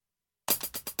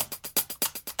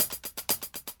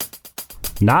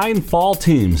9 fall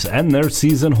teams end their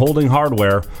season holding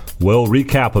hardware. We'll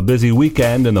recap a busy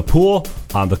weekend in the pool,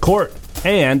 on the court,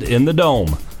 and in the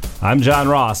dome. I'm John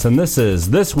Ross, and this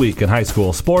is This Week in High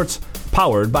School Sports,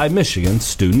 powered by Michigan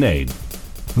Student Aid.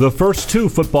 The first 2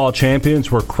 football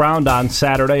champions were crowned on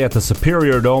Saturday at the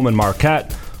Superior Dome in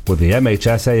Marquette with the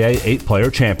MHSAA 8-player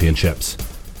championships.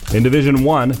 In Division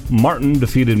I, Martin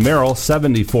defeated Merrill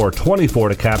 74-24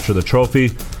 to capture the trophy.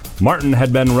 Martin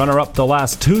had been runner-up the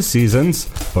last 2 seasons,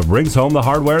 but brings home the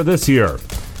hardware this year.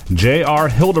 J.R.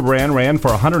 Hildebrand ran for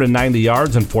 190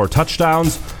 yards and 4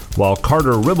 touchdowns, while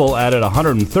Carter Ribble added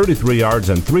 133 yards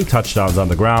and 3 touchdowns on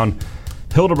the ground.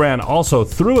 Hildebrand also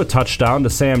threw a touchdown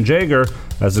to Sam Jaeger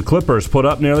as the Clippers put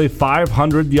up nearly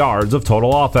 500 yards of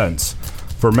total offense.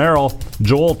 For Merrill,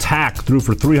 Joel Tack threw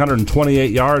for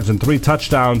 328 yards and 3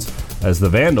 touchdowns as the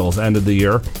Vandals ended the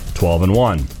year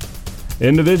 12-1.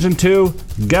 In Division II,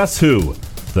 guess who?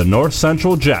 The North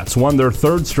Central Jets won their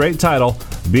 3rd straight title,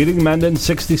 beating Mendon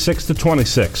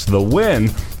 66-26. The win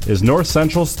is North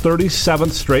Central's 37th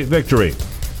straight victory.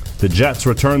 The Jets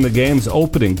returned the game's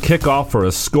opening kickoff for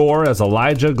a score as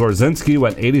Elijah Gorzinski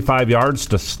went 85 yards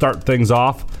to start things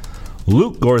off.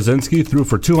 Luke Gorzinski threw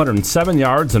for 207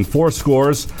 yards and 4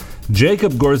 scores.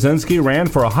 Jacob Gorzinski ran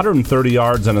for 130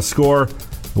 yards and a score.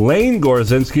 Lane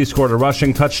Gorzinski scored a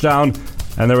rushing touchdown.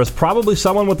 And there was probably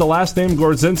someone with the last name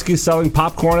Gorzinski selling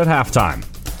popcorn at halftime.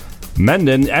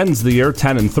 Mendon ends the year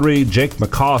 10-3. Jake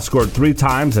McCaw scored 3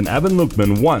 times and Evan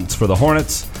Lukeman once for the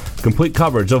Hornets. Complete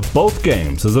coverage of both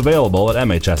games is available at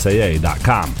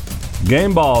MHSAA.com.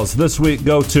 Game balls this week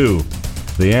go to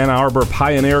the Ann Arbor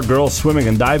Pioneer girls swimming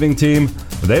and diving team.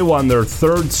 They won their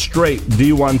 3rd straight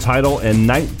D1 title and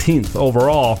 19th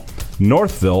overall.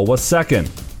 Northville was 2nd.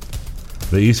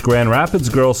 The East Grand Rapids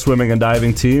girls swimming and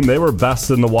diving team, they were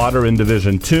best in the water in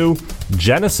Division II.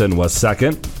 Jenison was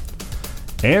 2nd.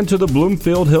 And to the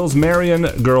Bloomfield Hills Marion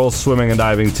girls swimming and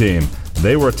diving team,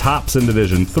 they were tops in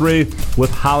Division III, with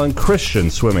Holland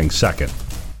Christian swimming 2nd.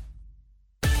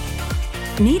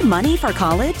 Need money for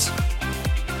college?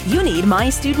 You need My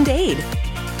Student Aid.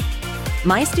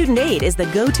 My Student Aid is the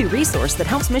go-to resource that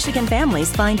helps Michigan families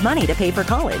find money to pay for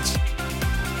college.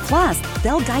 Plus,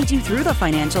 they'll guide you through the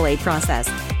financial aid process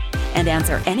and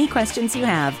answer any questions you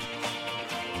have.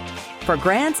 For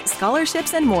grants,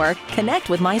 scholarships, and more, connect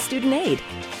with My Student Aid,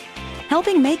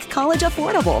 helping make college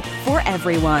affordable for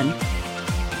everyone.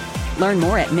 Learn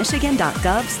more at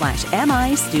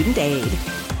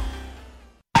michigan.gov/MIStudentAid.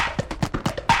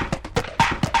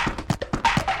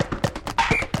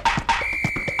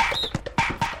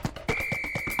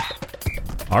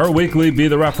 Our weekly Be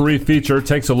the Referee feature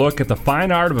takes a look at the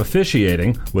fine art of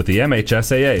officiating with the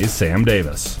MHSAA's Sam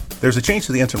Davis. There's a change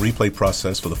to the instant replay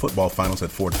process for the football finals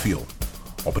at Ford Field.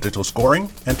 All potential scoring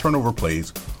and turnover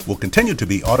plays will continue to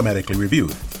be automatically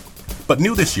reviewed. But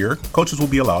new this year, coaches will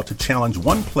be allowed to challenge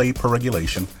 1 play per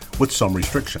regulation with some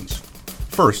restrictions.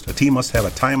 First, a team must have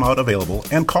a timeout available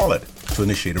and call it to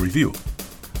initiate a review.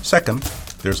 Second,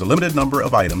 there's a limited number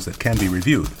of items that can be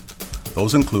reviewed.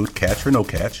 Those include catch or no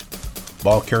catch,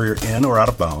 ball carrier in or out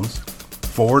of bounds,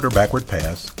 forward or backward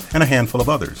pass, and a handful of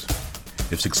others.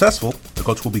 If successful, the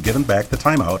coach will be given back the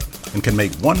timeout and can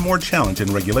make 1 more challenge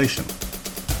in regulation.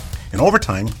 In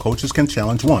overtime, coaches can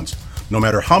challenge once, no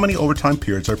matter how many overtime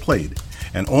periods are played,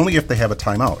 and only if they have a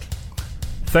timeout.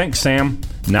 Thanks, Sam.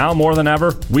 Now more than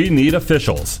ever, we need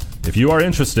officials. If you are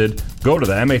interested, go to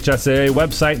the MHSAA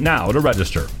website now to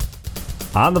register.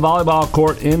 On the volleyball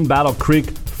court in Battle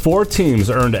Creek, 4 teams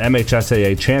earned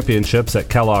MHSAA championships at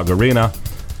Kellogg Arena.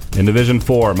 In Division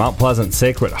IV, Mount Pleasant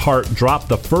Sacred Heart dropped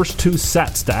the first 2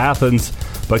 sets to Athens,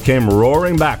 but came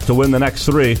roaring back to win the next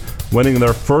 3, winning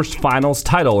their first finals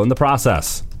title in the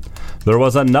process. There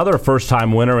was another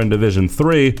first-time winner in Division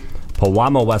III.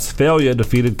 Pewamo Westphalia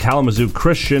defeated Kalamazoo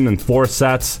Christian in 4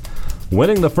 sets,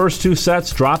 winning the first 2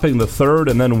 sets, dropping the 3rd,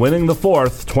 and then winning the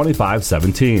 4th,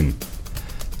 25-17.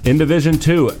 In Division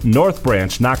II, North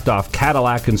Branch knocked off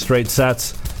Cadillac in straight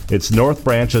sets. It's North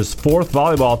Branch's 4th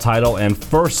volleyball title and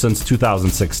first since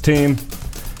 2016.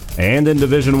 And in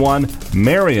Division I,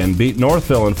 Marion beat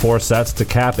Northville in 4 sets to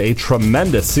cap a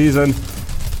tremendous season.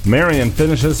 Marion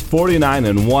finishes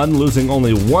 49-1, losing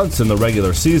only once in the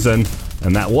regular season,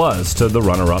 and that was to the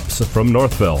runner-ups from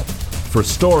Northville. For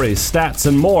stories, stats,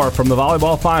 and more from the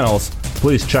volleyball finals,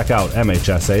 please check out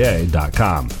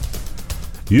MHSAA.com.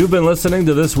 You've been listening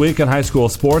to This Week in High School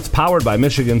Sports, powered by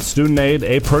Michigan Student Aid,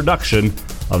 a production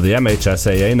of the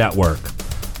MHSAA Network.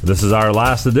 This is our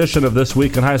last edition of This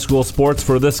Week in High School Sports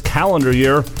for this calendar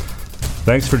year.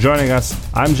 Thanks for joining us.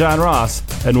 I'm John Ross,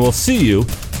 and we'll see you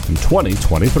in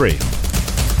 2023.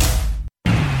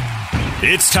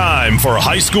 It's time for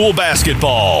high school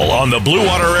basketball on the Blue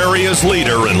Water area's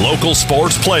leader in local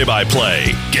sports play-by-play.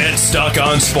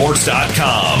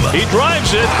 GetStuckOnSports.com. He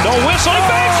drives it, no whistle, he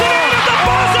banks it in at the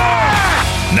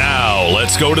buzzer! Now,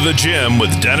 let's go to the gym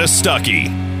with Dennis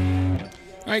Stuckey.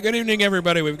 All right, good evening,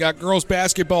 everybody. We've got girls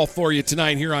basketball for you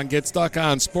tonight here on Get Stuck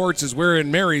on Sports as we're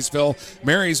in Marysville.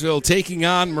 Marysville taking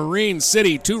on Marine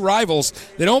City, two rivals.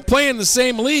 They don't play in the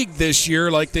same league this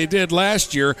year like they did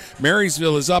last year.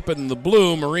 Marysville is up in the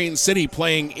blue, Marine City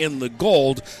playing in the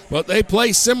gold, but they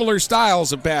play similar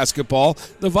styles of basketball.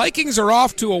 The Vikings are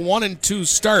off to a 1-2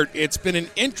 start. It's been an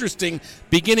interesting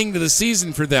beginning to the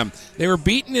season for them. They were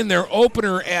beaten in their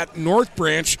opener at North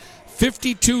Branch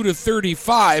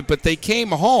 52-35, but they came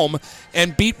home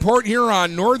and beat Port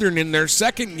Huron Northern in their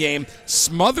second game,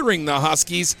 smothering the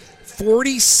Huskies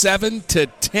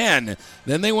 47-10.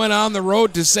 Then they went on the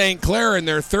road to St. Clair in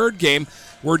their third game.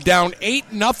 Were down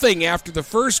 8-0 after the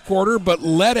first quarter, but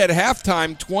led at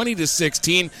halftime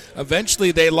 20-16.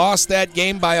 Eventually they lost that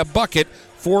game by a bucket,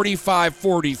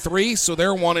 45-43, so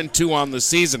they're 1-2 on the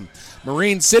season.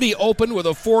 Marine City opened with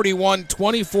a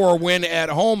 41-24 win at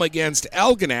home against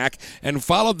Algonac and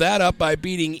followed that up by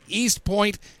beating East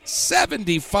Point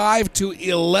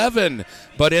 75-11.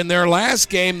 But in their last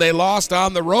game, they lost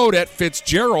on the road at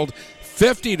Fitzgerald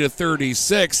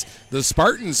 50-36. The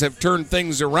Spartans have turned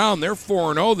things around. They're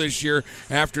 4-0 this year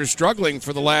after struggling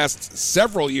for the last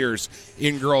several years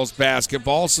in girls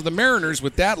basketball. So the Mariners,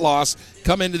 with that loss,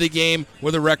 come into the game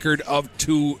with a record of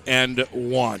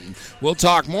 2-1. We'll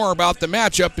talk more about the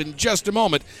matchup in just a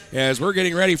moment as we're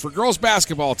getting ready for girls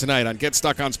basketball tonight on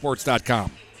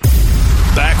GetStuckOnSports.com.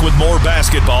 Back with more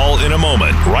basketball in a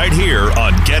moment, right here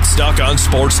on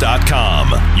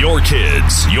GetStuckOnSports.com. Your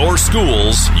kids, your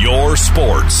schools, your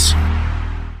sports.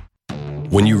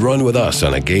 When you run with us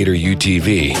on a Gator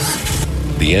UTV,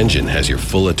 the engine has your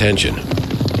full attention.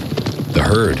 The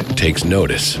herd takes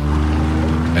notice.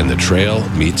 And the trail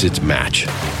meets its match.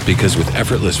 Because with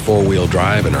effortless four-wheel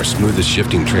drive and our smoothest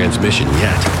shifting transmission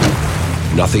yet,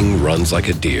 nothing runs like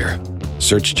a deer.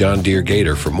 Search John Deere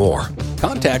Gator for more.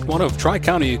 Contact one of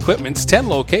Tri-County Equipment's 10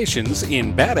 locations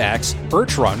in Bad Axe,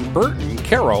 Birch Run, Burton,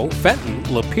 Caro, Fenton,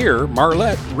 Lapeer,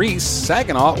 Marlette, Reese,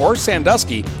 Saginaw, or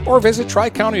Sandusky, or visit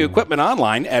Tri-County Equipment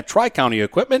online at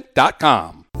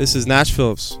tricountyequipment.com. This is Nash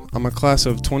Phillips. I'm a class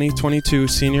of 2022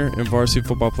 senior and varsity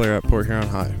football player at Port Huron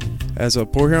High. As a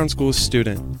Port Huron School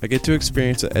student, I get to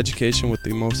experience an education with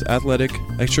the most athletic,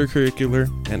 extracurricular,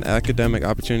 and academic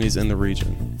opportunities in the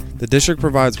region. The district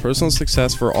provides personal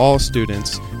success for all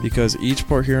students because each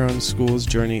Port Huron school's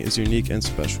journey is unique and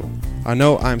special. I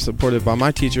know I am supported by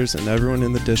my teachers and everyone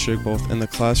in the district, both in the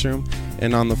classroom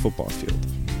and on the football field.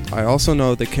 I also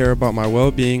know they care about my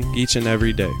well-being each and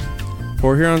every day.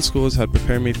 Port Huron schools have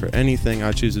prepared me for anything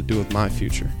I choose to do with my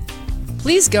future.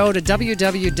 Please go to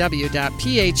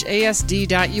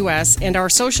www.phasd.us and our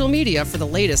social media for the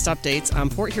latest updates on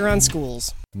Port Huron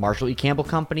schools. Marshall E. Campbell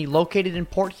Company, located in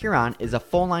Port Huron, is a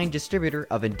full-line distributor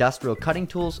of industrial cutting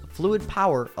tools, fluid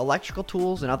power, electrical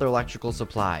tools, and other electrical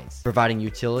supplies, providing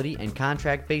utility and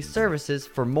contract-based services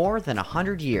for more than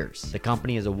 100 years. The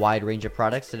company has a wide range of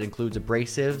products that includes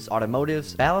abrasives,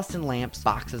 automotives, ballast and lamps,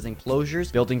 boxes and closures,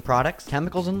 building products,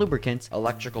 chemicals and lubricants,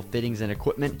 electrical fittings and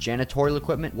equipment, janitorial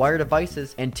equipment, wire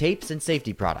devices, and tapes and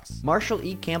safety products. Marshall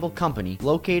E. Campbell Company,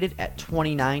 located at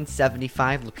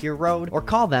 2975 Lapeer Road, or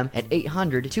call them at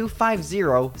 800-250-7520.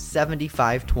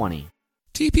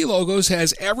 TP Logos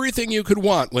has everything you could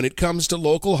want when it comes to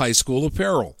local high school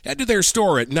apparel. Head to their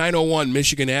store at 901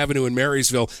 Michigan Avenue in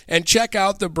Marysville and check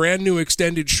out the brand new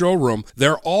extended showroom.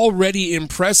 Their already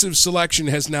impressive selection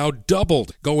has now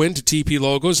doubled. Go into TP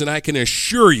Logos and I can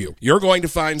assure you, you're going to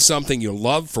find something you'll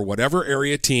love for whatever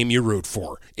area team you root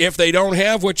for. If they don't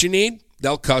have what you need,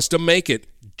 they'll custom make it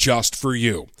just for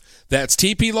you. That's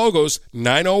TP Logos,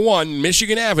 901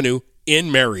 Michigan Avenue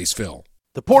in Marysville.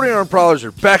 The Port Huron Prowlers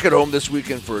are back at home this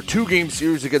weekend for a two-game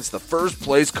series against the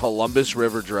first-place Columbus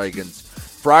River Dragons.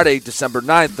 Friday, December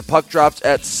 9th, the puck drops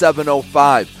at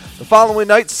 7:05. The following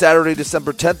night, Saturday,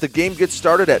 December 10th, the game gets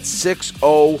started at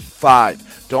 6:05.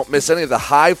 Don't miss any of the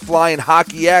high-flying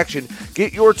hockey action.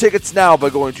 Get your tickets now by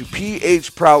going to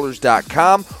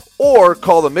phprowlers.com or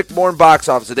call the McMorran box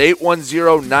office at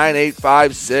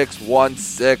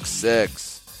 810-985-6166.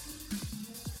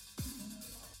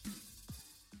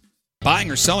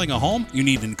 Buying or selling a home? You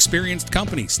need an experienced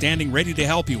company standing ready to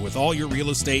help you with all your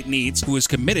real estate needs, who is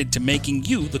committed to making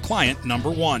you the client number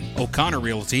one. O'Connor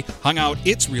Realty hung out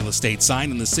its real estate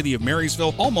sign in the city of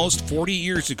Marysville almost 40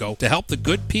 years ago to help the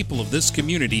good people of this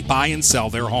community buy and sell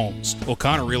their homes.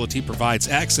 O'Connor Realty provides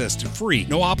access to free,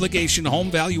 no-obligation home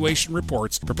valuation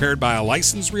reports prepared by a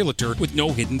licensed realtor with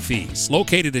no hidden fees.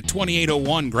 Located at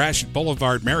 2801 Gratiot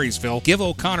Boulevard, Marysville, give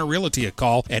O'Connor Realty a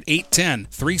call at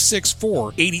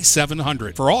 810-364-8700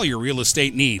 for all your real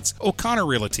estate needs. O'Connor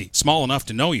Realty, small enough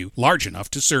to know you, large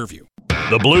enough to serve you.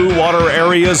 The Blue Water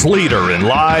Area's leader in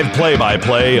live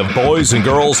play-by-play of boys and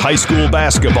girls high school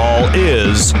basketball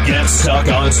is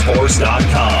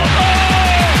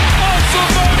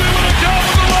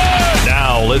GetStuckOnSports.com.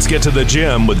 Now let's get to the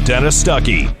gym with Dennis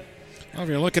Stuckey. Well, if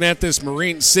you're looking at this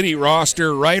Marine City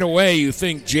roster right away, you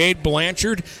think Jade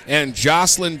Blanchard and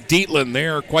Jocelyn Dietland. They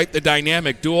are quite the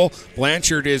dynamic duel.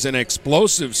 Blanchard is an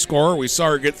explosive scorer. We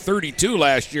saw her get 32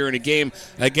 last year in a game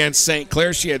against St.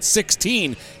 Clair. She had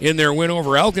 16 in their win over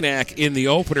Elginak in the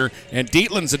opener. And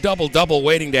Dietland's a double-double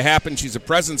waiting to happen. She's a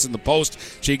presence in the post.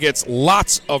 She gets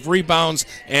lots of rebounds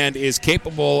and is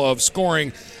capable of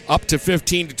scoring up to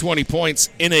 15 to 20 points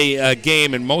in a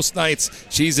game, and most nights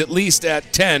she's at least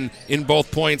at 10 in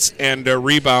both points and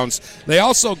rebounds. They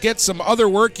also get some other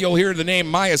work. You'll hear the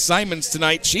name Maya Simons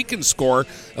tonight. She can score.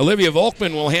 Olivia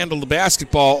Volkman will handle the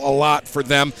basketball a lot for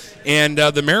them, and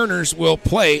the Mariners will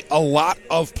play a lot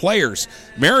of players.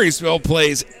 Marysville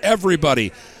plays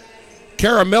everybody.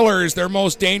 Kara Miller is their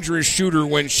most dangerous shooter.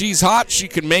 When she's hot, she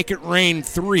can make it rain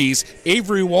threes.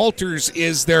 Avery Walters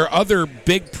is their other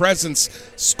big presence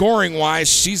scoring-wise.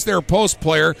 She's their post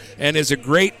player and is a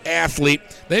great athlete.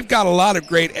 They've got a lot of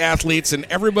great athletes, and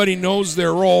everybody knows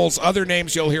their roles. Other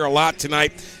names you'll hear a lot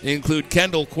tonight include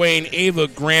Kendall Quain, Ava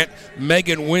Grant,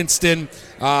 Megan Winston,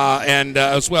 and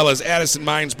as well as Addison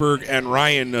Minesburg and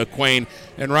Ryan Quain.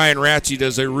 And Ryan Ratchey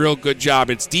does a real good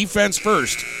job. It's defense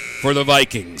first for the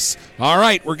Vikings. All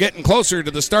right, we're getting closer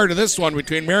to the start of this one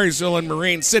between Marysville and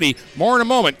Marine City. More in a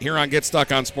moment here on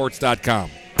GetStuckOnSports.com.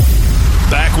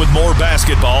 Back with more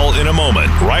basketball in a moment,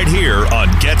 right here on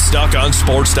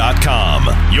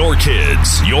GetStuckOnSports.com. Your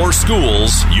kids, your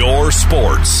schools, your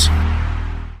sports.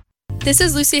 This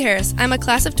is Lucy Harris. I'm a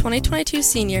class of 2022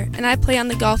 senior, and I play on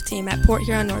the golf team at Port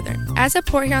Huron Northern. As a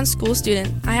Port Huron school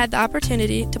student, I had the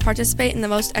opportunity to participate in the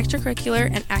most extracurricular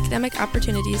and academic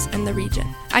opportunities in the region.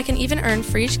 I can even earn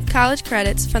free college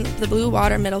credits from the Blue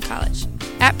Water Middle College.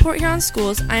 At Port Huron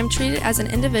schools, I am treated as an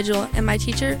individual, and my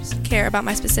teachers care about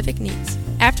my specific needs.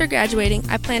 After graduating,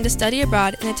 I plan to study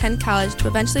abroad and attend college to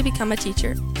eventually become a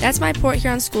teacher. That's my Port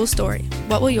Huron school story.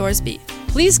 What will yours be?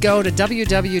 Please go to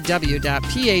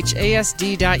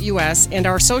www.phasd.us and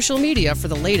our social media for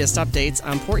the latest updates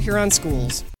on Port Huron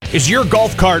schools. Is your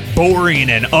golf cart boring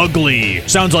and ugly?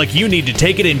 Sounds like you need to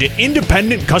take it into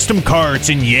Independent Custom Carts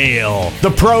in Yale.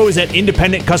 The pros at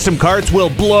Independent Custom Carts will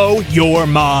blow your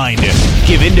mind.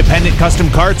 Give Independent Custom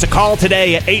Carts a call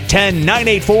today at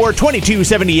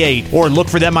 810-984-2278 or look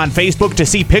for them on Facebook to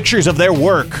see pictures of their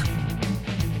work.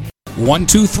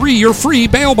 123 Your Free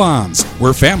Bail Bonds.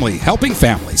 We're family helping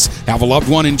families. Have a loved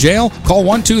one in jail? Call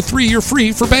 123 You're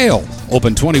Free for bail.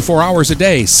 Open 24 hours a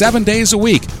day, 7 days a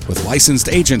week, with licensed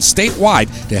agents statewide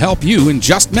to help you in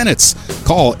just minutes.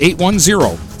 Call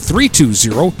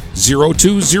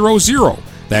 810-320-0200.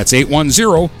 That's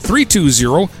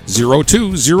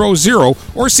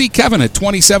 810-320-0200, or see Kevin at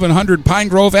 2700 Pine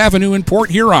Grove Avenue in Port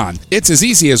Huron. It's as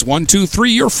easy as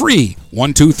 123 You're Free.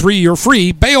 123 You're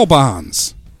Free Bail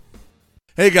Bonds.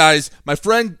 Hey guys, my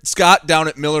friend Scott down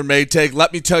at Miller Maytag,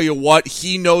 let me tell you what,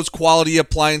 he knows quality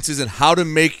appliances and how to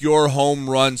make your home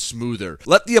run smoother.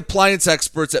 Let the appliance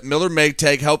experts at Miller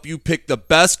Maytag help you pick the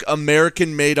best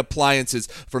American-made appliances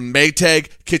from Maytag,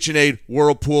 KitchenAid,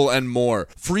 Whirlpool, and more.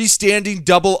 Freestanding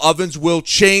double ovens will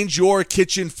change your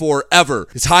kitchen forever.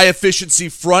 His high-efficiency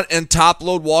front and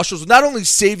top-load washers will not only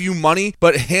save you money,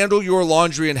 but handle your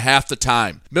laundry in half the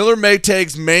time. Miller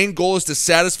Maytag's main goal is to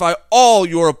satisfy all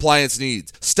your appliance needs.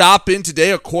 Stop in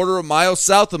today a quarter of a mile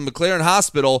south of McLaren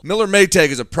Hospital. Miller Maytag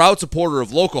is a proud supporter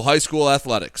of local high school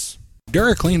athletics.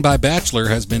 DuraClean by Bachelor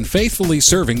has been faithfully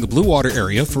serving the Blue Water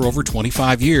area for over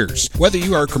 25 years. Whether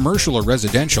you are commercial or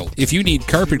residential, if you need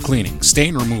carpet cleaning,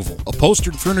 stain removal,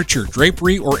 upholstered furniture,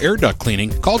 drapery, or air duct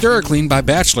cleaning, call DuraClean by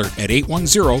Bachelor at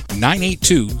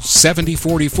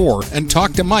 810-982-7044 and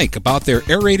talk to Mike about their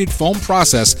aerated foam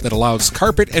process that allows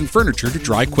carpet and furniture to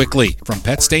dry quickly. From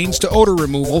pet stains to odor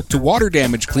removal to water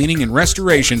damage cleaning and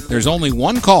restoration, there's only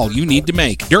one call you need to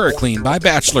make. DuraClean by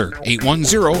Bachelor,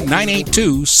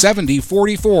 810-982-7044.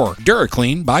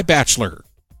 DuraClean by Bachelor.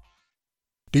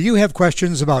 Do you have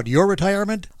questions about your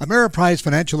retirement? Ameriprise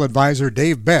financial advisor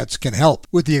Dave Betts can help.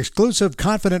 With the exclusive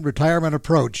Confident Retirement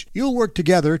approach, you'll work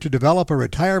together to develop a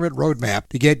retirement roadmap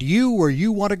to get you where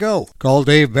you want to go. Call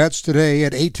Dave Betts today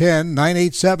at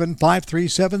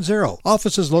 810-987-5370.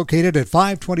 Office is located at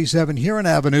 527 Huron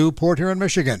Avenue, Port Huron,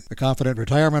 Michigan. The Confident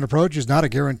Retirement approach is not a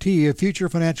guarantee of future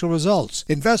financial results.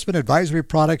 Investment advisory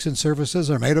products and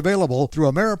services are made available through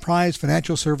Ameriprise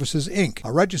Financial Services, Inc.,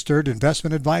 a registered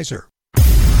investment advisor.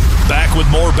 Back with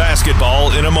more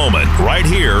basketball in a moment, right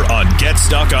here on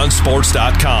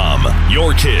GetStuckOnSports.com.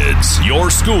 Your kids,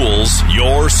 your schools,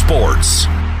 your sports.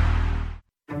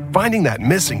 Finding that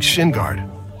missing shin guard.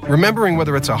 Remembering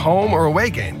whether it's a home or away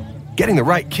game. Getting the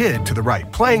right kid to the right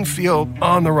playing field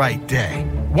on the right day.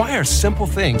 Why are simple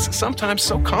things sometimes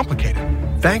so complicated?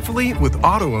 Thankfully, with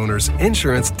auto owners,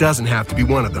 insurance doesn't have to be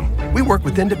one of them. We work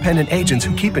with independent agents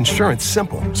who keep insurance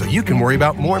simple so you can worry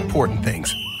about more important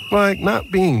things. Like not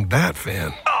being that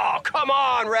fan. Oh, come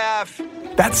on, ref!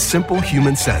 That's simple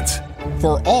human sense.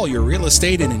 For all your real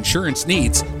estate and insurance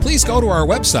needs, please go to our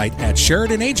website at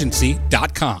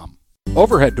SheridanAgency.com.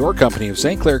 Overhead Door Company of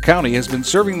St. Clair County has been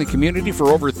serving the community for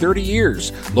over 30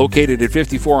 years. Located at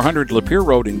 5400 Lapeer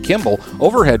Road in Kimball,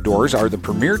 Overhead Doors are the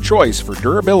premier choice for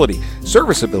durability,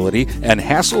 serviceability, and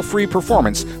hassle-free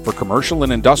performance for commercial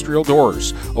and industrial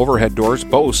doors. Overhead Doors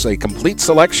boasts a complete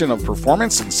selection of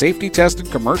performance and safety-tested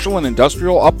commercial and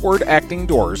industrial upward-acting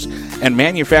doors and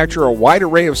manufacture a wide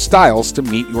array of styles to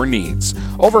meet your needs.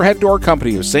 Overhead Door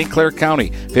Company of St. Clair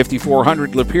County,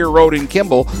 5400 Lapeer Road in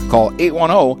Kimball. Call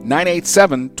 810-987-2185.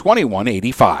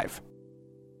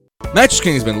 Mattress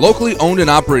King has been locally owned and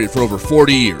operated for over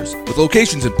 40 years. With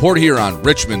locations in Port Huron,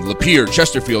 Richmond, Lapeer,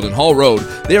 Chesterfield, and Hall Road,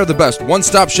 they are the best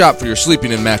one-stop shop for your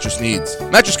sleeping and mattress needs.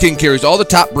 Mattress King carries all the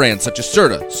top brands such as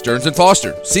Serta, Stearns &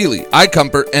 Foster, Sealy,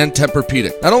 iComfort, and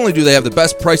Tempur-Pedic. Not only do they have the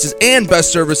best prices and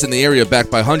best service in the area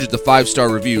backed by hundreds of 5-star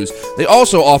reviews, they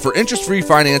also offer interest-free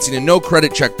financing and no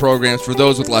credit check programs for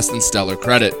those with less than stellar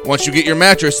credit. Once you get your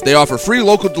mattress, they offer free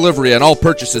local delivery on all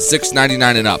purchases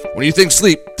 $6.99 and up. When you think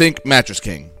sleep, think Mattress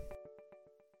King.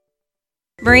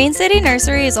 Marine City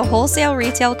Nursery is a wholesale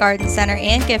retail garden center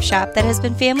and gift shop that has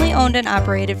been family owned and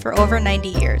operated for over 90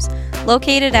 years.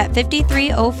 Located at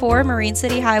 5304 Marine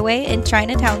City Highway in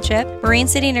China Township, Marine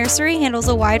City Nursery handles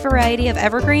a wide variety of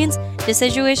evergreens,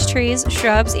 deciduous trees,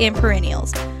 shrubs, and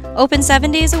perennials. Open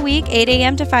 7 days a week, 8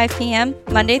 a.m. to 5 p.m.,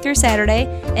 Monday through Saturday,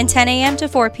 and 10 a.m. to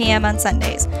 4 p.m. on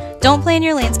Sundays. Don't plan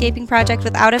your landscaping project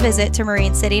without a visit to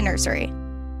Marine City Nursery.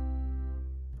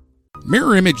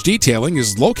 Mirror Image Detailing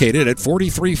is located at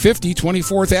 4350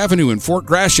 24th Avenue in Fort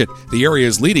Gratiot, the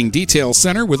area's leading detail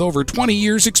center with over 20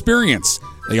 years' experience.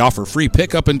 They offer free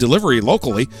pickup and delivery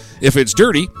locally. If it's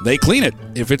dirty, they clean it.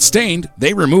 If it's stained,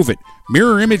 they remove it.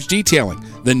 Mirror Image Detailing.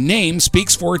 The name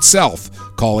speaks for itself.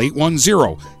 Call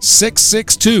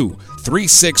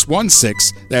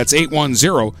 810-662-3616. That's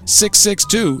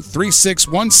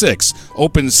 810-662-3616.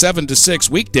 Open 7 to 6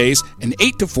 weekdays and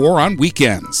 8 to 4 on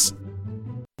weekends.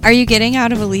 Are you getting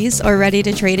out of a lease or ready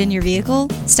to trade in your vehicle?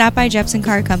 Stop by Jepson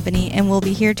Car Company and we'll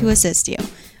be here to assist you.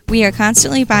 We are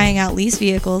constantly buying out leased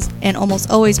vehicles and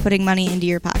almost always putting money into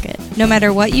your pocket. No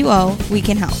matter what you owe, we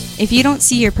can help. If you don't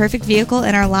see your perfect vehicle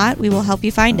in our lot, we will help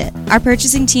you find it. Our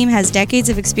purchasing team has decades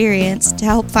of experience to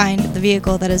help find the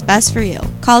vehicle that is best for you.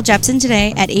 Call Jepson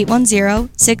today at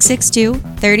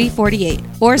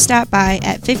 810-662-3048 or stop by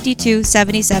at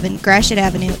 5277 Gratiot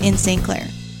Avenue in St. Clair.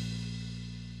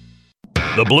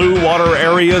 The Blue Water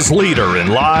Area's leader in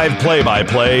live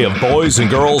play-by-play of boys and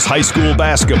girls high school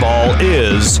basketball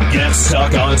is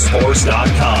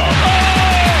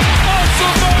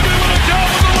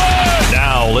GetStuckOnSports.com.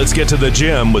 Now let's get to the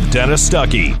gym with Dennis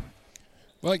Stuckey.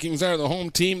 Vikings are the home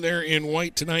team. They're in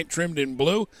white tonight, trimmed in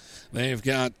blue. They've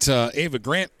got Ava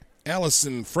Grant,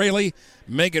 Allison Fraley,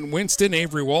 Megan Winston,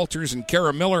 Avery Walters, and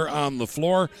Kara Miller on the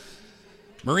floor.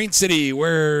 Marine City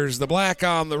wears the black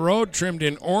on the road, trimmed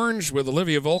in orange, with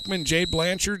Olivia Volkman, Jade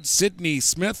Blanchard, Sydney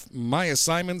Smith, Maya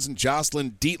Simons, and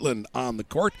Jocelyn Dietland on the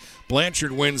court.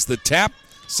 Blanchard wins the tap.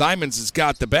 Simons has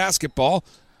got the basketball.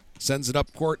 Sends it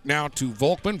up court now to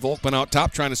Volkman. Volkman out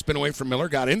top, trying to spin away from Miller.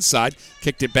 Got inside.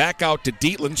 Kicked it back out to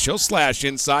Dietland. She'll slash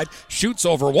inside. Shoots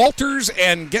over Walters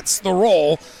and gets the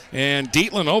roll. And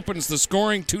Dietland opens the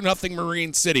scoring. 2-0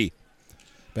 Marine City.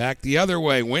 Back the other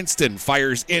way. Winston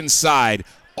fires inside.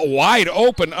 Wide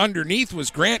open underneath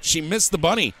was Grant. She missed the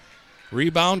bunny.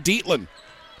 Rebound Dietland.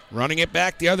 Running it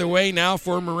back the other way now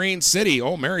for Marine City.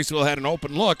 Oh, Marysville had an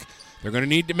open look. They're going to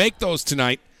need to make those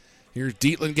tonight. Here's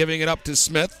Dietland giving it up to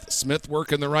Smith. Smith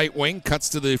working the right wing, cuts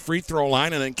to the free throw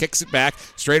line and then kicks it back.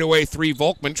 Straight away, 3,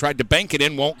 Volkman tried to bank it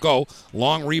in, won't go.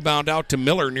 Long rebound out to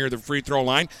Miller near the free throw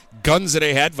line. Guns it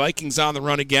ahead. Vikings on the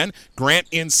run again. Grant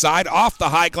inside, off the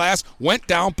high glass, went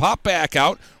down, popped back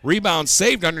out. Rebound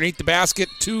saved underneath the basket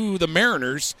to the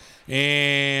Mariners.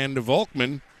 And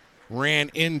Volkman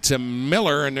ran into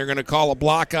Miller, and they're going to call a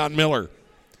block on Miller.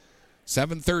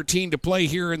 7:13 to play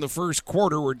here in the first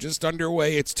quarter. We're just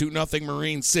underway. It's 2-0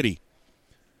 Marine City.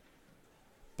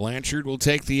 Blanchard will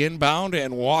take the inbound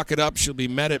and walk it up. She'll be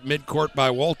met at midcourt by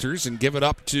Walters and give it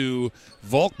up to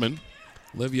Volkman.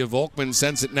 Olivia Volkman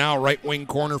sends it now right wing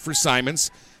corner for Simons.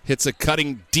 Hits a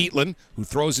cutting Dietland, who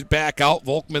throws it back out.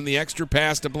 Volkman the extra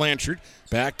pass to Blanchard.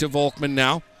 Back to Volkman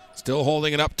now. Still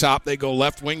holding it up top. They go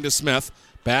left wing to Smith.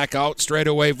 Back out straight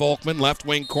away Volkman. Left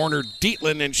wing corner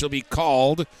Dietland, and she'll be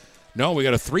called. No, we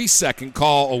got a 3-second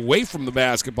call away from the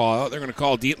basketball. They're going to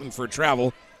call Dietland for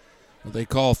travel. They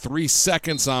call 3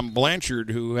 seconds on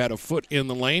Blanchard, who had a foot in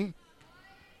the lane.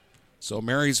 So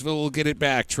Marysville will get it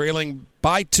back, trailing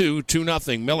by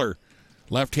 2-0. Miller,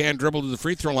 left-hand dribble to the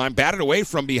free throw line, batted away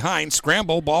from behind,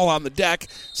 scramble, ball on the deck.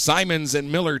 Simons and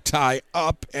Miller tie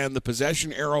up, and the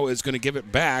possession arrow is going to give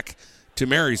it back to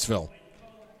Marysville.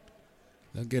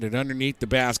 They'll get it underneath the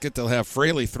basket. They'll have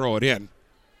Fraley throw it in.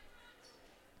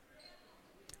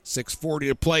 6:40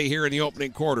 to play here in the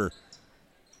opening quarter.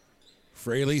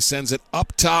 Fraley sends it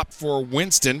up top for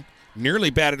Winston.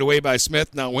 Nearly batted away by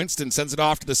Smith. Now Winston sends it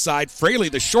off to the side. Fraley,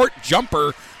 the short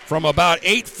jumper from about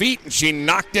 8 feet, and she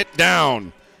knocked it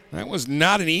down. That was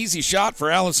not an easy shot for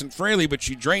Allison Fraley, but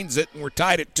she drains it, and we're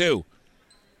tied at 2.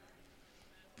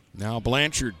 Now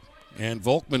Blanchard and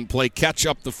Volkman play catch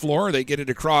up the floor. They get it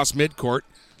across midcourt.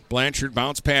 Blanchard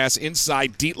bounce pass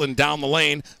inside. Dietland down the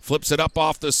lane. Flips it up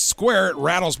off the square. It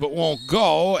rattles but won't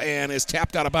go and is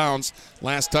tapped out of bounds.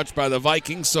 Last touch by the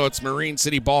Vikings, so it's Marine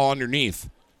City ball underneath.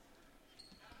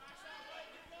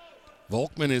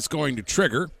 Volkman is going to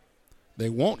trigger. They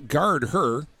won't guard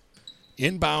her.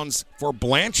 Inbounds for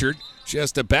Blanchard. She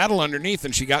has to battle underneath,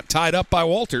 and she got tied up by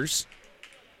Walters.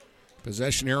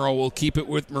 Possession arrow will keep it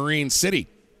with Marine City.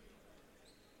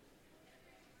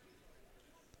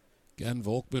 Again,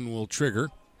 Volkman will trigger.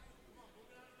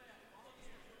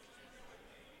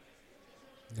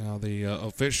 Now the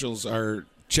officials are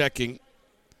checking,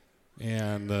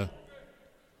 and the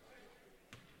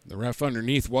ref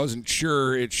underneath wasn't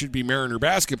sure it should be Mariner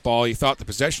basketball. He thought the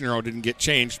possession arrow didn't get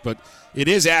changed, but it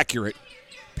is accurate.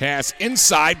 Pass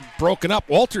inside, broken up.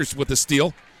 Walters with the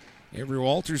steal. Avery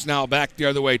Walters now back the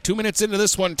other way. 2 minutes into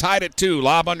this one, tied at 2.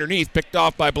 Lob underneath, picked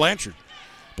off by Blanchard.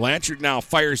 Blanchard now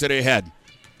fires it ahead.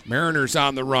 Mariners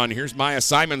on the run. Here's Maya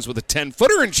Simons with a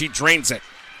 10-footer, and she drains it.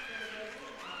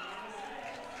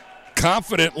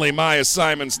 Confidently, Maya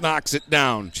Simons knocks it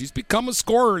down. She's become a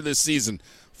scorer this season.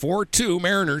 4-2,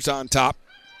 Mariners on top.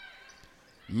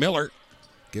 Miller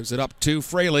gives it up to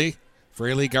Fraley.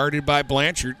 Fraley guarded by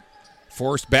Blanchard.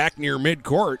 Forced back near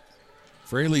midcourt.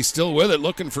 Fraley still with it,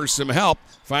 looking for some help.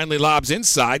 Finally lobs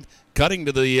inside. Cutting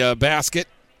to the basket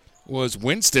was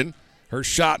Winston. Her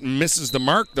shot misses the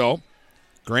mark, though.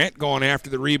 Grant going after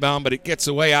the rebound, but it gets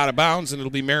away out of bounds, and it'll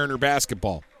be Mariner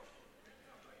basketball.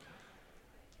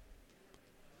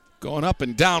 Going up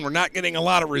and down. We're not getting a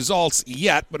lot of results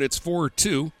yet, but it's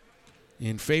 4-2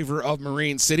 in favor of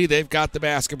Marine City. They've got the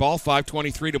basketball.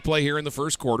 5:23 to play here in the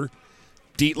first quarter.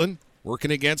 Dietland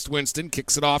working against Winston.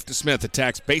 Kicks it off to Smith.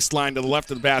 Attacks baseline to the left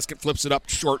of the basket. Flips it up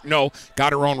short. No.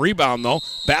 Got her own rebound, though.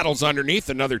 Battles underneath.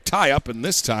 Another tie-up, and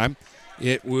this time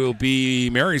it will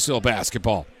be Marysville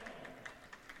basketball.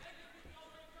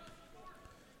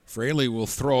 Fraley will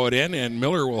throw it in, and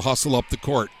Miller will hustle up the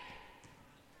court.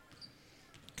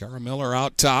 Cara Miller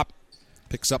out top.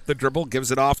 Picks up the dribble,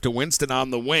 gives it off to Winston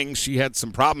on the wing. She had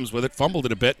some problems with it, fumbled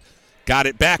it a bit. Got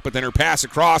it back, but then her pass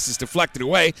across is deflected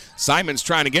away. Simons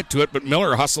trying to get to it, but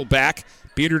Miller hustled back,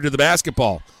 beat her to the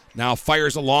basketball. Now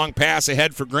fires a long pass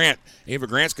ahead for Grant. Ava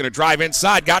Grant's going to drive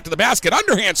inside, got to the basket.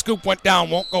 Underhand scoop went down,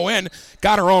 won't go in.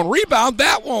 Got her own rebound.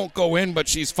 That won't go in, but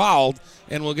she's fouled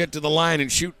and will get to the line and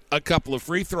shoot a couple of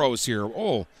free throws here.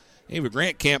 Oh, Ava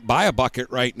Grant can't buy a bucket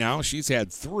right now. She's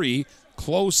had 3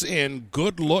 close in,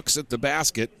 good looks at the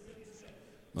basket.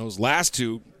 Those last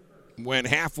 2 went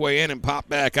halfway in and popped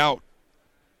back out.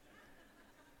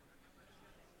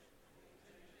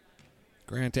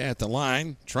 Grant at the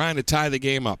line, trying to tie the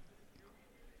game up.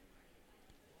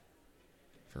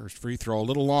 First free throw a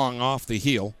little long off the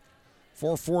heel.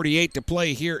 4:48 to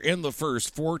play here in the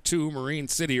first. 4-2 Marine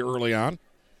City early on.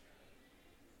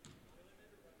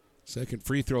 Second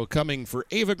free throw coming for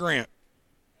Ava Grant.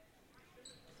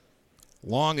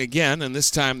 Long again, and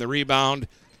this time the rebound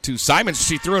to Simons.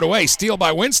 She threw it away. Steal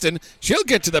by Winston. She'll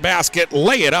get to the basket,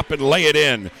 lay it up, and lay it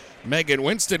in. Megan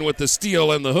Winston with the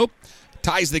steal and the hoop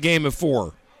ties the game at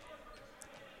 4.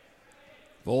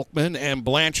 Volkman and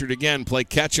Blanchard again play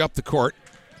catch up the court.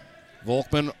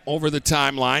 Volkman over the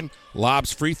timeline,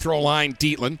 lobs free throw line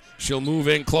Dietland. She'll move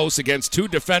in close against 2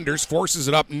 defenders, forces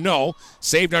it up, no.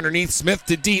 Saved underneath Smith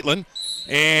to Dietland,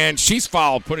 and she's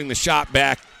fouled, putting the shot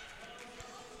back.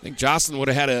 I think Jocelyn would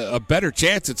have had a better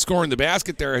chance at scoring the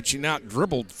basket there had she not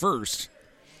dribbled first.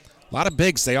 A lot of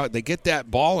bigs, they get that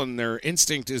ball and their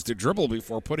instinct is to dribble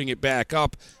before putting it back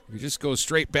up. If you just go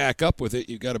straight back up with it,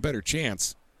 you've got a better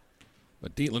chance.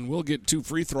 But Dietland will get 2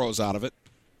 free throws out of it.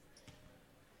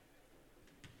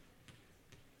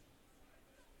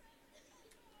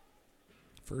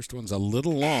 First one's a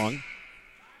little long.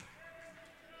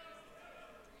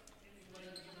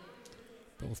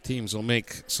 Both teams will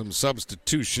make some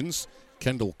substitutions.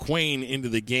 Kendall Quain into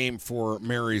the game for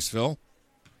Marysville.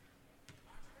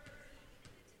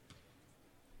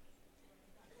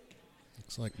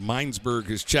 Looks like Minesburg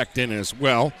has checked in as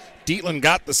well. Dietland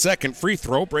got the second free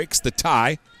throw, breaks the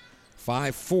tie.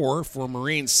 5-4 for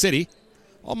Marine City.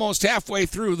 Almost halfway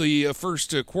through the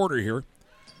first quarter here.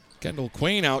 Kendall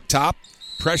Quain out top.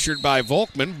 Pressured by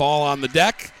Volkman. Ball on the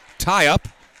deck. Tie up.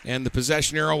 And the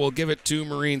possession arrow will give it to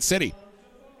Marine City.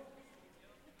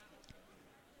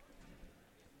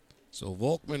 So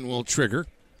Volkman will trigger.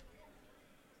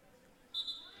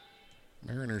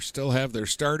 Mariners still have their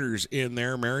starters in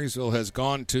there. Marysville has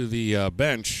gone to the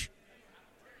bench.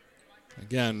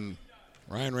 Again,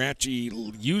 Ryan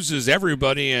Ratchey uses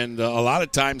everybody, and a lot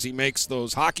of times he makes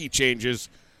those hockey changes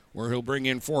where he'll bring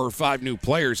in 4 or 5 new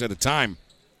players at a time.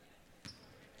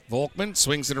 Volkman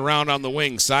swings it around on the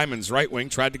wing. Simons, right wing,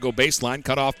 tried to go baseline,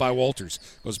 cut off by Walters.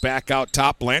 Goes back out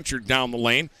top. Blanchard down the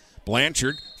lane.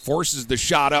 Blanchard forces the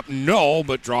shot up, no,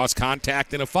 but draws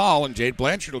contact and a foul, and Jade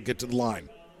Blanchard will get to the line.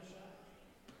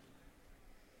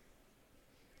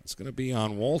 It's going to be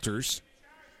on Walters.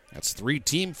 That's 3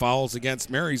 team fouls against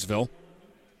Marysville.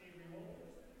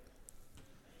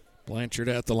 Blanchard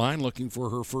at the line looking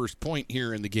for her first point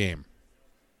here in the game.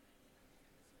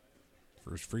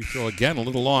 First free throw again, a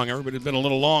little long. Everybody's been a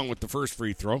little long with the first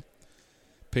free throw.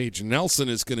 Paige Nelson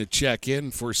is going to check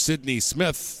in for Sydney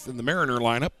Smith in the Mariner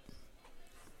lineup.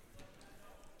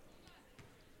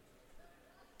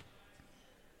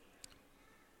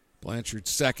 Blanchard's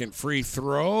second free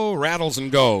throw rattles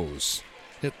and goes.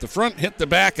 Hit the front, hit the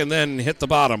back, and then hit the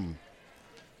bottom.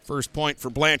 First point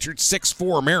for Blanchard,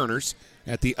 6-4 Mariners.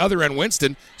 At the other end,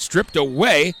 Winston stripped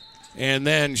away, and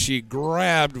then she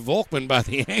grabbed Volkman by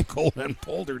the ankle and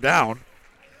pulled her down.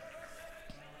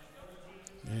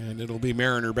 And it'll be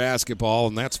Mariner basketball,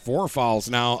 and that's 4 fouls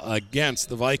now against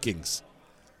the Vikings.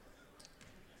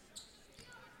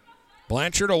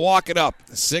 Blanchard will walk it up.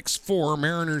 6-4,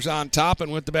 Mariners on top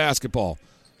and with the basketball.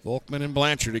 Volkman and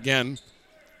Blanchard again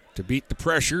to beat the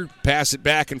pressure, pass it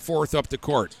back and forth up the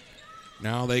court.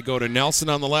 Now they go to Nelson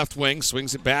on the left wing,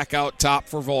 swings it back out top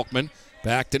for Volkman.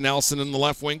 Back to Nelson in the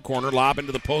left wing corner, lob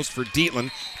into the post for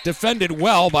Dietland. Defended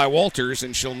well by Walters,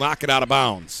 and she'll knock it out of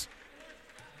bounds.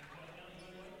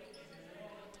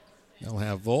 They'll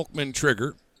have Volkman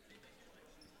trigger.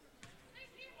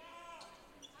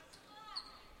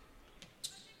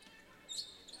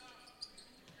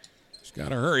 She's got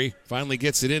to hurry. Finally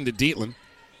gets it into Dietland.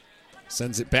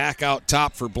 Sends it back out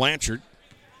top for Blanchard.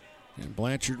 And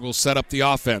Blanchard will set up the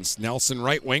offense. Nelson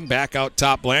right wing, back out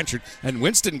top Blanchard. And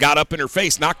Winston got up in her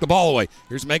face, knocked the ball away.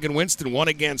 Here's Megan Winston, 1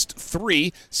 against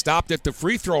 3. Stopped at the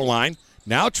free throw line.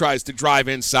 Now tries to drive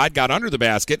inside, got under the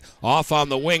basket. Off on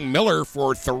the wing, Miller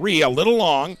for 3, a little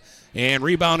long. And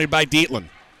rebounded by Dietland.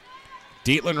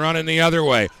 Dietland running the other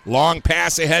way. Long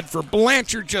pass ahead for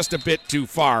Blanchard, just a bit too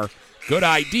far. Good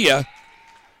idea,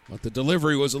 but the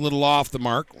delivery was a little off the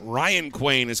mark. Ryan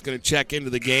Quain is going to check into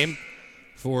the game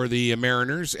for the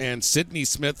Mariners, and Sydney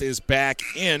Smith is back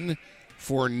in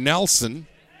for Nelson.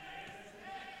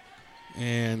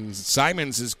 And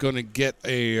Simons is going to get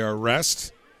a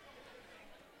rest.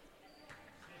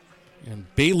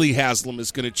 And Bailey Haslam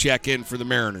is going to check in for the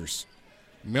Mariners.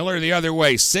 Miller the other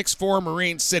way, 6-4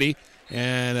 Marine City,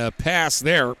 and a pass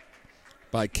there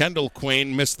by Kendall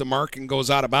Quain missed the mark and goes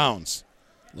out of bounds.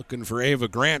 Looking for Ava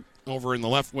Grant over in the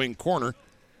left wing corner,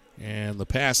 and the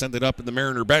pass ended up in the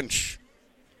Mariner bench.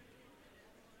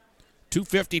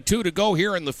 2:52 to go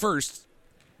here in the first.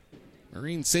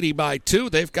 Marine City by 2.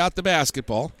 They've got the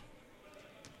basketball.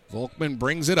 Volkman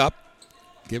brings it up.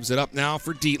 Gives it up now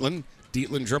for Dietland.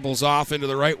 Dietland dribbles off into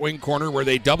the right wing corner where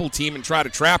they double team and try to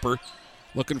trap her.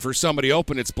 Looking for somebody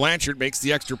open. It's Blanchard. Makes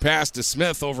the extra pass to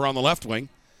Smith over on the left wing.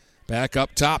 Back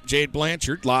up top, Jade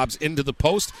Blanchard lobs into the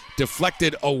post,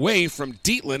 deflected away from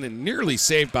Dietland and nearly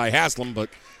saved by Haslam, but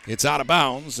it's out of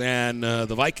bounds, and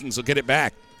the Vikings will get it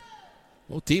back.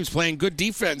 Both teams playing good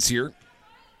defense here.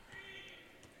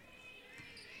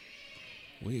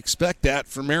 We expect that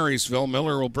from Marysville.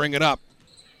 Miller will bring it up.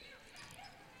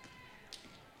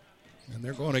 And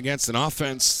they're going against an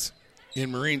offense in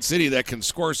Marine City that can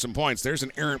score some points. There's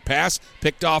an errant pass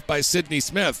picked off by Sydney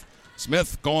Smith.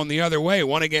 Smith going the other way,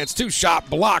 1 against 2, shot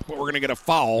blocked, but we're going to get a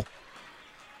foul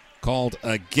called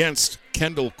against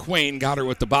Kendall Quain. Got her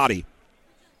with the body.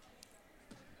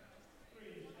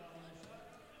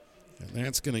 And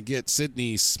that's going to get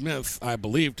Sydney Smith, I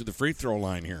believe, to the free throw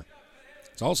line here.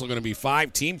 It's also going to be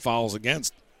 5 team fouls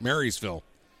against Marysville.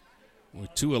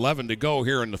 With 2:11 to go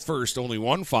here in the first, only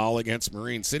 1 foul against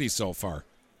Marine City so far.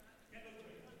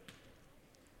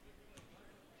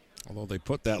 Although they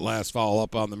put that last foul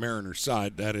up on the Mariners'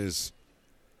 side, that is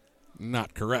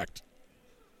not correct.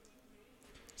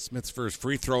 Smith's first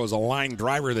free throw is a line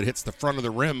driver that hits the front of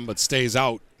the rim but stays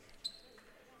out.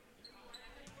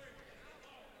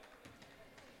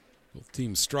 Both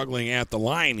teams struggling at the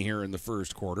line here in the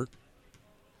first quarter.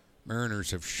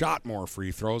 Mariners have shot more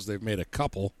free throws. They've made a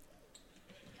couple.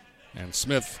 And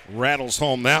Smith rattles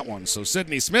home that one. So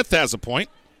Sydney Smith has a point.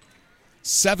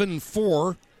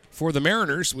 7-4 for the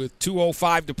Mariners with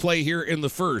 2:05 to play here in the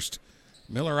first.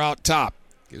 Miller out top.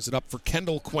 Gives it up for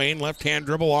Kendall Quain. Left-hand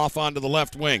dribble off onto the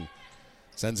left wing.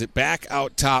 Sends it back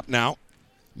out top now.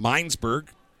 Minesburg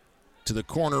to the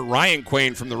corner. Ryan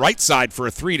Quain from the right side for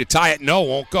a 3 to tie it. No,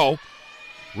 won't go.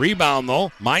 Rebound,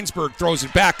 though. Minesburg throws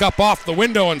it back up off the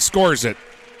window and scores it.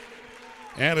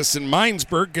 Addison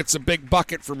Minesburg gets a big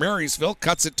bucket for Marysville.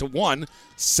 Cuts it to 1,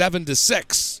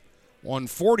 7-6.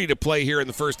 1:40 to play here in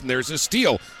the first, and there's a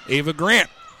steal. Ava Grant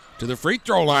to the free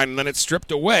throw line, and then it's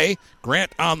stripped away.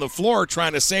 Grant on the floor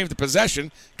trying to save the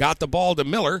possession. Got the ball to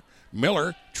Miller.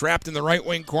 Miller trapped in the right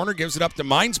wing corner, gives it up to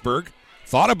Minesburg.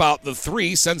 Thought about the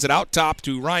 3, sends it out top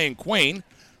to Ryan Quain.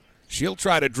 She'll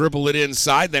try to dribble it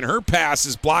inside, then her pass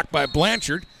is blocked by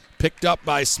Blanchard. Picked up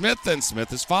by Smith, and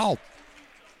Smith is fouled.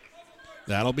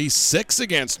 That'll be 6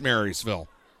 against Marysville.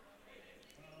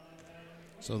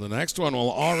 So the next one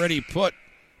will already put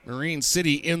Marine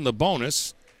City in the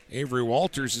bonus. Avery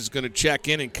Walters is going to check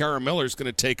in, and Kara Miller's going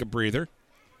to take a breather.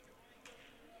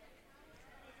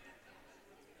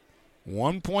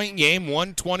 1-point game,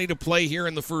 1:20 to play here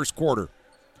in the first quarter.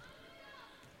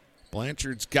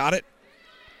 Blanchard's got it.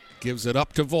 Gives it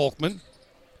up to Volkman.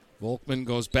 Volkman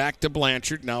goes back to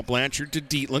Blanchard. Now Blanchard to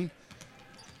Dietland.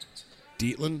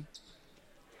 Dietland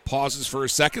pauses for a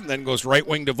second, then goes right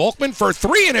wing to Volkman for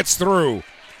 3, and it's through.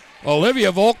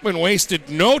 Olivia Volkman wasted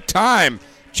no time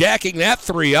jacking that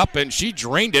 3 up, and she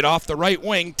drained it off the right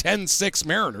wing. 10-6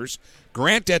 Mariners.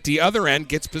 Grant at the other end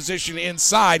gets position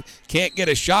inside. Can't get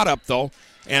a shot up, though,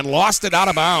 and lost it out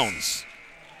of bounds.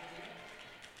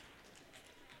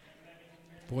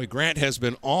 Boy, Grant has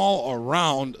been all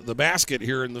around the basket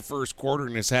here in the first quarter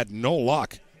and has had no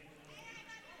luck.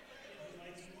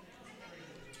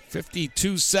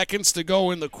 52 seconds to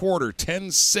go in the quarter.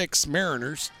 10-6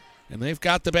 Mariners, and they've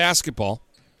got the basketball.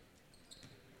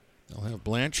 They'll have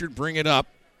Blanchard bring it up.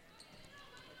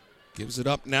 Gives it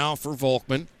up now for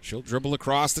Volkman. She'll dribble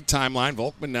across the timeline.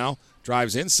 Volkman now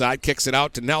drives inside, kicks it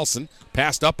out to Nelson.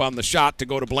 Passed up on the shot to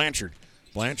go to Blanchard.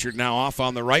 Blanchard now off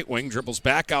on the right wing, dribbles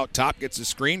back out top, gets a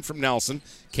screen from Nelson.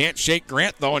 Can't shake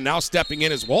Grant, though, and now stepping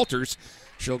in is Walters.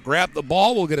 She'll grab the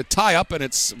ball. We'll get a tie-up, and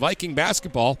it's Viking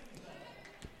basketball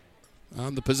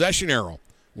on the possession arrow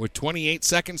with 28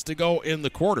 seconds to go in the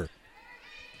quarter.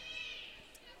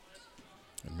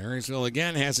 And Marysville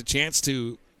again has a chance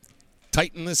to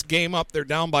tighten this game up. They're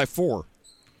down by 4.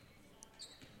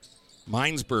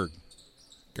 Minesburg,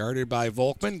 guarded by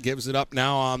Volkman, gives it up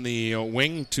now on the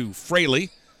wing to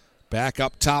Fraley. Back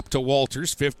up top to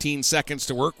Walters. 15 seconds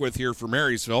to work with here for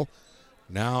Marysville.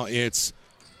 Now it's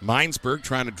Minesburg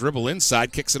trying to dribble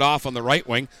inside, kicks it off on the right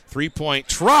wing. 3-point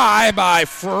try by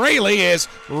Fraley is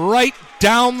right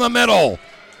down the middle.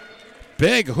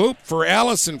 Big hoop for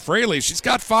Allison Fraley. She's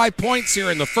got 5 points here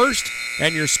in the first,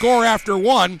 and your score after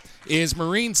 1 is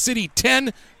Marine City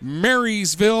 10,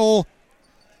 Marysville.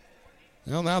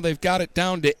 Well, now they've got it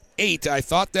down to 8. I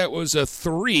thought that was a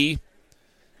 3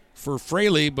 for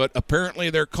Fraley, but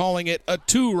apparently they're calling it a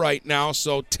 2 right now,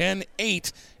 so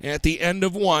 10-8 at the end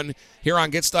of 1 here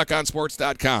on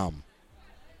GetStuckOnSports.com.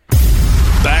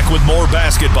 Back with more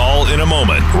basketball in a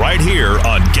moment, right here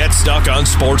on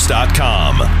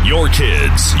GetStuckOnSports.com. Your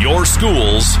kids, your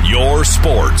schools, your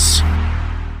sports.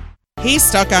 Hey,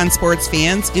 Stuck on Sports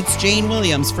fans, it's Jane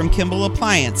Williams from Kimball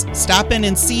Appliance. Stop in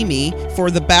and see me for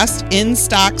the best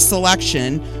in-stock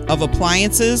selection of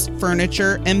appliances,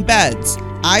 furniture, and beds.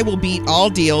 I will beat all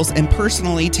deals and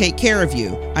personally take care of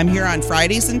you. I'm here on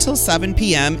Fridays until 7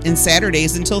 p.m. and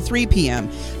Saturdays until 3 p.m.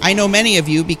 I know many of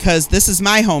you because this is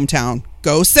my hometown.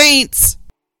 Go Saints!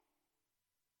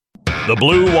 The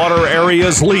Blue Water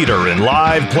area's leader in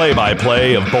live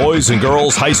play-by-play of boys and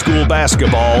girls high school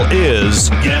basketball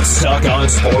is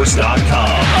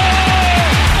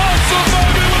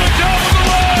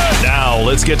GetStuckOnSports.com. Now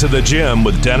let's get to the gym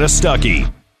with Dennis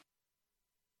Stuckey.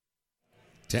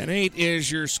 10-8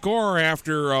 is your score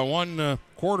after one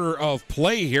quarter of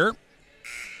play here.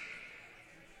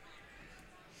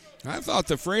 I thought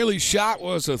the Fraley shot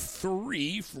was a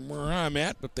 3 from where I'm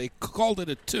at, but they called it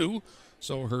a 2.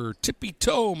 So her tippy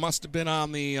toe must have been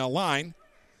on the line.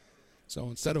 So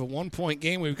instead of a 1-point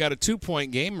game, we've got a 2-point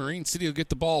game. Marine City will get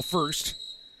the ball first.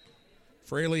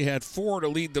 Fraley had 4 to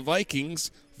lead the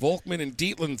Vikings. Volkman and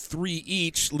Dietland, 3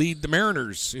 each, lead the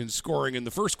Mariners in scoring in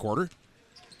the first quarter.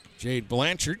 Jade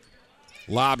Blanchard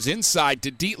lobs inside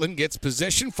to Dietland, gets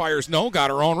position, fires no,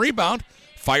 got her own rebound.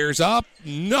 Fires up,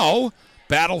 no.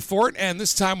 Battle for it, and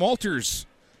this time Walters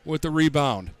with the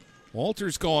rebound.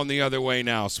 Walters going the other way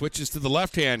now. Switches to the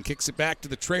left hand, kicks it back to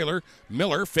the trailer.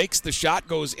 Miller fakes the shot,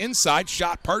 goes inside.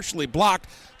 Shot partially blocked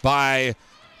by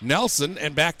Nelson,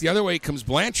 and back the other way comes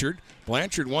Blanchard.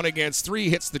 Blanchard 1 against 3,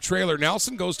 hits the trailer.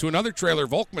 Nelson goes to another trailer.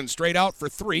 Volkman straight out for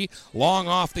 3. Long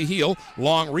off the heel.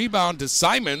 Long rebound to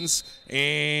Simons,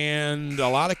 and a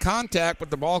lot of contact, but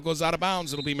the ball goes out of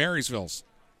bounds. It'll be Marysville's.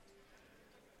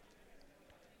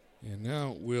 And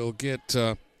now we'll get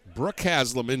Brooke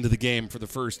Haslam into the game for the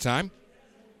first time.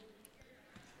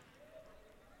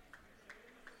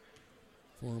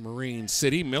 For Marine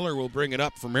City, Miller will bring it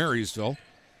up for Marysville.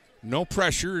 No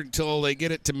pressure until they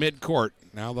get it to midcourt.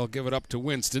 Now they'll give it up to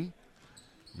Winston.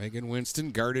 Megan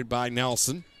Winston guarded by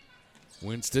Nelson.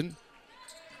 Winston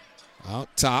out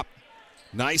top.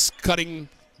 Nice cutting.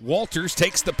 Walters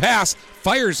takes the pass,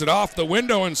 fires it off the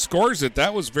window and scores it.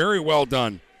 That was very well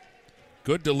done.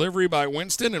 Good delivery by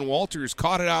Winston, and Walters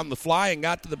caught it on the fly and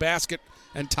got to the basket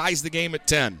and ties the game at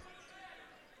 10.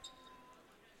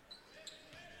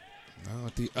 Now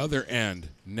at the other end,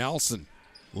 Nelson,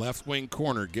 left wing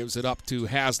corner, gives it up to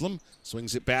Haslam,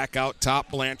 swings it back out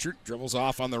top. Blanchard dribbles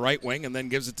off on the right wing and then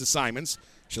gives it to Simons.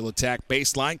 She'll attack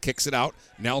baseline, kicks it out.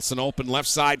 Nelson open left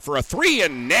side for a 3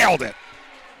 and nailed it.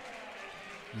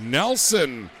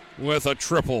 Nelson with a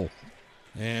triple,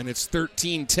 and it's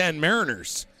 13-10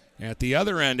 Mariners. At the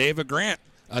other end, Ava Grant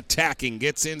attacking,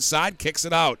 gets inside, kicks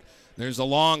it out. There's a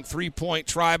long three-point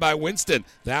try by Winston.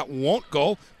 That won't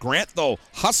go. Grant, though,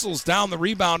 hustles down the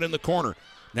rebound in the corner.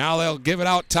 Now they'll give it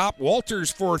out top.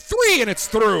 Walters for 3, and it's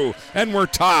through, and we're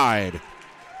tied.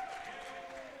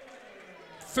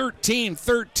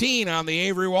 13-13 on the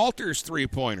Avery Walters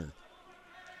three-pointer.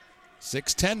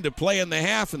 6:10 to play in the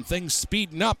half, and things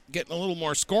speeding up, getting a little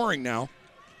more scoring now.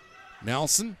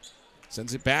 Nelson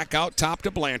sends it back out top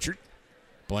to Blanchard.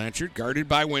 Blanchard guarded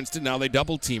by Winston. Now they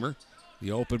double team her.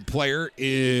 The open player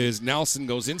is Nelson.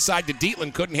 Goes inside to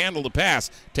Dietland. Couldn't handle the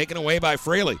pass. Taken away by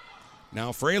Fraley.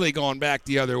 Now Fraley going back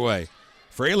the other way.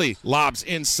 Fraley lobs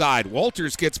inside.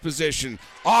 Walters gets position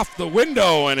off the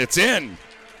window, and it's in.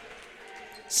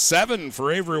 7 for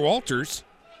Avery Walters.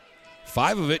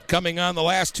 5 of it coming on the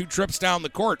last 2 trips down the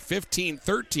court.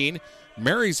 15-13.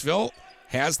 Marysville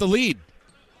has the lead.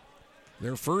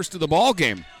 Their first of the ball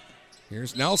game.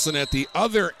 Here's Nelson at the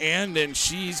other end, and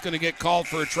she's going to get called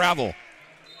for a travel.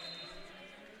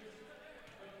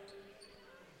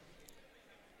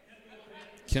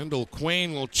 Kendall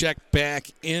Quain will check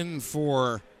back in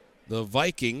for the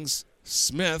Vikings.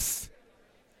 Smith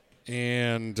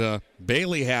and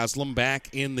Bailey Haslam back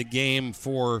in the game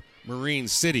for Marine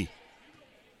City.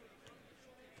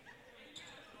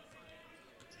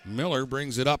 Miller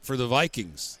brings it up for the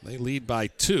Vikings. They lead by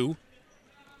 2.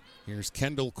 Here's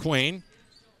Kendall Quain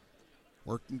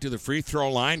working to the free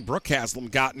throw line. Brooke Haslam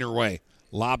got in her way.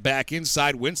 Lob back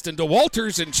inside. Winston to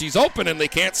Walters, and she's open, and they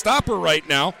can't stop her right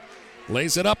now.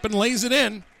 Lays it up and lays it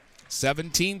in.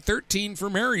 17-13 for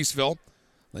Marysville.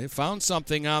 They found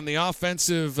something on the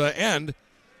offensive end.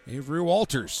 Avery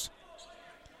Walters.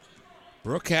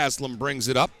 Brooke Haslam brings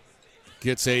it up.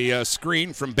 Gets a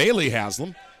screen from Bailey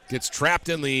Haslam. Gets trapped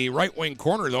in the right wing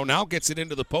corner, though. Now gets it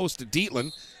into the post to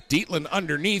Dietland. Dietland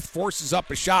underneath, forces up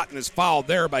a shot, and is fouled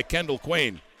there by Kendall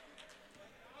Quain.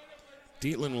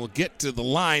 Dietland will get to the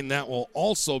line. That will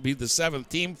also be the 7th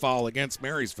team foul against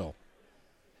Marysville.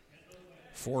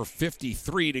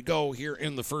 4:53 to go here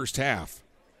in the first half.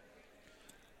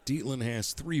 Dietland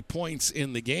has 3 points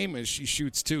in the game as she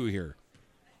shoots 2 here.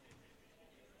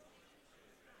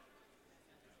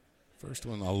 First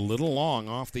one a little long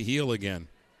off the heel again.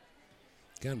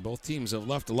 Again, both teams have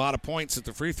left a lot of points at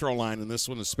the free throw line in this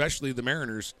one, especially the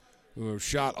Mariners, who have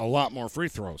shot a lot more free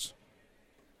throws.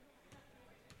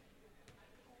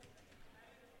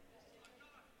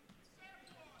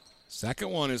 Second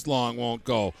one is long, won't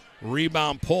go.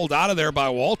 Rebound pulled out of there by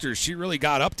Walters. She really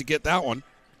got up to get that one.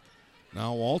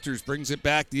 Now Walters brings it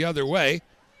back the other way.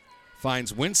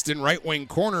 Finds Winston, right wing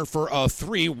corner for a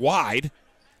 3 wide.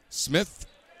 Smith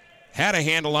had a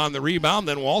handle on the rebound,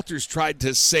 then Walters tried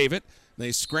to save it.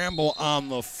 They scramble on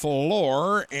the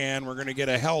floor, and we're going to get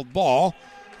a held ball.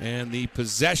 And the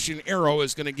possession arrow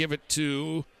is going to give it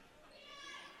to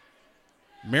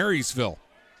Marysville.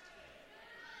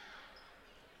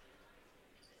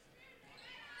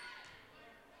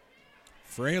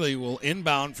 Fraley will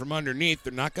inbound from underneath.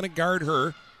 They're not going to guard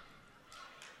her.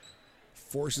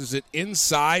 Forces it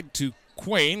inside to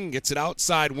Quain, gets it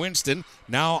outside Winston.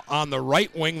 Now on the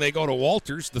right wing, they go to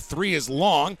Walters. The 3 is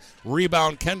long.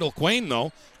 Rebound Kendall Quain,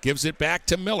 though. Gives it back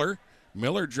to Miller.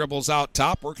 Miller dribbles out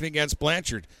top, working against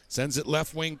Blanchard. Sends it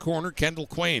left wing corner, Kendall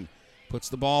Quain. Puts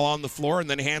the ball on the floor and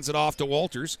then hands it off to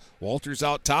Walters. Walters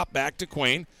out top, back to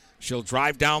Quain. She'll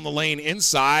drive down the lane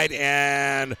inside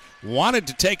and wanted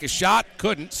to take a shot,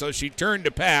 couldn't, so she turned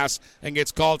to pass and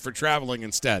gets called for traveling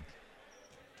instead.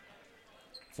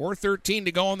 4:13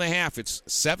 to go in the half. It's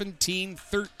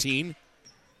 17-13.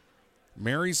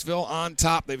 Marysville on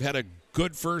top. They've had a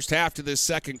good first half to this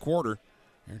second quarter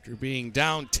after being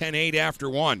down 10-8 after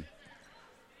one.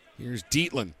 Here's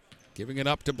Dietland giving it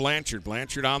up to Blanchard.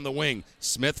 Blanchard on the wing.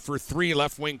 Smith for 3,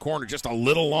 left wing corner, just a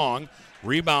little long.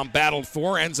 Rebound battled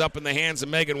for, ends up in the hands of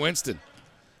Megan Winston.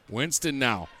 Winston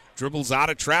now dribbles out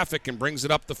of traffic and brings it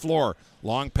up the floor.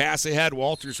 Long pass ahead,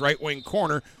 Walters right wing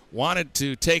corner. Wanted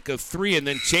to take a 3 and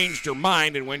then changed her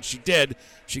mind, and when she did,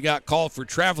 she got called for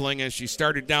traveling as she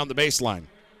started down the baseline.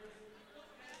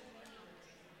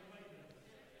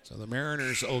 So the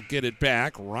Mariners will get it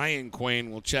back. Ryan Quain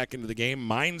will check into the game.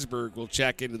 Minesburg will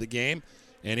check into the game.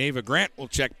 And Ava Grant will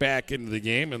check back into the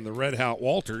game. And the Red Hat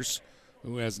Walters,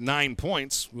 who has 9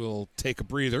 points, will take a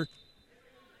breather.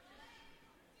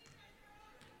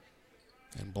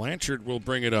 And Blanchard will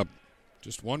bring it up.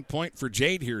 Just 1 point for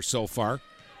Jade here so far.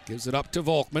 Gives it up to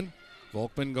Volkman.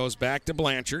 Volkman goes back to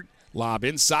Blanchard. Lob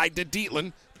inside to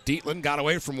Dietland. Dietland got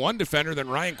away from one defender, then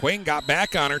Ryan Quain got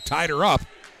back on her, tied her up.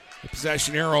 The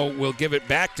possession arrow will give it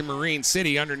back to Marine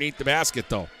City underneath the basket,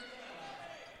 though.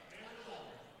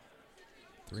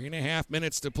 3.5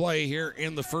 minutes to play here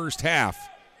in the first half.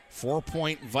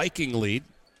 4-point Viking lead.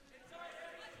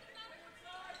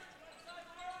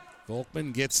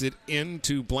 Volkman gets it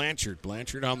into Blanchard.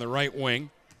 Blanchard on the right wing.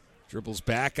 Dribbles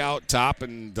back out top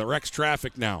and directs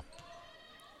traffic now.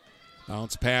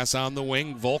 Bounce pass on the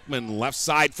wing. Volkman left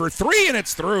side for 3, and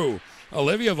it's through.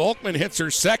 Olivia Volkman hits her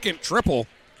second triple.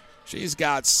 She's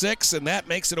got 6, and that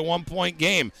makes it a 1-point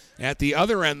game. At the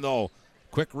other end, though,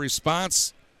 quick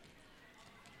response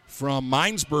from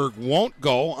Minesburg won't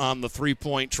go on the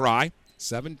 3-point try.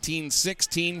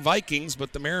 17-16 Vikings,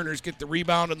 but the Mariners get the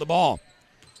rebound and the ball.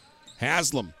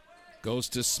 Haslam goes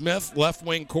to Smith, left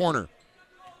wing corner.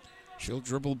 She'll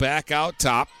dribble back out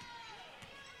top.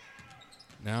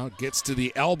 Now gets to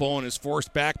the elbow and is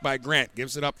forced back by Grant.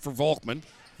 Gives it up for Volkman.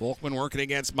 Volkman working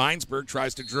against Minesburg,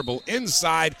 tries to dribble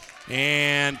inside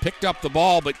and picked up the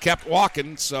ball but kept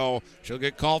walking, so she'll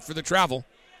get called for the travel.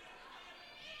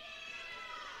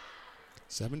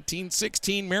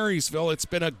 17-16 Marysville. It's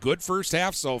been a good first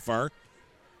half so far.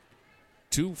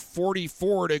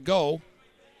 2:44 to go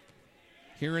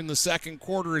here in the second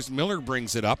quarter as Miller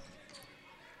brings it up.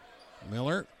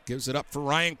 Miller gives it up for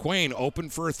Ryan Quain. Open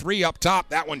for a 3 up top.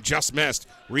 That one just missed.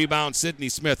 Rebound Sydney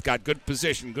Smith. Got good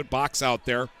position. Good box out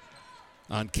there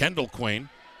on Kendall Quain.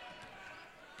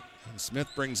 And Smith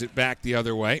brings it back the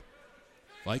other way.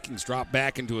 Vikings drop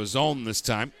back into a zone this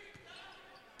time.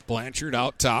 Blanchard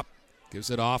out top.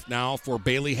 Gives it off now for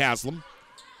Bailey Haslam.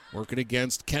 Working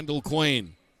against Kendall Quain.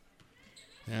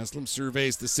 Haslam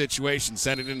surveys the situation,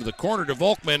 sent it into the corner to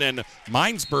Volkman, and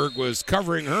Minesburg was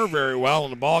covering her very well,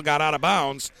 and the ball got out of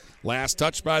bounds. Last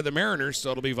touch by the Mariners, so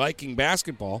it'll be Viking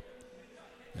basketball.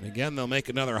 And again, they'll make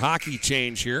another hockey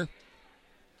change here.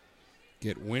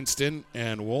 Get Winston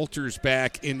and Walters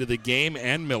back into the game,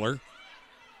 and Miller.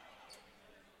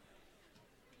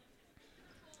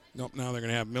 Nope, now they're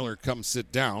going to have Miller come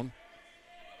sit down.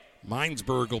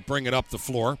 Minesburg will bring it up the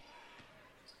floor.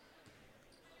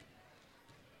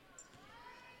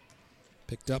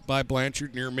 Picked up by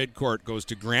Blanchard near midcourt. Goes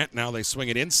to Grant. Now they swing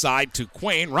it inside to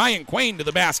Quain. Ryan Quain to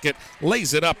the basket.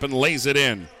 Lays it up and lays it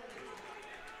in.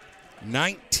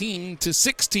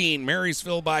 19-16.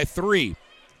 Marysville by 3.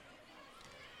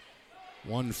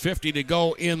 1:50 to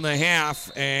go in the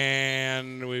half.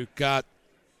 And we've got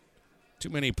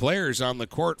too many players on the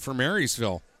court for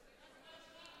Marysville.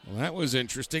 Well, that was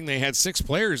interesting. They had 6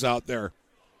 players out there.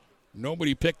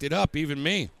 Nobody picked it up, even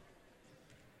me.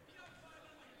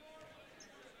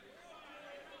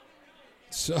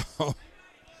 So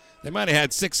they might have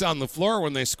had 6 on the floor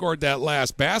when they scored that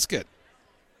last basket.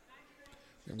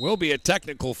 There will be a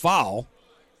technical foul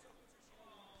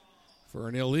for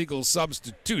an illegal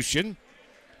substitution.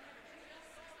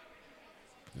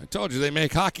 I told you they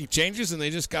make hockey changes and they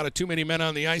just got a too many men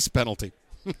on the ice penalty.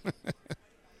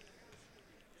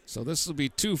 So this will be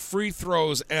 2 free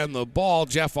throws and the ball.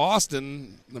 Jeff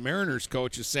Austin, the Mariners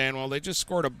coach, is saying, well, they just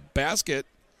scored a basket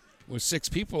with 6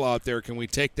 people out there. Can we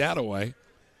take that away?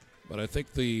 But I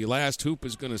think the last hoop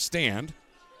is going to stand.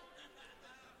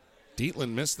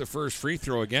 Dietland missed the first free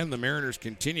throw again. The Mariners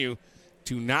continue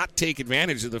to not take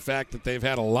advantage of the fact that they've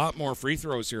had a lot more free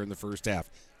throws here in the first half.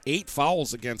 8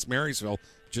 fouls against Marysville,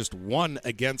 just 1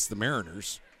 against the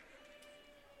Mariners.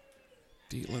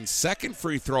 Dietland's second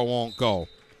free throw won't go.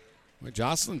 Well,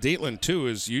 Jocelyn Dietland, too,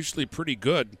 is usually pretty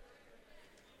good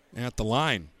at the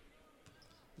line.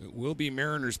 It will be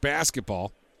Mariners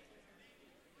basketball.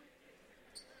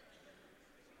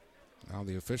 Now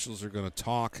the officials are going to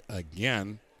talk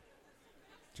again.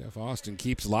 Jeff Austin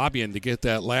keeps lobbying to get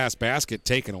that last basket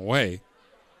taken away.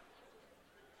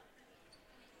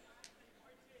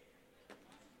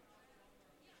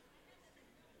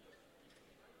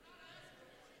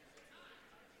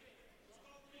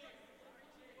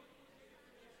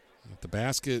 At the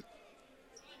basket.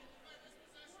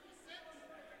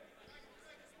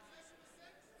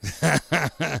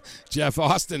 Jeff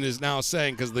Austin is now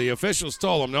saying, because the officials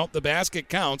told him, nope, the basket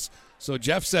counts. So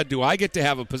Jeff said, do I get to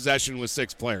have a possession with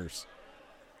 6 players?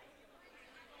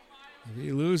 If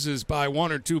he loses by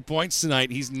 1 or 2 points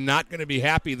tonight, he's not going to be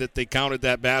happy that they counted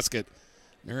that basket.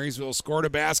 Marysville scored a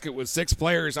basket with 6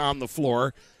 players on the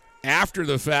floor. After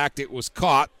the fact, it was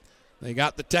caught. They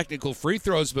got the technical free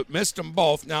throws, but missed them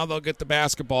both. Now they'll get the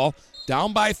basketball.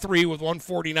 Down by 3 with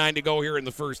 1:49 to go here in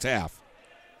the first half.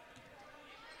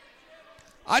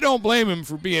 I don't blame him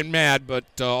for being mad,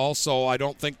 but also I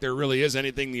don't think there really is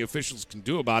anything the officials can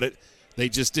do about it. They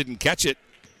just didn't catch it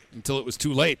until it was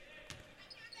too late.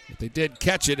 But they did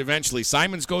catch it eventually.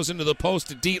 Simons goes into the post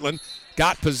to Dietland,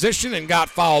 got position and got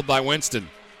fouled by Winston.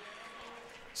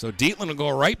 So Dietland will go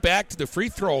right back to the free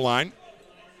throw line,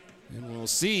 and we'll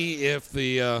see if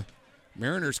the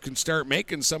Mariners can start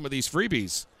making some of these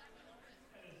freebies.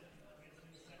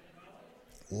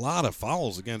 A lot of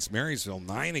fouls against Marysville,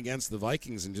 9 against the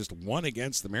Vikings and just 1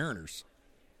 against the Mariners.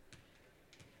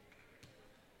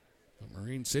 But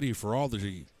Marine City, for all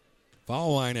the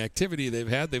foul line activity they've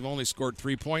had, they've only scored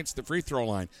 3 points at the free throw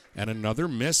line. And another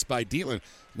miss by Dietland.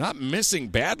 Not missing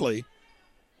badly.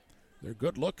 They're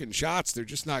good-looking shots. They're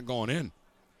just not going in.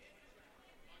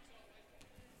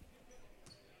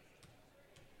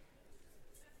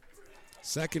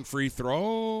 Second free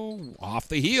throw off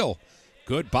the heel.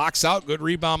 Good box out, good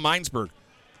rebound, Minesburg.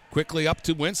 Quickly up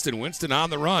to Winston. Winston on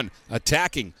the run,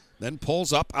 attacking. Then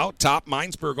pulls up out top.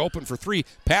 Minesburg open for 3.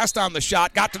 Passed on the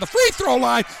shot, got to the free throw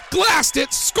line, glassed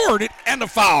it, scored it, and a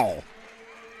foul.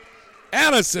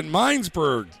 Addison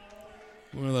Minesburg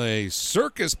with a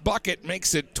circus bucket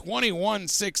makes it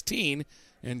 21-16,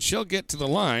 and she'll get to the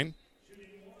line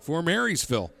for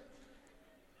Marysville.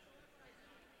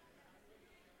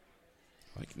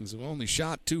 Vikings have only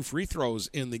shot 2 free throws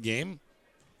in the game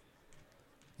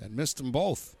and missed them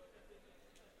both.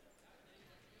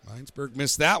 Minesburg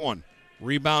missed that one.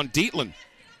 Rebound Dietland.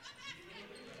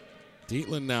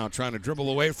 Dietland now trying to dribble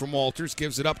away from Walters,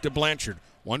 gives it up to Blanchard.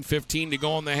 1:15 to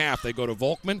go in the half. They go to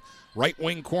Volkman. Right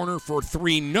wing corner for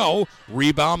 3. No.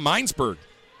 Rebound Minesburg.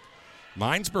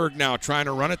 Minesburg now trying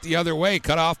to run it the other way.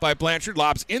 Cut off by Blanchard.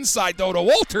 Lobs inside though to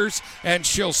Walters, and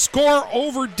she'll score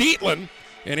over Dietland.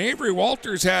 And Avery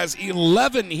Walters has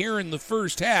 11 here in the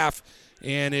first half.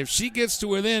 And if she gets to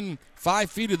within 5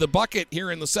 feet of the bucket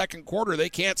here in the second quarter, they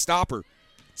can't stop her.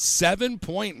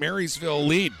 7-point Marysville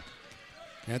lead.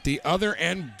 At the other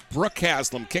end, Brooke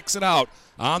Haslam kicks it out.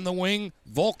 On the wing,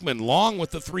 Volkman long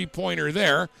with the 3-pointer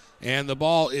there. And the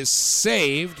ball is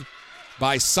saved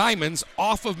by Simons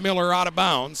off of Miller out of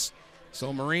bounds.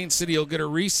 So Marine City will get a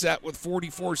reset with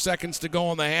 44 seconds to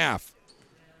go in the half.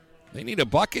 They need a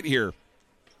bucket here.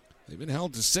 They've been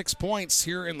held to 6 points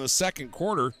here in the second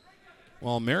quarter,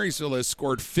 while Marysville has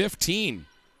scored 15.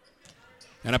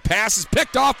 And a pass is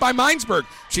picked off by Minesburg.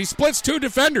 She splits two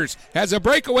defenders, has a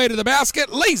breakaway to the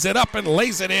basket, lays it up and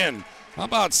lays it in. How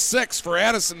about 6 for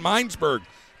Addison Minesburg?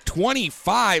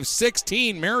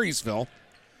 25-16 Marysville.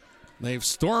 They've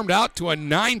stormed out to a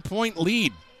 9-point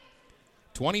lead.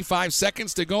 25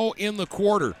 seconds to go in the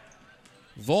quarter.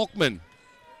 Volkman,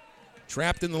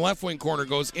 trapped in the left wing corner,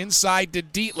 goes inside to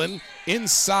Dietland.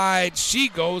 Inside she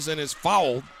goes and is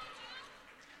fouled.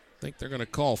 I think they're going to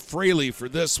call Fraley for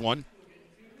this one.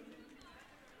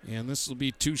 And this will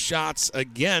be 2 shots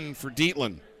again for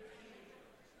Dietland.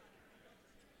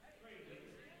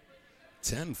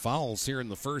 10 fouls here in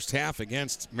the first half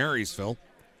against Marysville.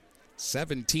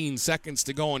 17 seconds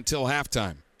to go until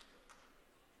halftime.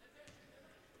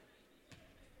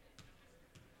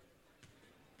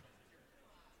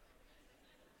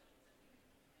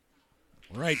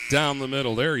 Right down the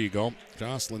middle. There you go.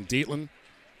 Jocelyn Dietland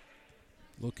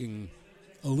looking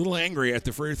a little angry at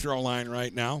the free throw line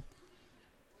right now.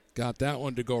 Got that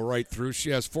one to go right through. She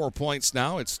has 4 points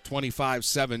now. It's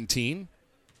 25-17.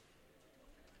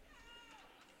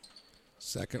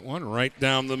 Second one right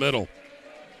down the middle.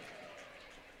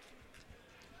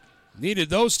 Needed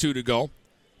those 2 to go.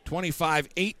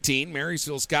 25-18.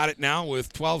 Marysville's got it now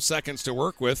with 12 seconds to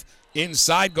work with.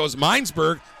 Inside goes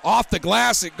Minesburg. Off the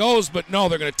glass it goes, but no,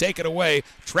 they're going to take it away.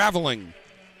 Traveling.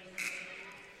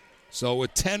 So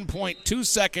with 10.2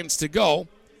 seconds to go,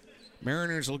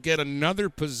 Mariners will get another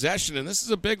possession, and this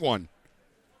is a big one.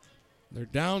 They're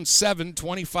down 7,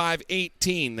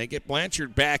 25-18. They get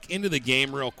Blanchard back into the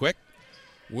game real quick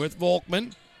with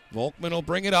Volkman. Volkman will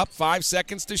bring it up. 5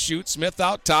 seconds to shoot. Smith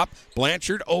out top.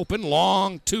 Blanchard open.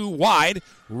 Long, 2 wide.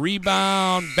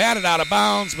 Rebound. Batted out of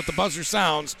bounds, but the buzzer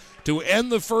sounds to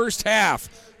end the first half.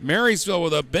 Marysville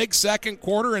with a big second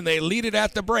quarter, and they lead it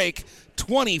at the break.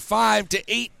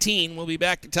 25-18. We'll be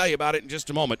back to tell you about it in just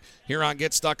a moment here on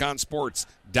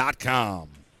GetStuckOnSports.com.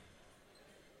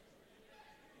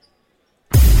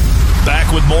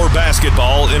 Back with more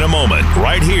basketball in a moment,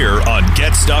 right here on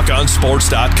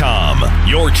GetStuckOnSports.com.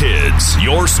 Your kids,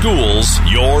 your schools,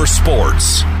 your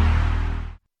sports.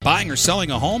 Buying or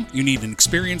selling a home? You need an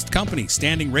experienced company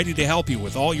standing ready to help you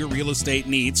with all your real estate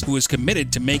needs, who is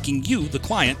committed to making you the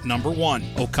client number one.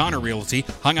 O'Connor Realty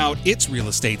hung out its real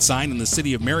estate sign in the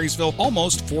city of Marysville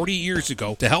almost 40 years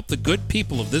ago to help the good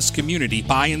people of this community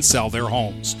buy and sell their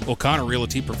homes. O'Connor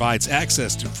Realty provides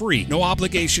access to free,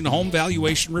 no-obligation home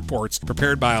valuation reports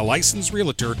prepared by a licensed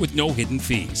realtor with no hidden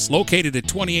fees. Located at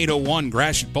 2801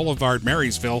 Gratiot Boulevard,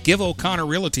 Marysville, give O'Connor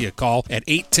Realty a call at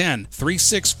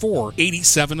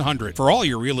 810-364-8700 for all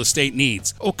your real estate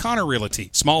needs. O'Connor Realty,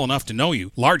 small enough to know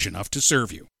you, large enough to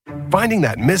serve you. Finding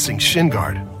that missing shin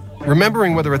guard.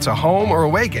 Remembering whether it's a home or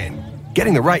away game.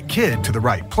 Getting the right kid to the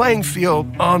right playing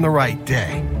field on the right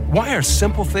day. Why are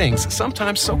simple things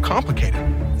sometimes so complicated?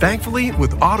 Thankfully,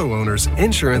 with auto owners,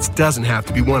 insurance doesn't have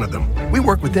to be one of them. We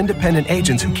work with independent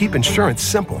agents who keep insurance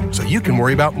simple so you can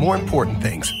worry about more important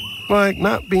things. Like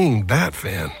not being that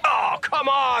fan. Oh, come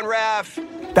on, ref!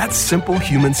 That's simple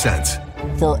human sense.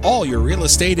 For all your real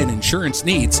estate and insurance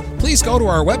needs, please go to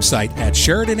our website at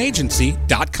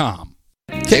SheridanAgency.com.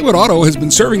 Kaywood Auto has been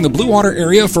serving the Blue Water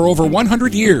area for over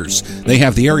 100 years. They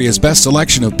have the area's best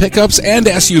selection of pickups and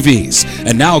SUVs.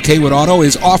 And now Kaywood Auto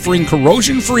is offering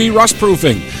corrosion-free rust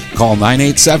proofing. Call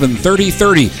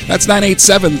 987-3030. That's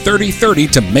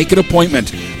 987-3030 to make an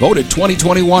appointment. Voted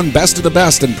 2021 Best of the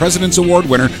Best and President's Award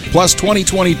winner, plus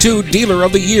 2022 Dealer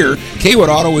of the Year. Kaywood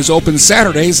Auto is open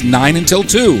Saturdays 9 until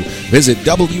 2. Visit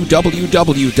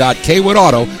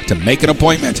www.kaywoodauto to make an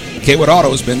appointment. Kaywood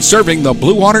Auto has been serving the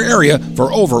Blue Water area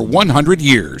for over 100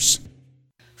 years.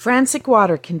 Frantic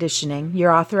Water Conditioning,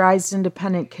 your authorized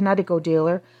independent Connecticut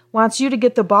dealer, wants you to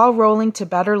get the ball rolling to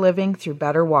better living through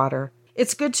better water.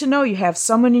 It's good to know you have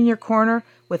someone in your corner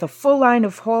with a full line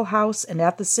of whole house and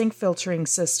at-the-sink filtering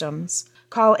systems.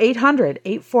 Call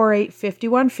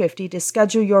 800-848-5150 to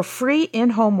schedule your free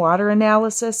in-home water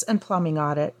analysis and plumbing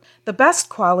audit. The best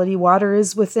quality water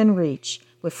is within reach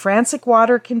with Frantic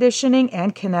Water Conditioning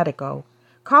and Connecticut.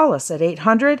 Call us at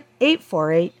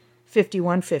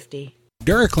 800-848-5150.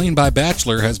 DuraClean by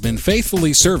Bachelor has been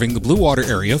faithfully serving the Blue Water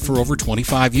area for over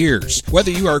 25 years.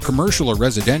 Whether you are commercial or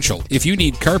residential, if you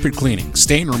need carpet cleaning,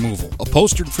 stain removal,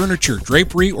 upholstered furniture,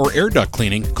 drapery, or air duct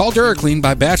cleaning, call DuraClean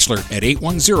by Bachelor at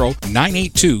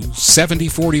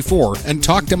 810-982-7044 and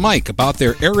talk to Mike about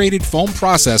their aerated foam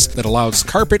process that allows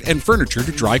carpet and furniture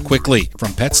to dry quickly.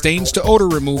 From pet stains to odor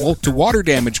removal to water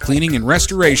damage cleaning and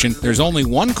restoration, there's only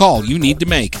one call you need to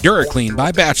make. DuraClean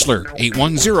by Bachelor,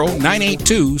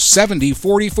 810-982-7044.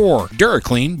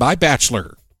 DuraClean by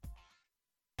Bachelor.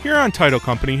 Huron Title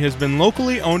Company has been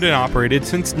locally owned and operated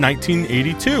since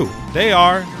 1982. They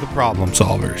are the problem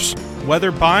solvers.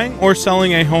 Whether buying or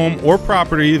selling a home or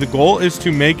property, the goal is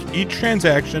to make each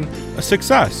transaction a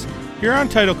success. Huron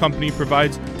Title Company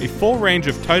provides a full range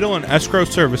of title and escrow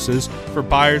services for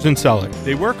buyers and sellers.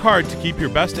 They work hard to keep your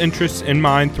best interests in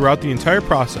mind throughout the entire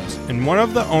process, and one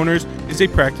of the owners is a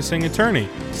practicing attorney,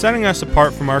 setting us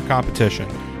apart from our competition.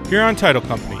 Huron Title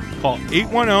Company. Call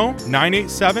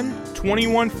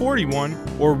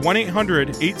 810-987-2141 or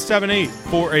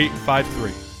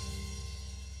 1-800-878-4853.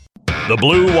 The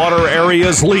Blue Water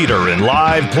Area's leader in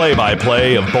live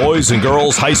play-by-play of boys and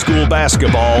girls high school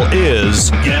basketball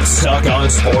is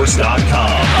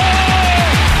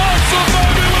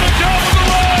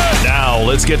GetStuckOnSports.com. Now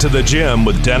let's get to the gym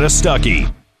with Dennis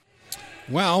Stuckey.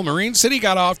 Well, Marine City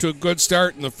got off to a good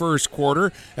start in the first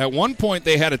quarter. At one point,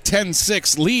 they had a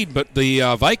 10-6 lead, but the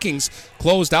Vikings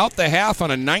closed out the half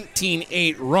on a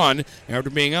 19-8 run. After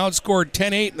being outscored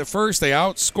 10-8 in the first, they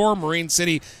outscore Marine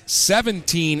City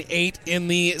 17-8 in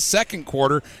the second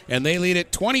quarter, and they lead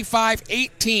it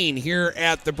 25-18 here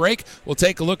at the break. We'll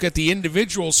take a look at the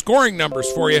individual scoring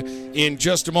numbers for you in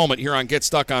just a moment here on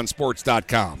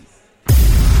GetStuckOnSports.com.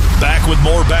 Back with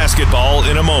more basketball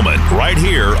in a moment, right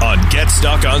here on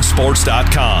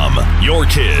GetStuckOnSports.com. Your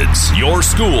kids, your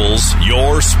schools,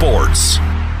 your sports.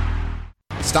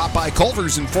 Stop by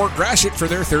Culver's in Fort Gratiot for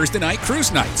their Thursday night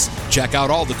cruise nights. Check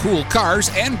out all the cool cars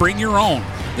and bring your own.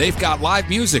 They've got live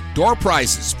music, door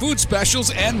prizes, food specials,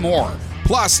 and more.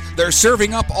 Plus, they're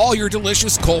serving up all your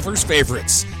delicious Culver's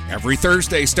favorites. Every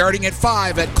Thursday starting at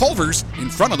 5 at Culver's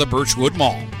in front of the Birchwood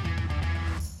Mall.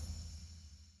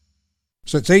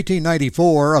 Since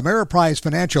 1894, Ameriprise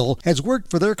Financial has worked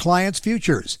for their clients'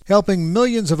 futures, helping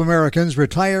millions of Americans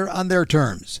retire on their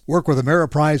terms. Work with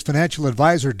Ameriprise Financial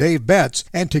Advisor Dave Betts,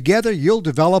 and together you'll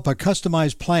develop a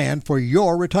customized plan for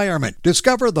your retirement.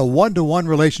 Discover the one-to-one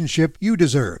relationship you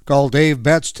deserve. Call Dave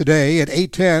Betts today at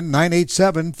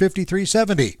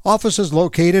 810-987-5370. Office is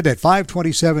located at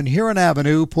 527 Huron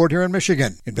Avenue, Port Huron,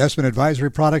 Michigan. Investment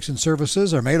advisory products and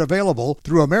services are made available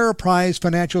through Ameriprise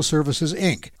Financial Services,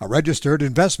 Inc., a registered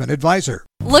investment advisor.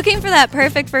 Looking for that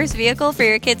perfect first vehicle for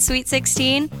your kid's Sweet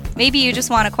 16? Maybe you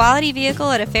just want a quality vehicle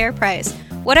at a fair price.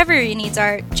 Whatever your needs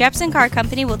are, Jepson Car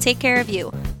Company will take care of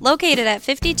you. Located at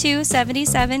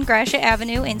 5277 Gratiot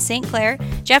Avenue in St. Clair,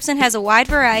 Jepson has a wide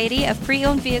variety of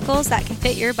pre-owned vehicles that can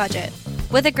fit your budget.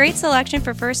 With a great selection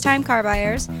for first-time car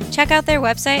buyers, check out their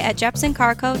website at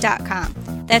jepsoncarco.com.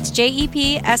 That's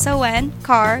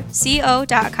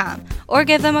JEPSONCARCO.com. Or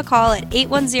give them a call at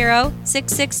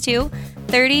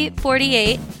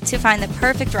 810-662-3048 to find the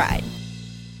perfect ride.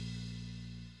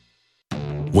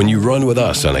 When you run with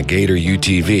us on a Gator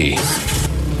UTV,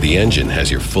 the engine has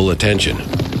your full attention.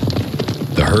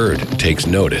 The herd takes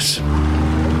notice.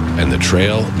 And the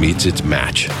trail meets its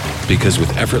match. Because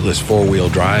with effortless four-wheel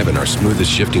drive and our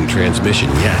smoothest shifting transmission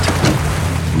yet,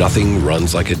 nothing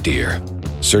runs like a deer.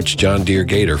 Search John Deere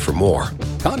Gator for more.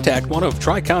 Contact one of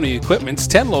Tri-County Equipment's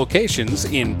 10 locations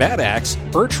in Bad Axe,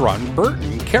 Birch Run,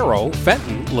 Burton, Caro,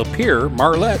 Fenton, Lapeer,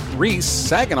 Marlette, Reese,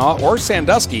 Saginaw, or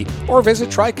Sandusky, or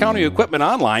visit Tri-County Equipment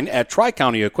online at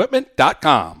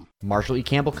tricountyequipment.com. Marshall E.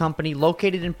 Campbell Company,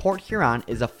 located in Port Huron,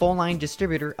 is a full-line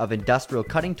distributor of industrial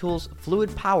cutting tools,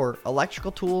 fluid power,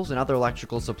 electrical tools, and other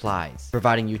electrical supplies,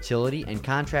 providing utility and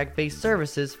contract-based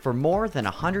services for more than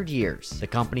 100 years. The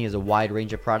company has a wide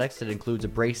range of products that includes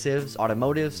abrasives,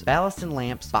 automotives, ballast and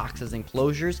lamps, boxes and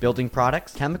closures, building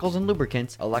products, chemicals and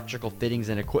lubricants, electrical fittings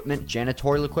and equipment,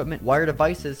 janitorial equipment, wire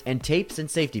devices, and tapes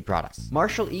and safety products.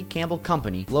 Marshall E. Campbell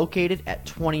Company, located at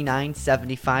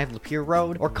 2975 Lapeer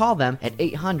Road, or call them at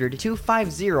 800-250-7520.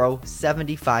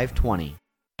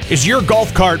 Is your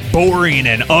golf cart boring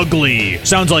and ugly?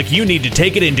 Sounds like you need to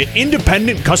take it into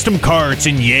Independent Custom Carts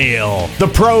in Yale. The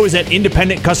pros at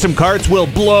Independent Custom Carts will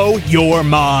blow your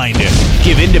mind.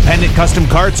 Give Independent Custom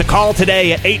Carts a call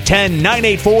today at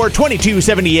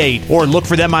 810-984-2278 or look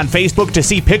for them on Facebook to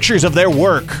see pictures of their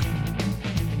work.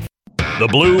 The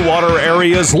Blue Water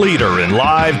Area's leader in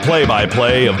live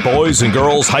play-by-play of boys and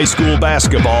girls high school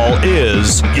basketball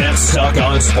is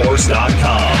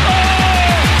GetStuckOnSports.com.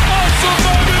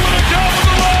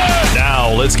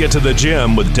 Now let's get to the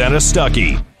gym with Dennis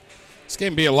Stuckey. This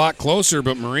game be a lot closer,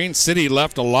 but Marine City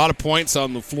left a lot of points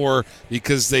on the floor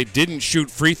because they didn't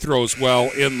shoot free throws well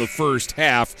in the first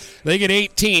half. They get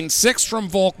 18, 6 from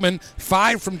Volkman,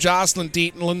 5 from Jocelyn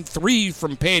Dietland, 3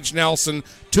 from Paige Nelson,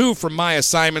 2 from Maya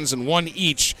Simons, and 1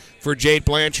 each for Jade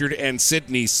Blanchard and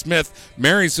Sydney Smith.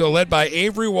 Marysville led by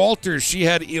Avery Walters. She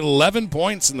had 11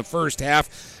 points in the first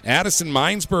half. Addison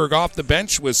Minesburg off the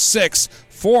bench was 6.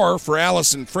 4 for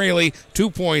Allison Fraley,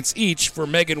 2 points each for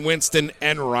Megan Winston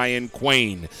and Ryan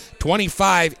Quain.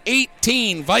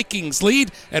 25-18 Vikings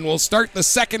lead, and we'll start the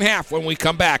second half when we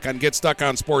come back on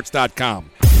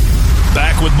GetStuckOnSports.com.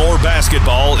 Back with more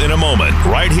basketball in a moment,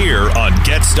 right here on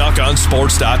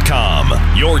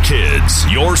GetStuckOnSports.com. Your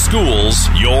kids, your schools,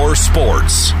 your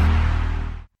sports.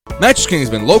 Mattress King has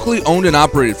been locally owned and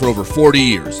operated for over 40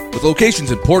 years. With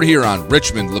locations in Port Huron,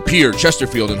 Richmond, Lapeer,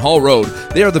 Chesterfield, and Hall Road,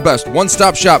 they are the best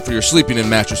one-stop shop for your sleeping and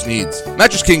mattress needs.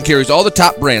 Mattress King carries all the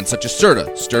top brands such as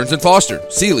Serta, Stearns & Foster,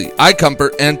 Sealy,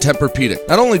 iComfort, and Tempur-Pedic.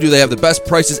 Not only do they have the best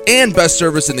prices and best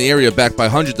service in the area backed by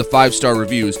hundreds of 5-star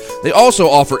reviews, they also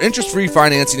offer interest-free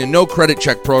financing and no credit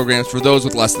check programs for those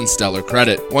with less than stellar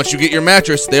credit. Once you get your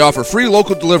mattress, they offer free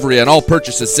local delivery on all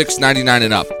purchases $6.99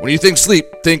 and up. When you think sleep,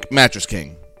 think Mattress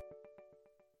King.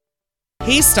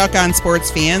 Hey, Stuck on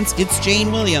Sports fans, it's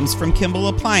Jane Williams from Kimball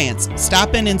Appliance.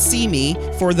 Stop in and see me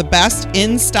for the best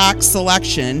in-stock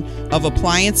selection of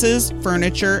appliances,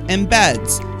 furniture, and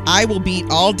beds. I will beat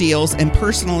all deals and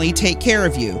personally take care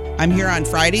of you. I'm here on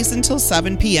Fridays until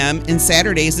 7 p.m. and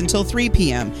Saturdays until 3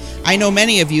 p.m. I know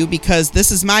many of you because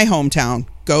this is my hometown.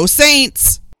 Go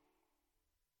Saints!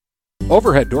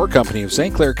 Overhead Door Company of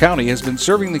St. Clair County has been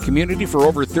serving the community for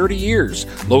over 30 years.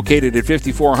 Located at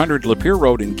 5400 Lapeer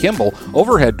Road in Kimball,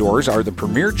 Overhead Doors are the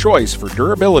premier choice for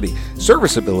durability,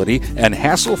 serviceability, and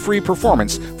hassle-free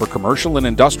performance for commercial and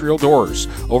industrial doors.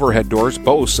 Overhead Doors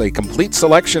boasts a complete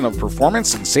selection of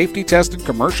performance and safety-tested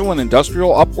commercial and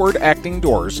industrial upward-acting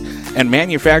doors and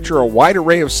manufacture a wide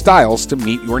array of styles to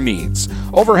meet your needs.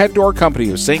 Overhead Door Company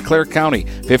of St. Clair County,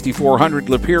 5400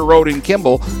 Lapeer Road in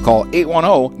Kimball. Call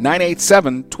 810-987-2185.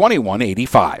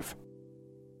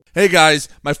 Hey guys,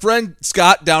 my friend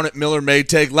Scott down at Miller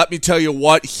Maytag, let me tell you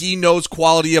what, he knows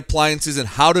quality appliances and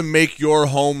how to make your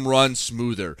home run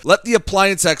smoother. Let the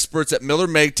appliance experts at Miller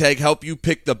Maytag help you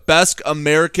pick the best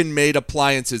American-made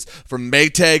appliances from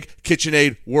Maytag,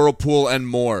 KitchenAid, Whirlpool, and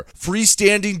more.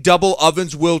 Freestanding double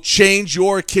ovens will change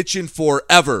your kitchen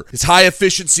forever. His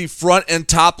high-efficiency front and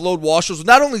top-load washers will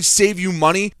not only save you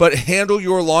money, but handle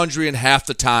your laundry in half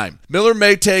the time. Miller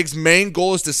Maytag's main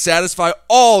goal is to satisfy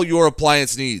all your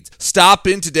appliance needs. Stop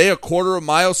in today a quarter of a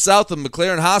mile south of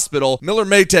McLaren Hospital. Miller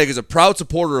Maytag is a proud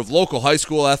supporter of local high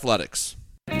school athletics.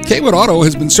 Kaywood Auto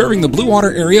has been serving the Blue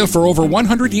Water area for over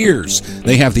 100 years.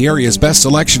 They have the area's best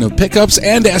selection of pickups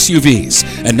and SUVs.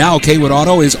 And now Kaywood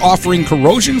Auto is offering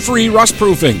corrosion-free rust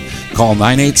proofing. Call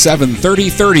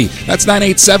 987-3030. That's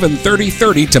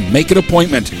 987-3030 to make an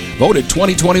appointment. Voted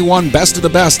 2021 Best of the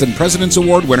Best and President's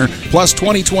Award winner, plus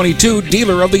 2022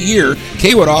 Dealer of the Year.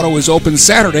 Kaywood Auto is open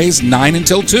Saturdays 9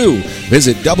 until 2.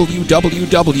 Visit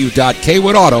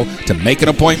www.kaywoodauto to make an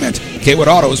appointment. Kaywood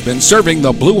Auto has been serving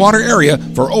the Blue Water area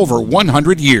for over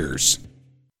 100 years.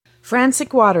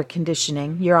 Frantic Water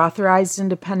Conditioning, your authorized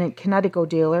independent Connecticut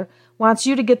dealer, wants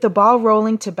you to get the ball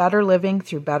rolling to better living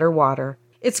through better water.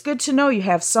 It's good to know you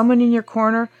have someone in your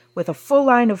corner with a full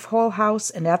line of whole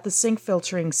house and at-the-sink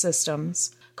filtering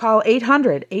systems. Call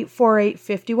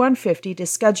 800-848-5150 to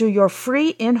schedule your free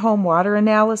in-home water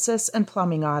analysis and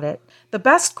plumbing audit. The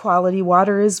best quality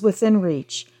water is within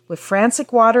reach with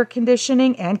Frantic Water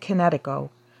Conditioning and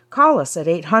Connecticut. Call us at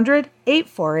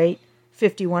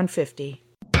 800-848-5150.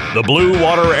 The Blue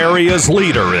Water area's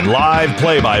leader in live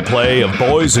play-by-play of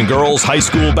boys and girls high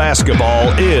school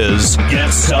basketball is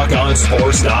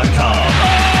GetStuckOnSports.com.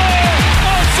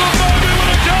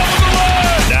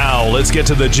 Now let's get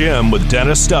to the gym with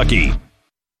Dennis Stuckey.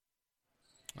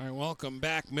 All right, welcome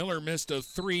back. Miller missed a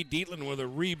three. Dietland with a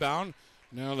rebound.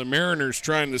 Now the Mariners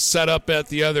trying to set up at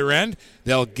the other end.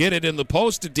 They'll get it in the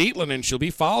post to Dietland, and she'll be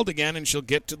fouled again, and she'll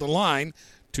get to the line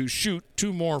to shoot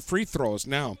two more free throws.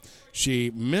 Now,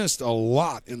 she missed a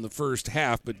lot in the first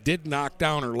half, but did knock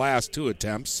down her last two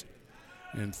attempts.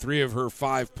 And 3 of her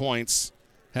 5 points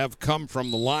have come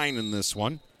from the line in this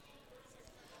one.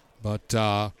 But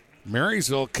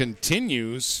Marysville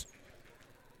continues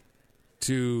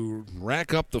to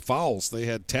rack up the fouls. They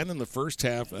had 10 in the first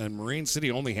half, and Marine City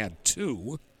only had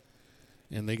 2.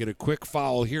 And they get a quick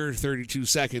foul here, 32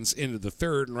 seconds into the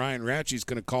third, and Ryan Ratchey's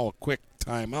going to call a quick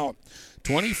timeout.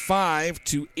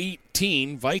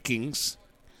 25-18 Vikings,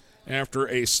 after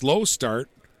a slow start,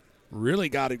 really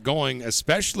got it going,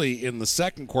 especially in the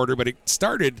second quarter, but it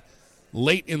started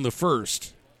late in the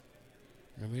first.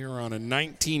 And they are on a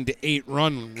 19-8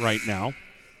 run right now,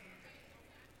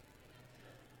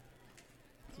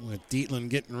 with Dietland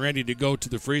getting ready to go to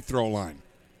the free throw line.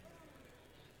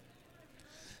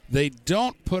 They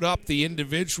don't put up the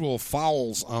individual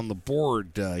fouls on the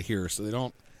board here, so they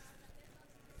don't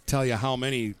tell you how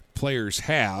many players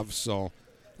have. So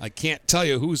I can't tell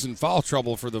you who's in foul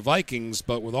trouble for the Vikings,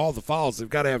 but with all the fouls, they've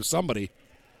got to have somebody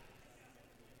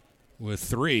with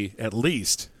 3 at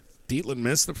least. Dietland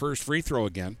missed the first free throw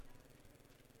again.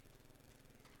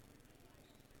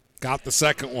 Got the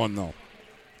second one, though.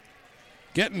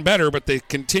 Getting better, but they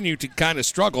continue to kind of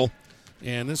struggle.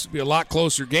 And this will be a lot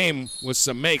closer game with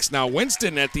some makes. Now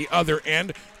Winston at the other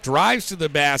end drives to the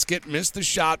basket, missed the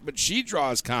shot, but she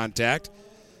draws contact.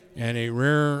 And a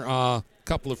rare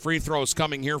couple of free throws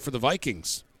coming here for the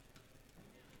Vikings.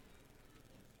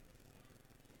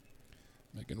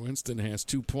 Megan Winston has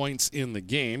 2 points in the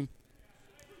game.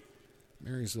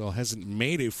 Marysville hasn't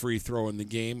made a free throw in the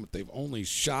game, but they've only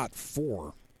shot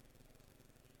 4.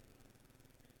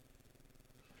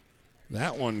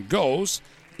 That one goes.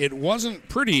 It wasn't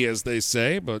pretty, as they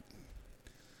say, but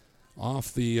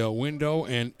off the window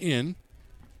and in.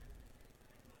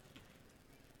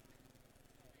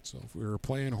 So if we were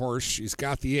playing horse, she's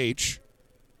got the H.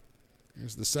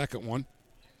 Here's the second one.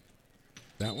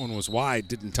 That one was wide,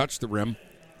 didn't touch the rim.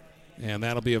 And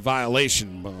that'll be a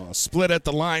violation. Split at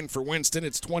the line for Winston.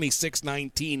 It's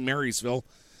 26-19 Marysville,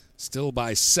 still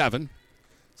by 7.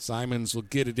 Simons will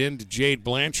get it into Jade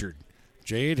Blanchard.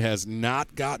 Jade has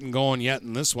not gotten going yet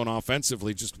in this one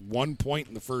offensively, just 1 point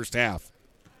in the first half.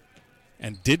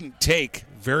 And didn't take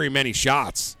very many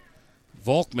shots.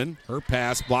 Volkman, her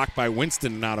pass blocked by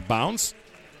Winston and out of bounds.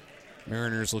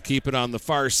 Mariners will keep it on the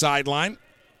far sideline.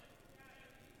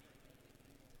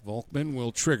 Volkman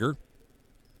will trigger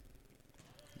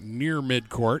near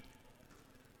midcourt.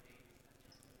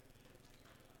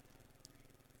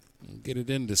 We'll get it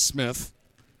into Smith.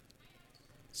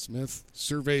 Smith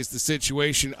surveys the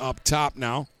situation up top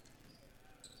now.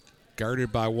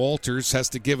 Guarded by Walters, has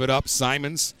to give it up.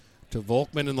 Simons to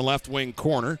Volkman in the left wing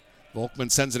corner.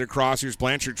 Volkman sends it across. Here's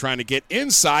Blanchard trying to get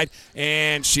inside,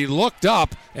 and she looked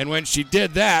up, and when she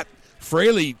did that,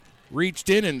 Fraley reached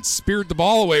in and speared the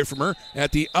ball away from her.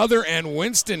 At the other end,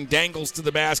 Winston dangles to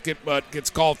the basket, but gets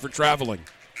called for traveling.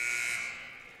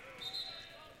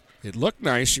 It looked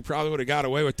nice. She probably would have got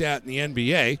away with that in the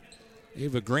NBA.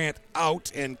 Ava Grant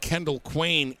out and Kendall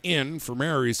Quain in for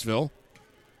Marysville.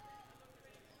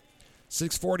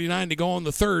 6:49 to go in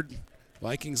the third.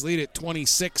 Vikings lead at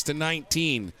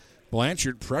 26-19.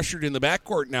 Blanchard pressured in the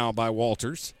backcourt now by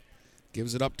Walters.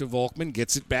 Gives it up to Volkman,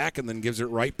 gets it back, and then gives it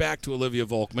right back to Olivia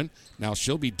Volkman. Now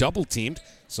she'll be double-teamed,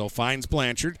 so finds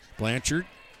Blanchard. Blanchard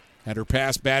had her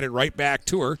pass batted right back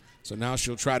to her, so now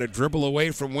she'll try to dribble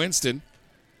away from Winston.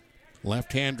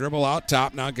 Left-hand dribble out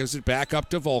top, now gives it back up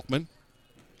to Volkman.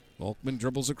 Volkman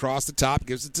dribbles across the top,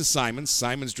 gives it to Simons.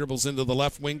 Simons dribbles into the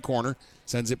left wing corner,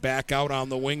 sends it back out on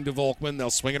the wing to Volkman. They'll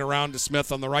swing it around to Smith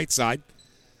on the right side.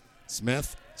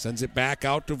 Smith sends it back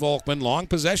out to Volkman. Long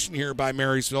possession here by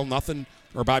Marysville, nothing,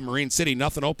 or by Marine City,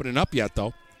 nothing opening up yet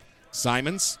though.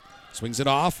 Simons swings it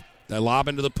off. They lob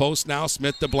into the post now.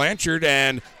 Smith to Blanchard,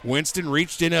 and Winston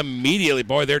reached in immediately.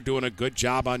 Boy, they're doing a good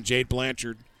job on Jade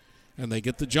Blanchard. And they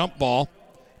get the jump ball.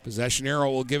 Possession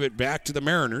arrow will give it back to the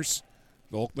Mariners.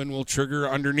 Volkman will trigger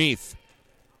underneath.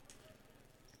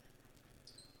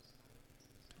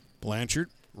 Blanchard,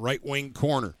 right wing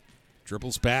corner.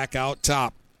 Dribbles back out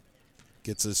top.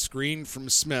 Gets a screen from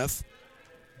Smith.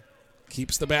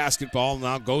 Keeps the basketball,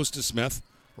 now goes to Smith.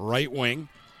 Right wing.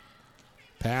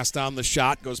 Passed on the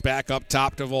shot, goes back up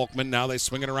top to Volkman. Now they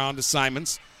swing it around to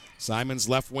Simons. Simons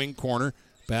left wing corner.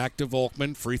 Back to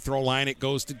Volkman. Free throw line, it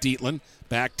goes to Dietland.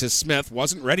 Back to Smith.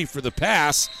 Wasn't ready for the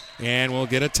pass, and we'll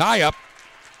get a tie-up.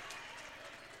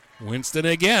 Winston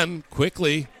again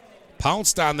quickly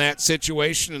pounced on that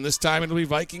situation, and this time it'll be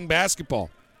Viking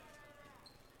basketball.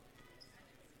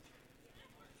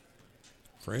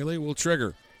 Fraley will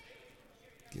trigger.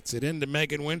 Gets it into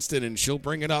Megan Winston, and she'll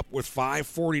bring it up with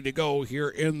 5:40 to go here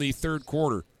in the third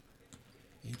quarter.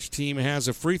 Each team has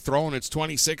a free throw, and it's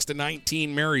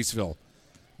 26-19 Marysville.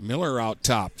 Miller out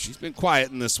top. She's been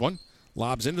quiet in this one.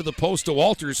 Lobs into the post to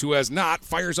Walters, who has not.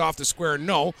 Fires off the square,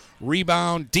 no.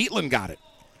 Rebound, Dietland got it.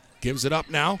 Gives it up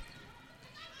now.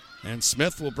 And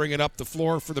Smith will bring it up the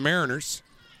floor for the Mariners.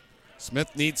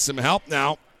 Smith needs some help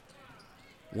now.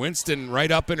 Winston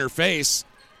right up in her face.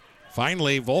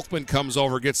 Finally, Volkman comes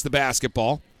over, gets the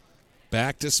basketball.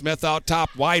 Back to Smith out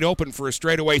top, wide open for a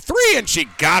straightaway three, and she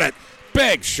got it.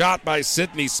 Big shot by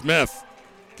Sydney Smith.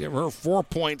 Give her 4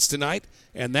 points tonight,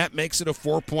 and that makes it a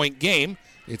 4-point game.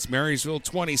 It's Marysville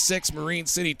 26, Marine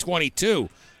City 22.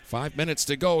 5 minutes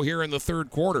to go here in the third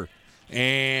quarter.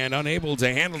 And unable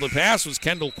to handle the pass was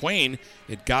Kendall Quain.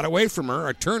 It got away from her,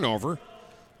 a turnover.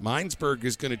 Minesburg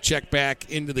is going to check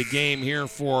back into the game here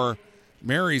for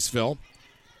Marysville.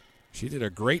 She did a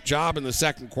great job in the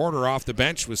second quarter off the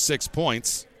bench with 6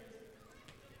 points.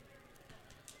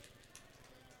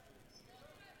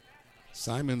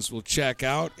 Simons will check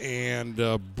out, and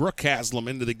Brooke Haslam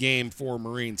into the game for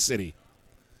Marine City.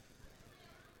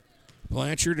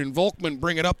 Blanchard and Volkman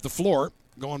bring it up the floor,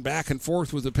 going back and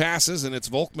forth with the passes, and it's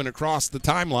Volkman across the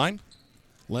timeline.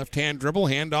 Left-hand dribble,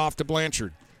 hand off to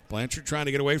Blanchard. Blanchard trying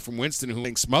to get away from Winston,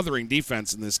 who's smothering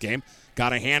defense in this game.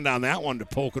 Got a hand on that one to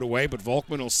poke it away, but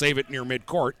Volkman will save it near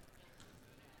midcourt.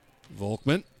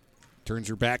 Volkman turns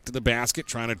her back to the basket,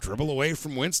 trying to dribble away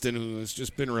from Winston, who has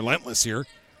just been relentless here.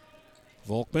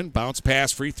 Volkman, bounce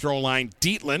pass, free throw line,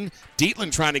 Dietland.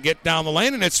 Dietland trying to get down the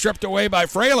lane, and it's stripped away by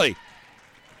Fraley.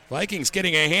 Vikings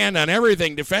getting a hand on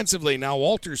everything defensively. Now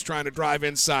Walters trying to drive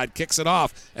inside, kicks it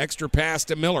off. Extra pass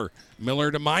to Miller.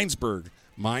 Miller to Minesburg.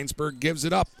 Minesburg gives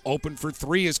it up. Open for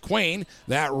three is Quain.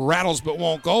 That rattles but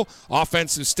won't go.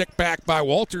 Offensive stick back by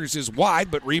Walters is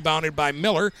wide, but rebounded by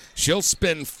Miller. She'll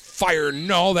spin fire.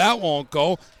 No, that won't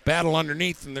go. Battle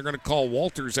underneath, and they're going to call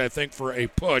Walters, I think, for a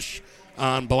push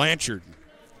on Blanchard.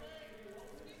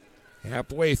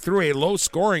 Halfway through a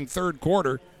low-scoring third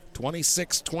quarter.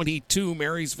 26-22,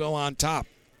 Marysville on top.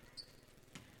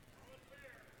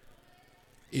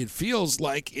 It feels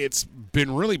like it's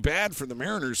been really bad for the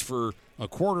Mariners for a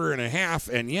quarter and a half,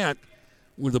 and yet,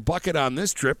 with a bucket on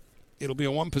this trip, it'll be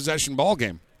a one-possession ball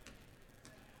game.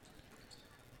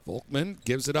 Volkman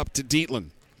gives it up to Dietland.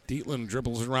 Dietland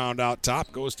dribbles around out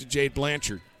top, goes to Jade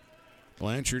Blanchard.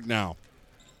 Blanchard now.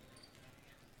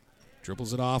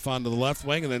 Dribbles it off onto the left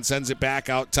wing and then sends it back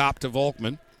out top to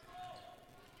Volkman.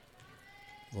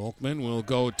 Volkman will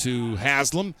go to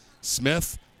Haslam.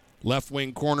 Smith, left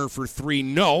wing corner for three.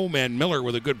 No, and Miller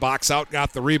with a good box out,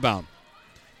 got the rebound.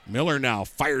 Miller now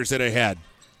fires it ahead.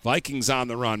 Vikings on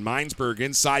the run. Minesburg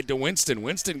inside to Winston.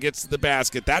 Winston gets to the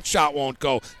basket. That shot won't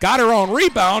go. Got her own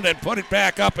rebound and put it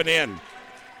back up and in.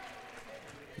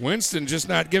 Winston just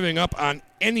not giving up on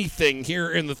anything here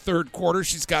in the third quarter.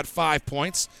 She's got 5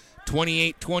 points.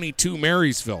 28-22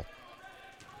 Marysville.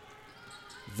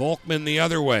 Volkman the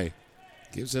other way.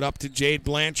 Gives it up to Jade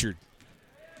Blanchard.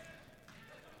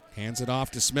 Hands it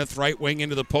off to Smith, right wing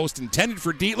into the post, intended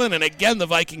for Dietland, and again the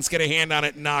Vikings get a hand on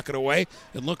it and knock it away.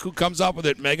 And look who comes up with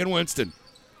it, Megan Winston.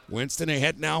 Winston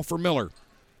ahead now for Miller.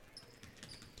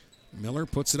 Miller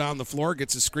puts it on the floor,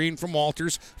 gets a screen from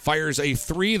Walters, fires a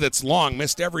three that's long,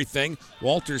 missed everything.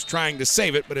 Walters trying to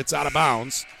save it, but it's out of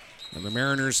bounds. And the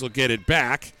Mariners will get it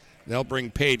back. They'll bring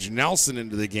Paige Nelson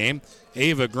into the game.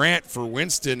 Ava Grant for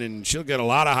Winston, and she'll get a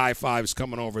lot of high fives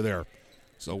coming over there.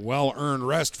 So well-earned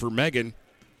rest for Megan.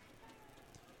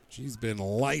 She's been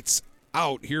lights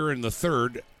out here in the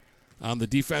third on the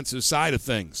defensive side of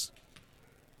things.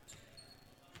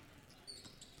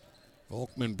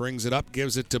 Volkman brings it up,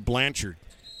 gives it to Blanchard.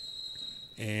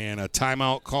 And a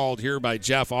timeout called here by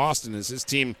Jeff Austin as his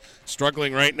team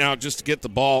struggling right now just to get the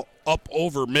ball up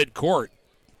over midcourt.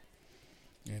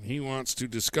 And he wants to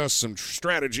discuss some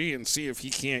strategy and see if he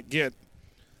can't get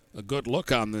a good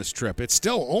look on this trip. It's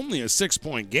still only a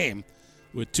 6-point game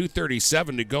with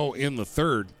 2:37 to go in the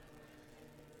third.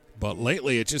 But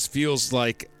lately it just feels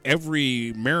like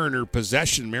every Mariner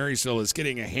possession, Marysville is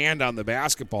getting a hand on the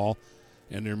basketball,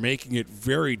 and they're making it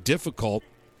very difficult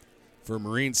for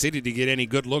Marine City to get any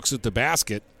good looks at the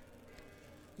basket.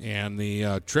 And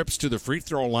the trips to the free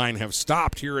throw line have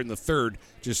stopped here in the third.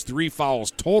 Just 3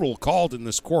 fouls total called in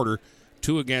this quarter,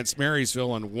 2 against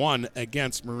Marysville and 1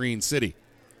 against Marine City.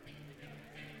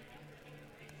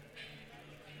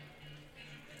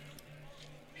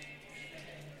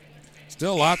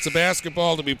 Still lots of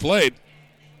basketball to be played.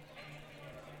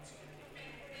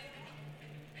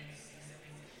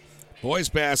 Boys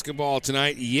basketball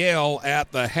tonight. Yale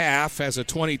at the half has a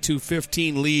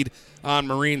 22-15 lead on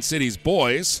Marine City's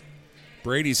boys.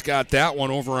 Brady's got that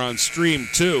one over on Stream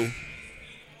 2.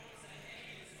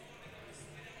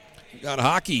 We got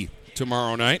hockey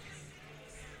tomorrow night.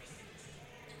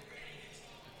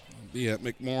 It'll be at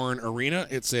McMorran Arena.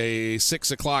 It's a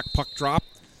 6 o'clock puck drop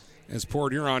as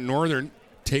Port Huron Northern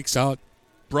takes out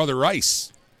Brother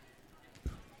Rice.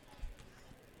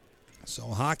 So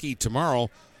hockey tomorrow.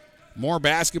 More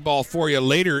basketball for you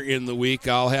later in the week.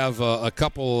 I'll have a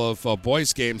couple of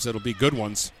boys' games that'll be good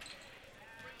ones.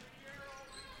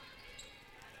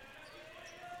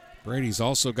 Brady's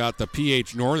also got the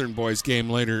PH Northern boys game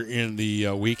later in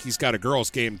the week. He's got a girls'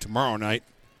 game tomorrow night.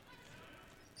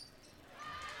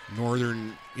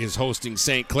 Northern is hosting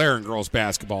St. Clair in girls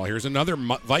basketball. Here's another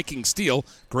Viking steal.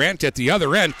 Grant at the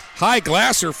other end. High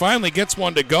Glasser finally gets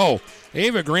one to go.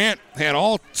 Ava Grant had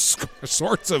all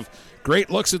sorts of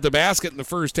great looks at the basket in the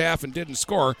first half and didn't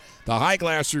score. The High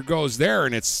Glasser goes there,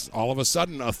 and it's all of a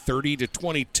sudden a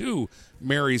 30-22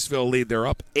 Marysville lead. They're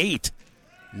up 8.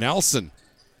 Nelson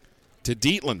to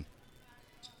Dietland.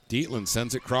 Dietland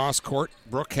sends it cross court.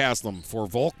 Brooke Haslam for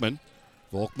Volkman.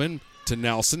 Volkman to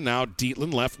Nelson. Now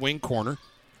Dietland, left wing corner.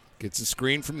 Gets a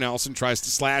screen from Nelson. Tries to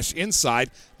slash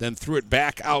inside. Then threw it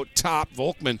back out top.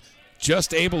 Volkman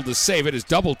just able to save it. Is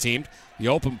double teamed. The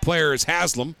open player is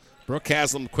Haslam. Brooke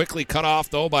Haslam quickly cut off,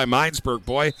 though, by Minesburg.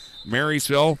 Boy,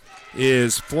 Marysville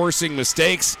is forcing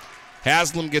mistakes.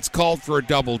 Haslam gets called for a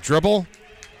double dribble.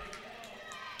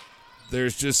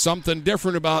 There's just something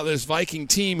different about this Viking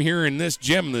team here in this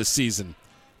gym this season.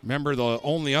 Remember, the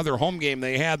only other home game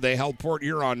they had, they held Port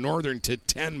Huron Northern to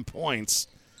 10 points.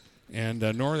 And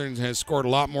Northern has scored a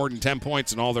lot more than 10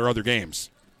 points in all their other games.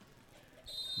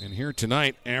 And here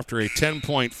tonight, after a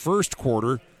 10-point first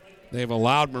quarter, they've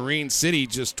allowed Marine City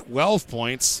just 12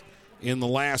 points in the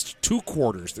last two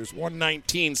quarters. There's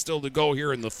 1:19 still to go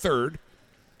here in the third.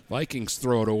 Vikings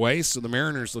throw it away, so the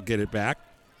Mariners will get it back.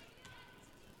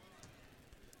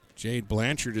 Jade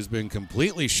Blanchard has been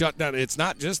completely shut down. It's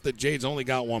not just that Jade's only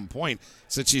got 1 point,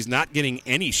 it's that she's not getting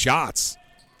any shots.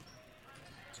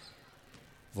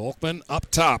 Volkman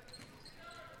up top.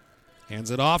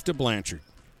 Hands it off to Blanchard.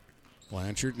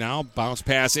 Blanchard now bounce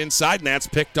pass inside, and that's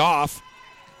picked off.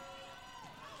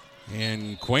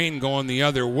 And Quain going the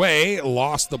other way,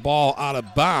 lost the ball out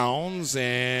of bounds,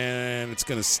 and it's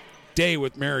going to stay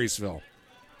with Marysville.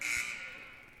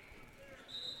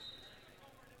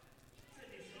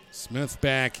 Smith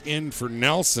back in for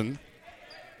Nelson.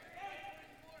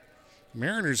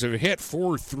 Mariners have hit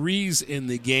 4 threes in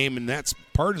the game, and that's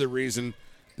part of the reason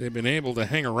they've been able to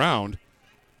hang around.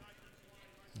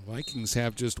 The Vikings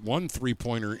have just 1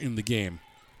 3-pointer in the game.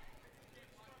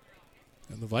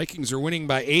 And the Vikings are winning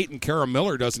by 8, and Kara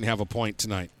Miller doesn't have a point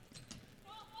tonight.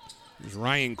 There's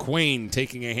Ryan Quain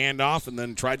taking a handoff and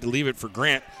then tried to leave it for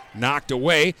Grant. Knocked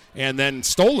away and then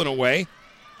stolen away.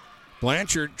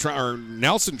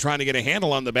 Nelson trying to get a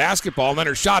handle on the basketball, and then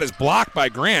her shot is blocked by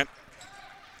Grant.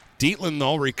 Dietland,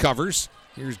 though, recovers.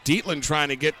 Here's Dietland trying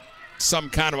to get some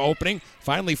kind of opening.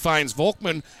 Finally finds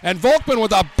Volkman, and Volkman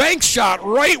with a bank shot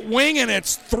right wing, and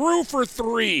it's through for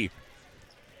 3.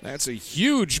 That's a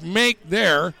huge make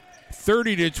there.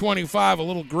 30-25, a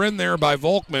little grin there by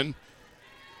Volkman.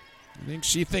 I think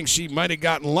she thinks she might have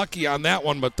gotten lucky on that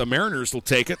one, but the Mariners will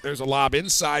take it. There's a lob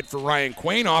inside for Ryan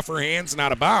Quain off her hands and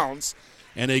out of bounds.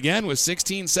 And again, with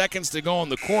 16 seconds to go in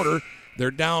the quarter,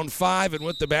 they're down 5 and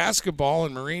with the basketball,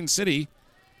 and Marine City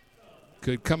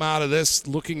could come out of this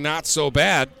looking not so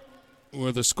bad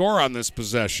with a score on this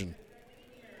possession.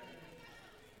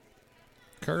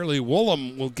 Carly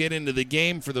Woolham will get into the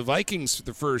game for the Vikings for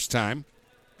the first time.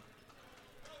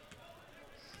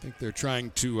 I think they're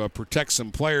trying to protect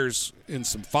some players in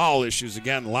some foul issues.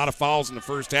 Again, a lot of fouls in the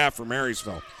first half for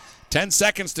Marysville. 10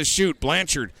 seconds to shoot.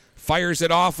 Blanchard fires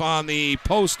it off on the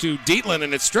post to Dietland,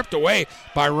 and it's stripped away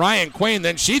by Ryan Quain.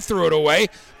 Then she threw it away.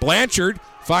 Blanchard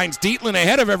finds Dietland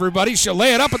ahead of everybody. She'll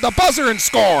lay it up at the buzzer and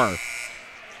score.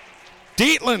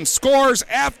 Dietland scores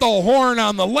at the horn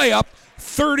on the layup.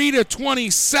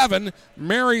 30-27.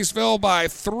 Marysville by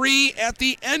 3 at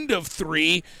the end of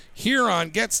 3 here on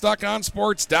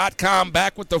GetStuckOnSports.com.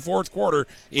 Back with the fourth quarter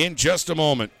in just a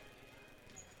moment.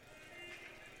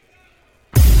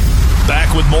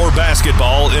 Back with more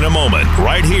basketball in a moment,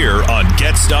 right here on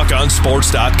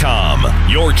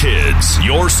GetStuckOnSports.com. Your kids,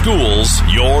 your schools,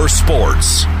 your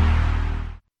sports.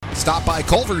 Stop by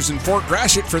Culver's in Fort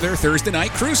Gratiot for their Thursday night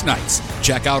cruise nights.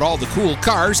 Check out all the cool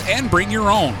cars and bring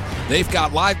your own. They've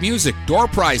got live music, door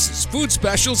prizes, food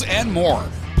specials, and more.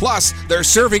 Plus, they're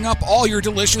serving up all your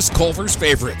delicious Culver's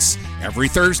favorites. Every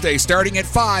Thursday starting at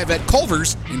 5 at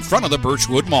Culver's in front of the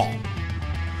Birchwood Mall.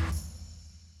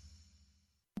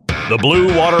 The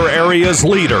Blue Water Area's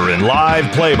leader in live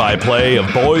play-by-play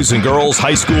of boys and girls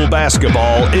high school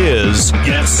basketball is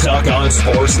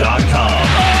GetStuckOnSports.com.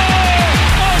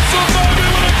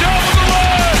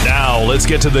 Now let's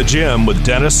get to the gym with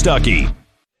Dennis Stuckey.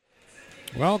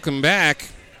 Welcome back.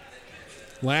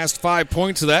 Last 5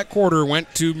 points of that quarter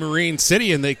went to Marine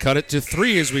City, and they cut it to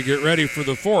 3 as we get ready for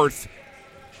the fourth.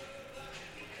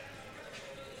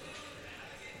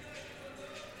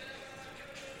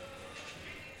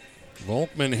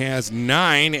 Volkman has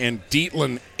 9 and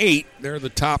Dietland 8. They're the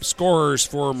top scorers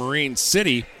for Marine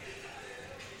City.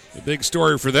 The big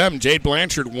story for them, Jade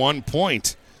Blanchard, 1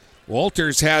 point.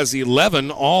 Walters has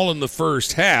 11, all in the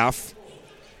first half.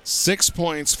 6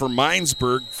 points for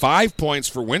Minesburg, 5 points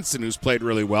for Winston, who's played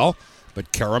really well.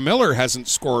 But Kara Miller hasn't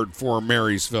scored for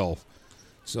Marysville.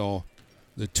 So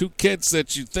the 2 kids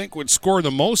that you'd think would score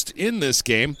the most in this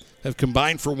game have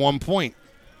combined for 1 point.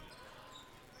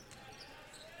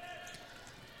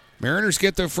 Mariners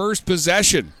get their first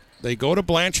possession They go to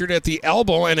Blanchard at the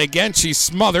elbow, and again she's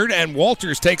smothered, and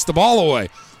Walters takes the ball away.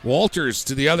 Walters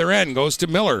to the other end, goes to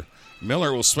Miller.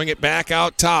 Miller will swing it back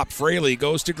out top. Fraley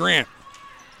goes to Grant.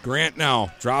 Grant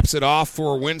now drops it off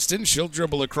for Winston. She'll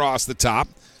dribble across the top.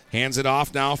 Hands it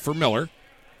off now for Miller.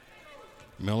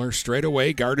 Miller straight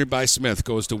away, guarded by Smith.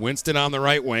 Goes to Winston on the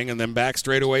right wing, and then back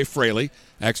straight away, Fraley.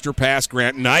 Extra pass,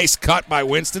 Grant. Nice cut by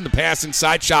Winston. The pass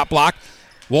inside, shot block.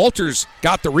 Walters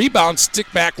got the rebound.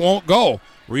 Stick back won't go.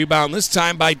 Rebound this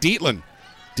time by Dietland.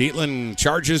 Dietland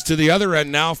charges to the other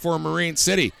end now for Marine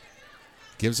City.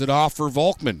 Gives it off for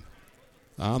Volkman.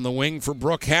 On the wing for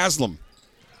Brooke Haslam.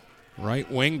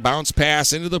 Right wing, bounce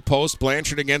pass into the post.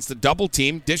 Blanchard against the double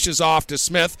team. Dishes off to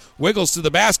Smith. Wiggles to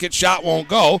the basket. Shot won't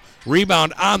go.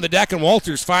 Rebound on the deck, and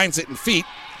Walters finds it in feet.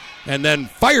 And then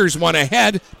fires one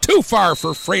ahead. Too far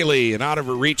for Fraley, and out of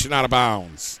her reach and out of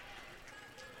bounds.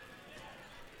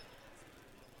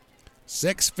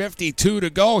 6:52 to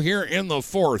go here in the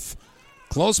fourth.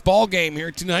 Close ball game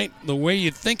here tonight, the way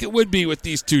you'd think it would be with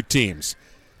these two teams.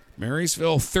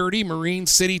 Marysville 30, Marine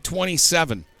City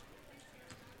 27.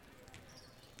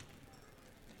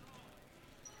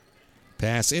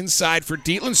 Pass inside for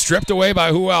Dietland, stripped away by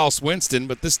who else? Winston,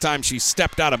 but this time she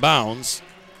stepped out of bounds.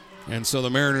 And so the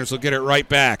Mariners will get it right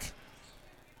back.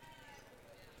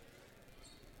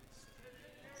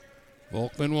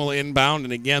 Volkman will inbound,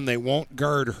 and again, they won't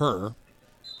guard her.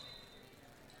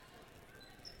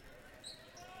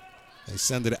 They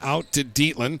send it out to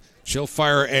Dietland. She'll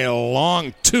fire a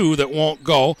long two that won't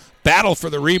go. Battle for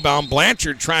the rebound.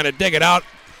 Blanchard trying to dig it out,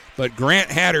 but Grant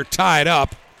had her tied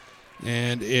up,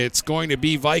 and it's going to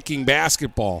be Viking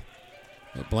basketball.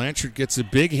 But Blanchard gets a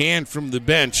big hand from the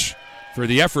bench for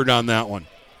the effort on that one.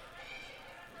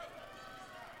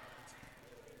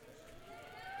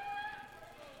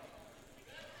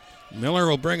 Miller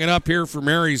will bring it up here for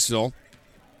Marysville.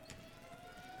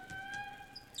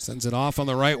 Sends it off on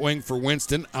the right wing for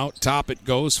Winston. Out top it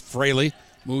goes. Fraley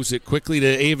moves it quickly to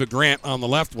Ava Grant on the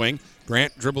left wing.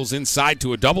 Grant dribbles inside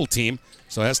to a double team,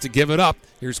 so has to give it up.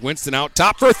 Here's Winston out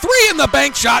top for three, and the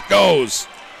bank shot goes.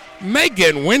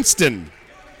 Megan Winston.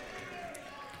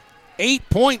 8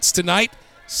 points tonight.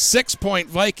 6-point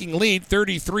Viking lead,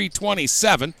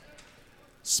 33-27.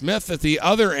 Smith at the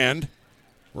other end,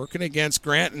 working against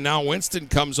Grant, and now Winston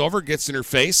comes over, gets in her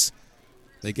face.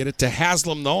 They get it to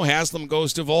Haslam, though. Haslam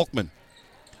goes to Volkman.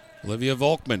 Olivia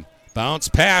Volkman. Bounce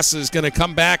pass is going to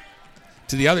come back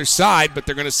to the other side, but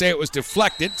they're going to say it was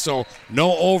deflected, so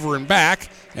no over and back.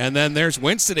 And then there's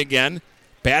Winston again,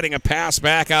 batting a pass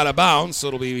back out of bounds, so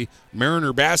it'll be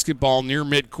Mariner basketball near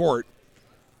midcourt.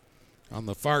 On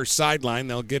the far sideline,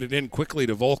 they'll get it in quickly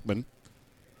to Volkman.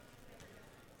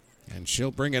 And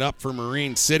she'll bring it up for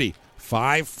Marine City.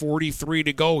 5:43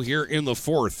 to go here in the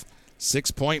fourth.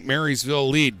 6-point Marysville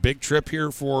lead. Big trip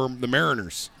here for the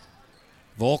Mariners.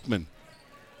 Volkman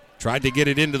tried to get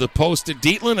it into the post to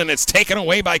Dietland, and it's taken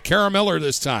away by Kara Miller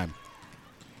this time.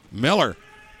 Miller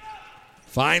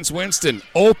finds Winston.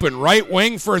 Open right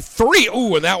wing for three.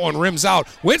 Ooh, and that one rims out.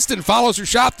 Winston follows her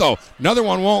shot, though. Another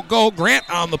one won't go. Grant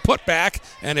on the putback,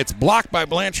 and it's blocked by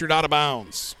Blanchard out of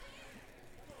bounds.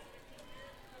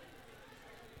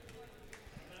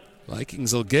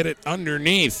 Vikings will get it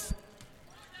underneath.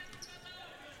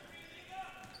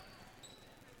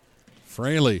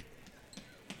 Fraley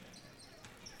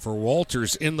for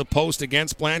Walters in the post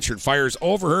against Blanchard. Fires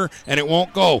over her, and it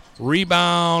won't go.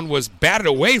 Rebound was batted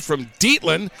away from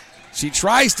Dietland. She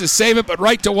tries to save it, but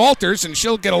right to Walters, and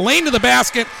she'll get a lane to the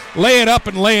basket, lay it up,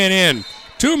 and lay it in.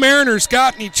 Two Mariners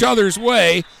got in each other's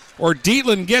way, or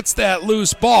Dietland gets that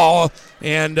loose ball,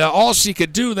 and all she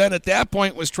could do then at that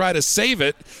point was try to save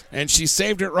it, and she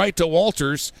saved it right to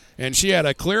Walters, and she had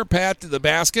a clear path to the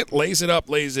basket, lays it up,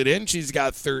 lays it in. She's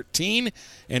got 13,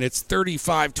 and it's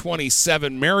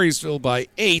 35-27, Marysville by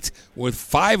 8 with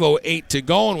 5:08 to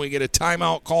go, and we get a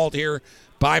timeout called here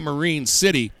by Marine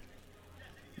City.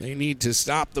 They need to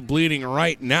stop the bleeding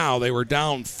right now. They were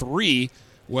down 3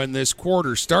 when this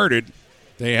quarter started.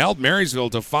 They held Marysville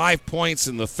to 5 points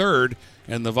in the third,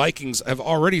 and the Vikings have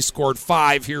already scored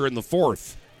 5 here in the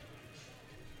fourth.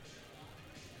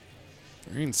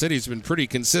 Marine City's been pretty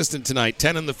consistent tonight.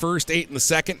 10 in the first, 8 in the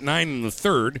second, 9 in the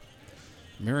third.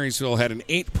 Marysville had an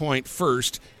 8-point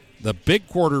first. The big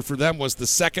quarter for them was the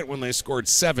second when they scored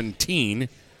 17,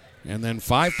 and then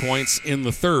 5 points in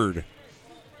the third.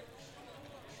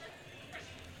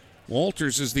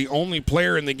 Walters is the only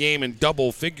player in the game in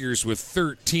double figures with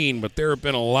 13, but there have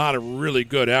been a lot of really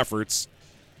good efforts.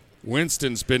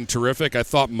 Winston's been terrific. I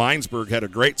thought Minesburg had a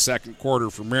great second quarter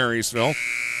for Marysville.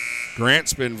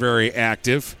 Grant's been very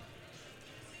active.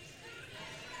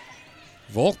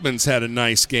 Volkman's had a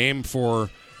nice game for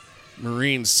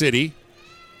Marine City.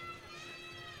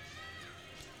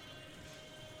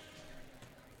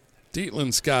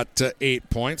 Dietland's got 8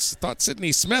 points. Thought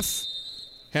Sydney Smith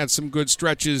had some good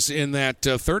stretches in that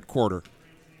third quarter.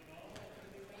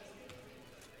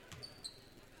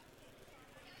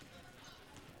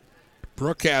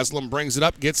 Brooke Haslam brings it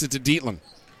up, gets it to Dietland.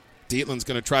 Dietland's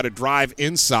going to try to drive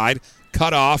inside,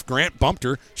 cut off. Grant bumped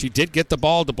her. She did get the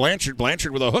ball to Blanchard.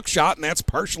 Blanchard with a hook shot, and that's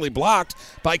partially blocked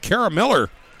by Kara Miller.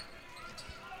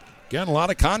 Again, a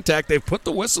lot of contact. They've put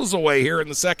the whistles away here in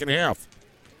the second half.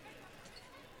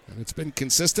 And it's been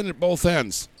consistent at both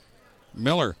ends.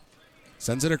 Miller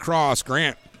sends it across.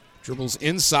 Grant dribbles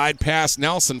inside past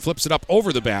Nelson, flips it up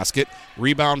over the basket.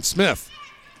 Rebound Smith.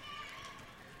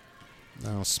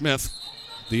 Now Smith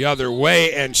the other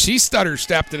way, and she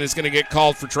stutter-stepped and is going to get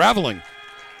called for traveling.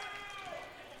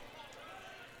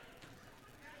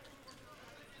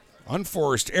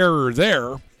 Unforced error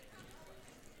there.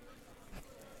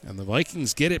 And the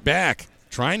Vikings get it back,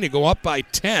 trying to go up by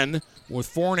 10 with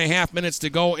 4.5 minutes to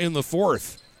go in the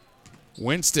fourth.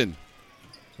 Winston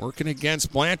working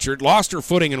against Blanchard. Lost her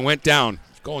footing and went down.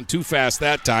 Going too fast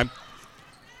that time.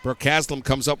 Brooke Haslam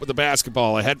comes up with the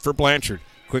basketball. Ahead for Blanchard.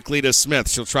 Quickly to Smith.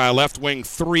 She'll try a left wing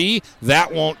three.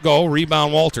 That won't go.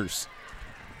 Rebound Walters.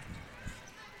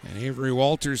 And Avery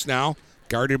Walters now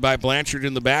guarded by Blanchard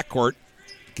in the backcourt.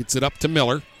 Gets it up to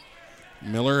Miller.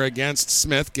 Miller against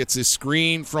Smith. Gets his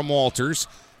screen from Walters.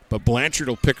 But Blanchard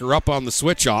will pick her up on the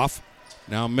switch off.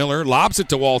 Now Miller lobs it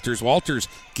to Walters. Walters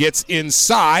gets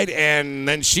inside, and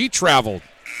then she traveled.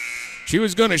 She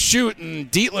was going to shoot,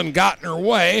 and Dietland got in her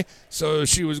way, so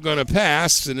she was going to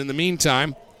pass. And in the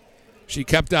meantime, she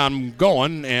kept on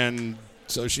going, and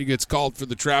so she gets called for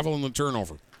the travel and the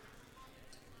turnover.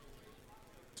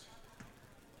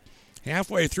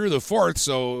 Halfway through the fourth,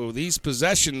 so these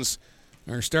possessions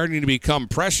are starting to become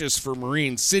precious for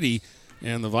Marine City,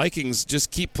 and the Vikings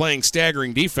just keep playing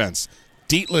staggering defense.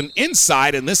 Dietland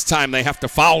inside, and this time they have to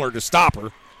foul her to stop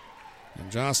her.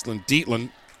 And Jocelyn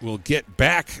Dietland will get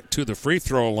back to the free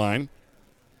throw line,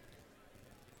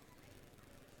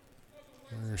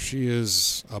 where she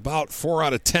is about 4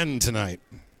 out of 10 tonight.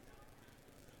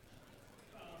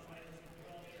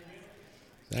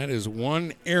 That is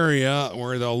one area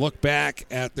where they'll look back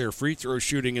at their free throw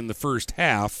shooting in the first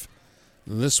half.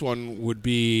 This one would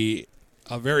be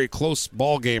a very close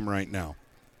ball game right now.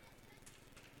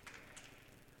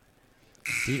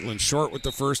 Dietland short with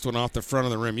the first one off the front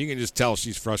of the rim. You can just tell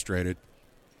she's frustrated.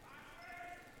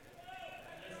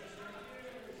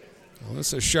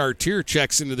 Alyssa Chartier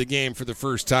checks into the game for the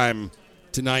first time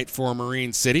tonight for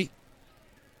Marine City.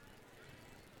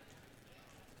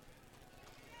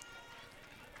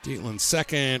 Dietland's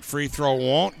second free throw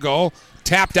won't go.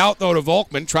 Tapped out, though, to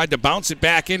Volkman. Tried to bounce it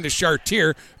back into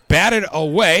Chartier. Batted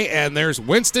away, and there's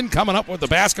Winston coming up with the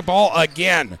basketball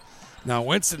again. Now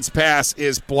Winston's pass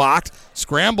is blocked.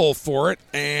 Scramble for it,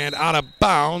 and out of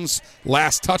bounds.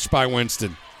 Last touch by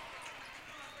Winston.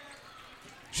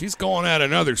 She's going at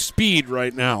another speed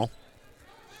right now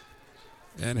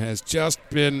and has just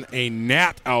been a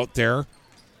gnat out there.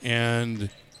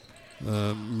 And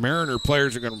the Mariner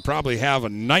players are going to probably have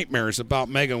nightmares about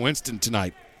Megan Winston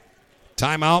tonight.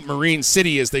 Timeout Marine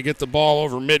City as they get the ball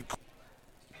over mid.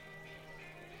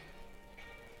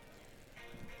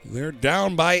 They're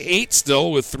down by 8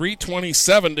 still with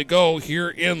 3:27 to go here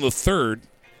in the third.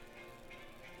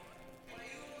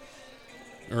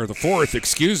 Or the fourth,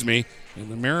 excuse me. And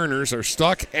the Mariners are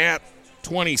stuck at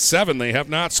 27. They have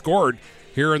not scored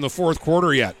here in the fourth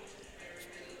quarter yet.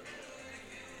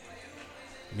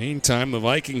 Meantime, the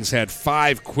Vikings had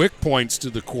 5 quick points to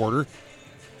the quarter,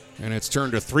 and it's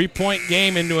turned a 3-point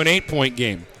game into an 8-point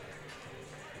game.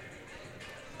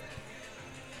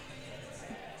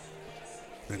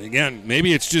 And again,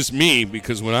 maybe it's just me,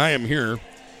 because when I am here,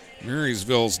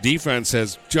 Marysville's defense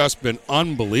has just been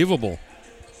unbelievable.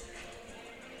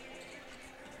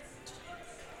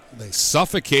 They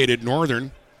suffocated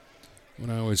Northern when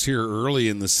I was here early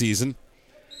in the season.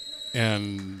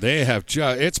 And they have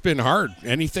it's been hard.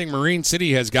 Anything Marine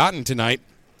City has gotten tonight,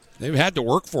 they've had to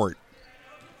work for it.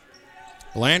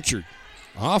 Blanchard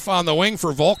off on the wing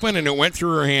for Volkman, and it went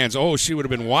through her hands. Oh, she would have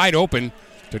been wide open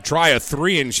to try a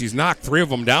three, and she's knocked 3 of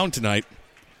them down tonight.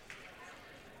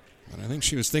 And I think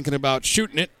she was thinking about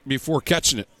shooting it before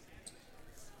catching it.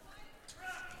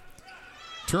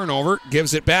 Turnover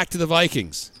gives it back to the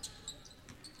Vikings.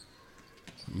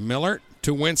 Miller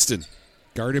to Winston.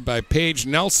 Guarded by Paige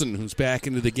Nelson, who's back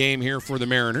into the game here for the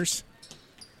Mariners.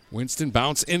 Winston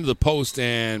bounced into the post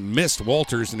and missed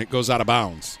Walters, and it goes out of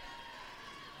bounds.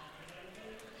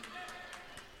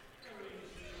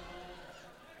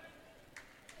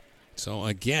 So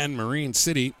again, Marine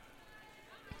City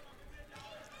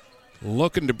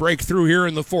looking to break through here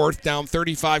in the fourth, down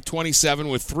 35-27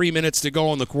 with 3 minutes to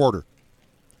go in the quarter.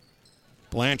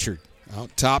 Blanchard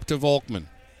out top to Volkman.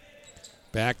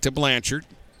 Back to Blanchard.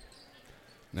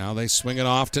 Now they swing it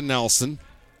off to Nelson.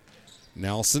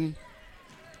 Nelson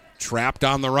trapped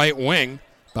on the right wing.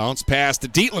 Bounce pass to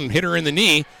Dietland, hit her in the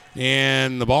knee,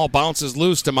 and the ball bounces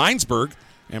loose to Minesburg.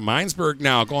 And Minesburg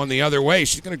now going the other way.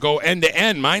 She's going to go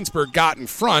end-to-end. Minesburg got in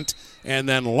front and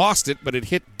then lost it, but it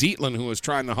hit Dietland, who was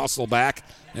trying to hustle back,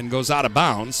 and goes out of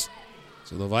bounds.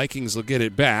 So the Vikings will get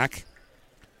it back.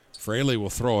 Fraley will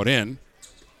throw it in.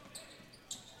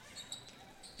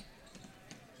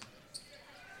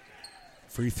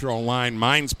 Free throw line,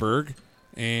 Minesburg.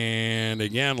 And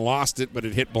again, lost it, but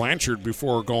it hit Blanchard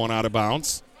before going out of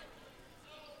bounds.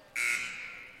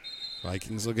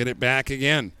 Vikings will get it back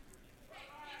again.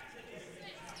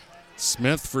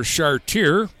 Smith for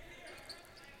Chartier.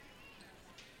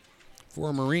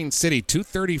 For Marine City,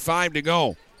 2:35 to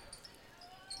go.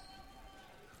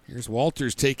 Here's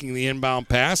Walters taking the inbound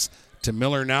pass to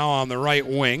Miller now on the right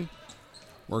wing.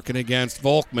 Working against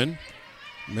Volkman.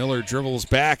 Miller dribbles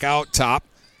back out top.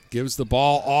 Gives the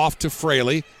ball off to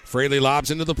Fraley. Fraley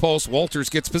lobs into the post. Walters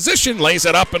gets position, lays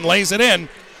it up and lays it in.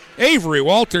 Avery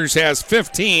Walters has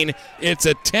 15. It's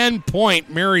a 10-point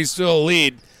Marysville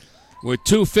lead with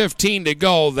 2:15 to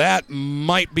go. That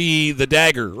might be the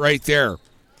dagger right there.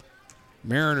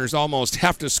 Mariners almost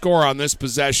have to score on this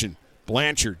possession.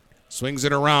 Blanchard swings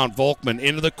it around. Volkman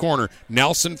into the corner.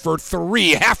 Nelson for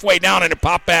three. Halfway down and it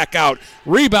popped back out.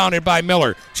 Rebounded by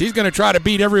Miller. She's going to try to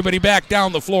beat everybody back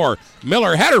down the floor.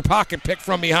 Miller had her pocket picked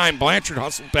from behind. Blanchard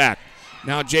hustled back.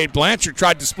 Now Jade Blanchard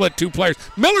tried to split two players.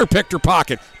 Miller picked her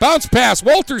pocket. Bounce pass.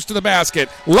 Walters to the basket.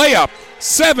 Layup.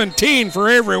 17 for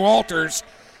Avery Walters.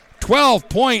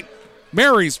 12-point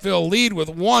Marysville lead with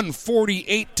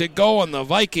 1:48 to go, and the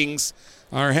Vikings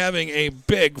are having a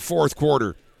big fourth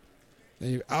quarter.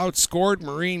 They've outscored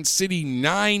Marine City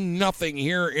 9-0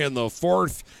 here in the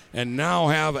fourth and now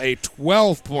have a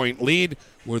 12-point lead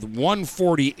with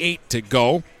 1:48 to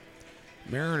go.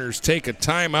 Mariners take a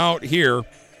timeout here.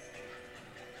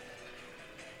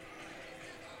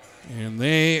 And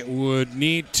they would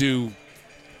need to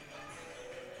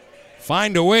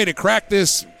find a way to crack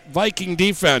this Viking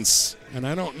defense. And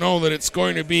I don't know that it's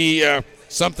going to be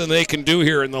something they can do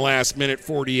here in the last minute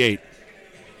 48.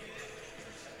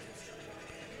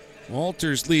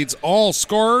 Walters leads all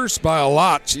scorers by a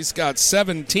lot. She's got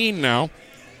 17 now.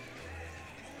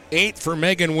 8 for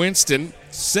Megan Winston,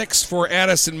 6 for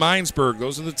Addison Minesburg.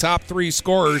 Those are the top three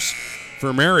scorers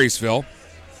for Marysville.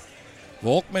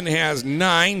 Volkman has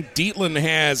 9. Dietland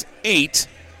has 8.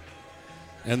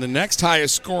 And the next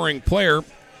highest scoring player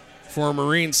for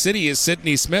Marine City is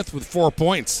Sydney Smith with 4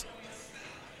 points.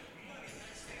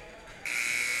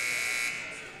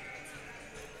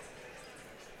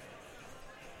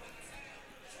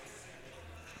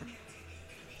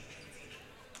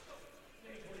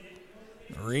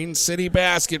 Marine City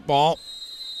basketball.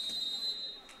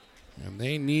 And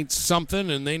they need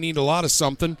something, and they need a lot of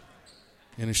something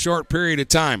in a short period of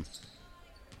time.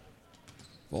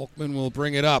 Volkman will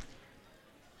bring it up.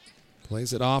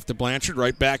 Plays it off to Blanchard,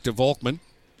 right back to Volkman.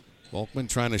 Volkman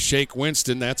trying to shake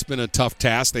Winston. That's been a tough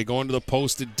task. They go into the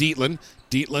post to Dietland.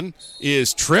 Dietland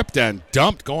is tripped and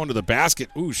dumped going to the basket.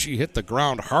 Ooh, she hit the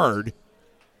ground hard.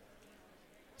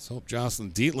 Let's hope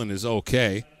Jocelyn Dietland is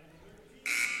okay.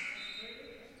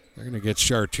 They're going to get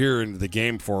Chartier into the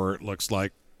game for her, it looks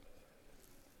like.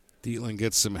 Dietland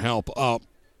gets some help up.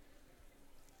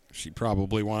 She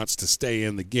probably wants to stay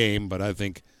in the game, but I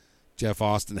think Jeff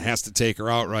Austin has to take her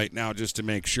out right now just to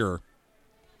make sure.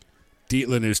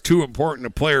 Dietland is too important a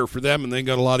player for them, and they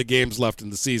got a lot of games left in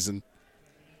the season.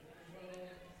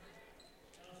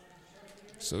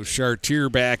 So Chartier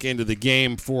back into the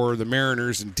game for the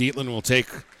Mariners, and Dietland will take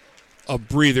a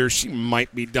breather. She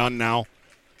might be done now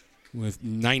with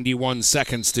 91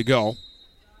 seconds to go.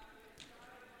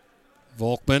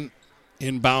 Volkman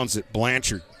inbounds it.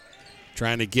 Blanchard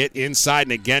trying to get inside,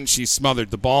 and again she's smothered.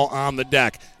 The ball on the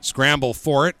deck. Scramble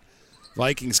for it.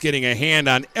 Vikings getting a hand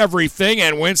on everything,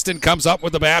 and Winston comes up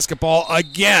with the basketball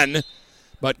again,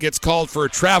 but gets called for a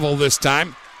travel this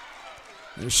time.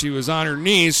 As she was on her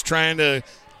knees trying to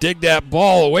dig that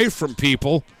ball away from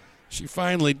people. She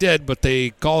finally did, but they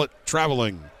call it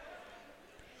traveling.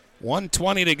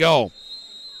 1:20 to go.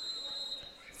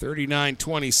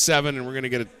 39-27, and we're going to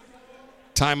get a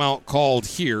timeout called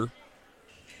here.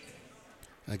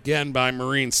 Again by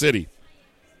Marine City.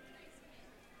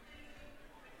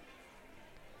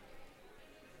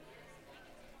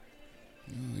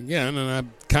 again, and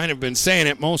I've kind of been saying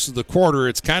it most of the quarter,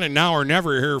 it's kind of now or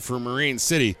never here for Marine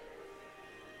City.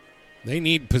 They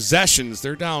need possessions.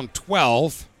 They're down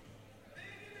 12.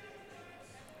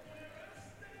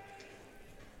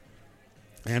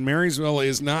 And Marysville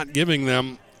is not giving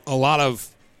them a lot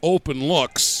of open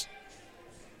looks.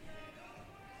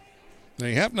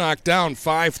 They have knocked down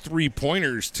 5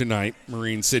 3-pointers tonight,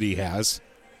 Marine City has.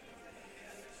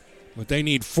 But they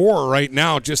need 4 right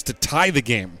now just to tie the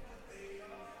game.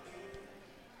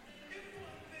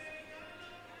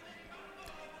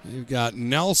 You've got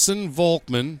Nelson,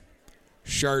 Volkman,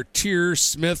 Chartier,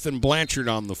 Smith, and Blanchard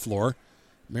on the floor.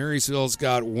 Marysville's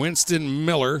got Winston,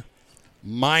 Miller,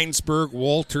 Minesburg,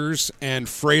 Walters, and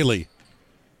Fraley.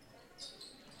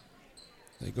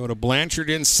 They go to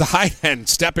Blanchard inside, and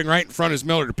stepping right in front is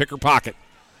Miller to pick her pocket.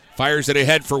 Fires it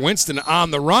ahead for Winston on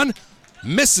the run.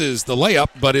 Misses the layup,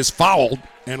 but is fouled,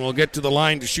 and will get to the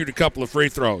line to shoot a couple of free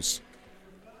throws.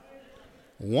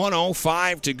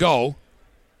 1:05 to go.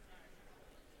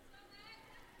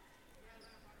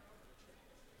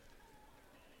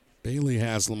 Bailey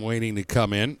Haslam waiting to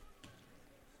come in.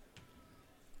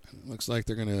 Looks like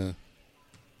they're going to...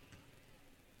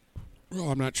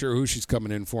 Oh, I'm not sure who she's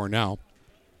coming in for now.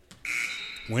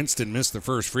 Winston missed the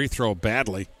first free throw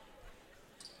badly.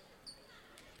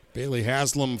 Bailey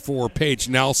Haslam for Paige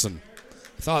Nelson.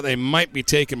 I thought they might be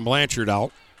taking Blanchard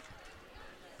out.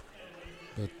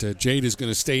 But Jade is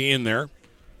going to stay in there.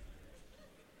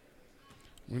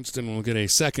 Winston will get a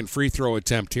second free throw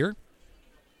attempt here.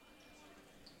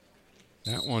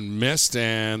 That one missed,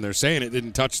 and they're saying it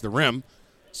didn't touch the rim,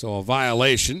 so a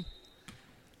violation.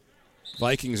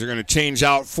 Vikings are going to change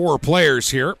out 4 players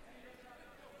here.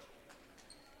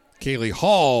 Kylie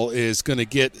Hall, is going to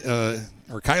get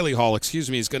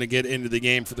into the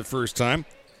game for the first time.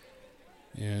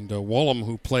 And Wollum,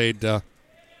 who played a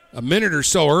minute or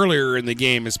so earlier in the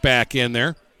game, is back in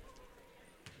there.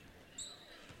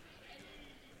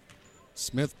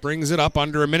 Smith brings it up,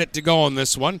 under a minute to go on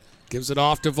this one. Gives it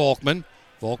off to Volkman.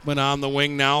 Volkman on the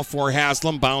wing now for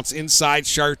Haslam. Bounce inside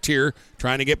Chartier.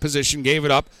 Trying to get position. Gave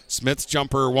it up. Smith's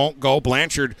jumper won't go.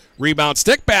 Blanchard rebound.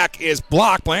 Stick back is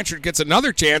blocked. Blanchard gets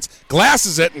another chance.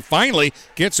 Glasses it and finally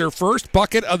gets her first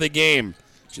bucket of the game.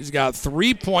 She's got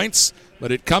 3 points,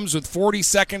 but it comes with 40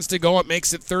 seconds to go. It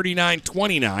makes it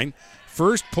 39-29.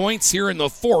 First points here in the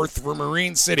fourth for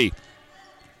Marine City.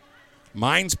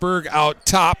 Minesburg out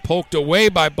top. Poked away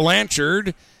by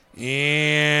Blanchard.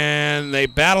 And they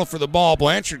battle for the ball.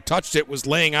 Blanchard touched it, was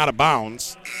laying out of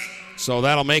bounds. So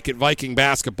that'll make it Viking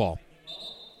basketball.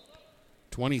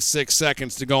 26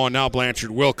 seconds to go, and now Blanchard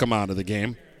will come out of the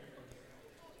game.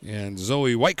 And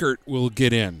Zoe Weichert will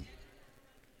get in.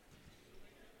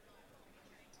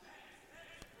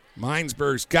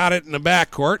 Minesburg's got it in the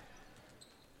backcourt.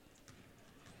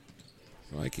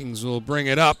 Vikings will bring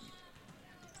it up.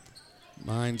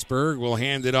 Minesburg will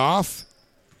hand it off.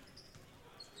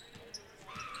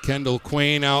 Kendall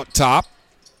Quain out top.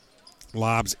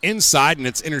 Lobs inside, and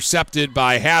it's intercepted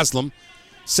by Haslam.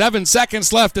 7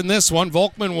 seconds left in this one.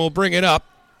 Volkman will bring it up.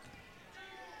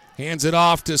 Hands it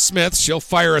off to Smith. She'll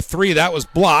fire a 3. That was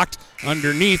blocked.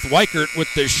 Underneath, Weichert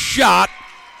with the shot.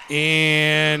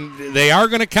 And they are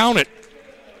going to count it.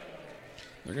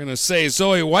 They're going to say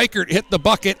Zoe Weichert hit the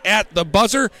bucket at the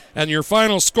buzzer, and your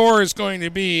final score is going to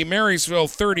be Marysville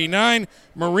 39,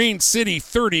 Marine City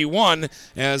 31,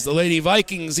 as the Lady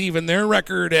Vikings even their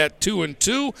record at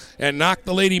 2-2 and knock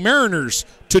the Lady Mariners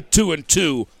to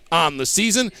 2-2 on the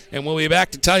season. And we'll be back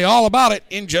to tell you all about it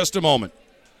in just a moment.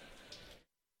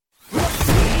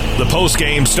 The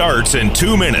postgame starts in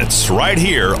 2 minutes right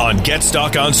here on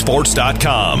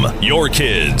GetStuckOnSports.com. Your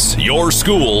kids, your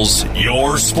schools,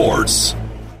 your sports.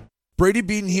 Brady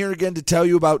Beaton here again to tell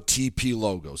you about TP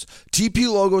Logos.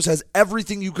 TP Logos has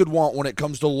everything you could want when it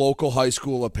comes to local high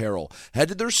school apparel. Head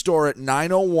to their store at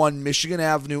 901 Michigan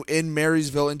Avenue in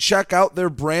Marysville and check out their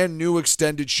brand new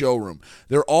extended showroom.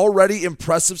 Their already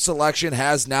impressive selection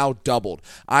has now doubled.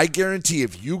 I guarantee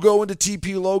if you go into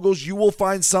TP Logos, you will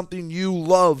find something you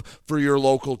love for your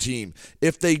local team.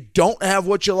 If they don't have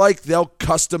what you like, they'll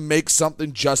custom make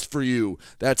something just for you.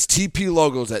 That's TP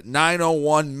Logos at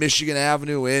 901 Michigan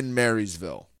Avenue in Marysville.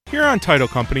 Huron Title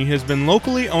Company has been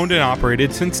locally owned and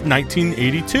operated since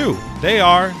 1982. They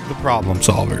are the problem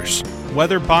solvers.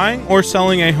 Whether buying or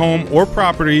selling a home or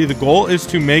property, the goal is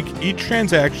to make each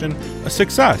transaction a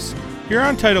success.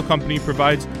 Huron Title Company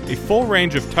provides a full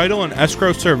range of title and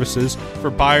escrow services for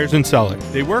buyers and sellers.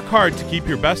 They work hard to keep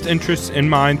your best interests in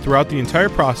mind throughout the entire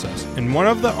process, and one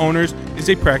of the owners is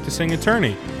a practicing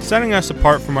attorney, setting us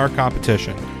apart from our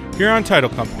competition. Huron Title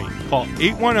Company. Call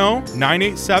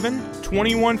 810-987-12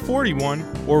 2141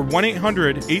 or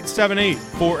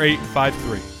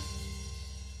 1-800-878-4853.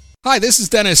 Hi, this is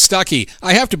Dennis Stuckey.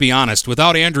 I have to be honest,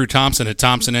 without Andrew Thompson at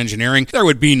Thompson Engineering, there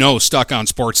would be no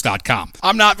StuckOnSports.com.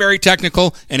 I'm not very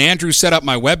technical, and Andrew set up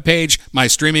my webpage, my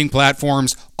streaming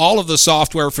platforms, all of the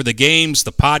software for the games,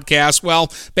 the podcast.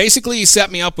 Well, basically he set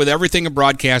me up with everything a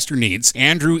broadcaster needs.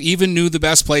 Andrew even knew the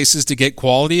best places to get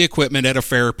quality equipment at a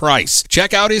fair price.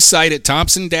 Check out his site at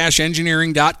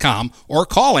thompson-engineering.com or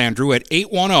call Andrew at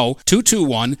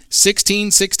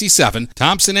 810-221-1667.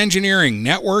 Thompson Engineering,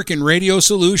 network and radio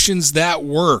solutions that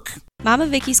work. Mama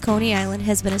Vicky's Coney Island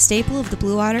has been a staple of the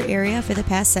Blue Water area for the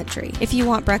past century. If you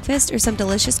want breakfast or some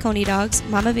delicious Coney dogs,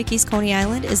 Mama Vicky's Coney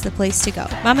Island is the place to go.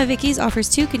 Mama Vicky's offers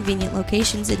 2 convenient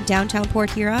locations in downtown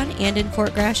Port Huron and in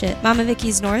Fort Gratiot. Mama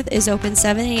Vicky's North is open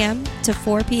 7 a.m. to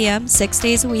 4 p.m. 6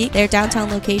 days a week. Their downtown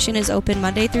location is open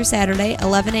Monday through Saturday,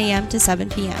 11 a.m. to 7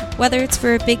 p.m. Whether it's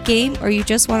for a big game or you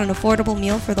just want an affordable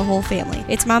meal for the whole family,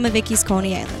 it's Mama Vicky's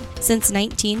Coney Island since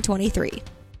 1923.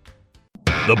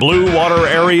 The Blue Water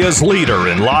area's leader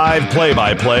in live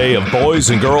play-by-play of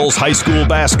boys and girls high school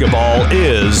basketball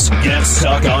is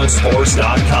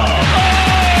GetStuckOnSports.com.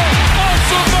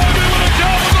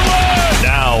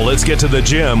 Now let's get to the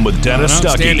gym with Dennis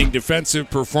Stuckey. Outstanding defensive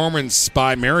performance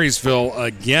by Marysville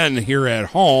again here at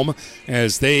home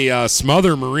as they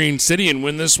smother Marine City and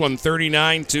win this one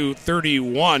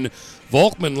 39-31.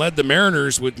 Volkman led the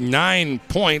Mariners with 9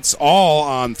 points, all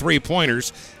on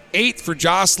 3-pointers. 8 for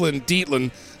Jocelyn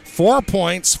Dietland, 4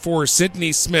 points for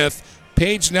Sydney Smith,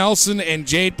 Paige Nelson and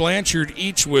Jade Blanchard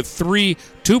each with 3,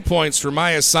 2 points for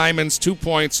Maya Simons, 2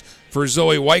 points for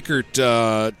Zoe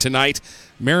Weichert tonight.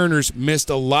 Mariners missed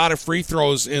a lot of free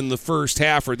throws in the first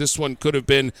half, or this one could have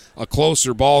been a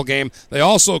closer ball game. They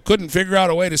also couldn't figure out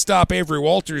a way to stop Avery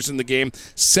Walters in the game.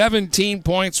 17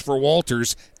 points for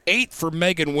Walters, 8 for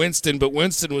Megan Winston, but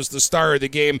Winston was the star of the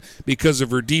game because of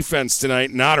her defense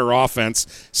tonight, not her offense.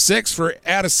 6 for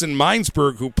Addison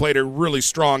Minesburg, who played a really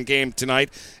strong game tonight.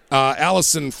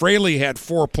 Allison Fraley had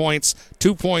 4 points,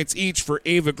 2 points each for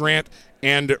Ava Grant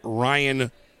and Ryan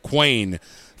Quain.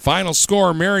 Final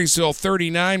score, Marysville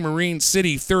 39, Marine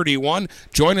City 31.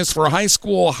 Join us for high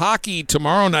school hockey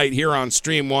tomorrow night here on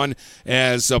Stream 1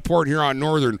 as Port Huron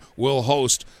Northern will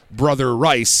host Brother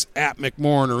Rice at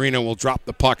McMorran Arena. We'll drop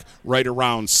the puck right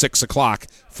around 6 o'clock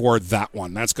for that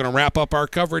one. That's going to wrap up our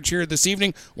coverage here this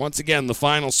evening. Once again, the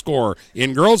final score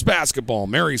in girls basketball,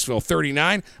 Marysville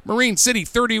 39, Marine City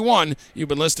 31. You've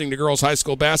been listening to girls high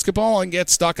school basketball and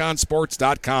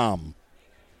GetStuckOnSports.com.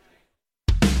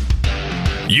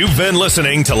 You've been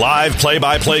listening to live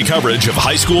play-by-play coverage of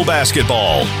high school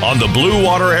basketball on the Blue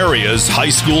Water area's high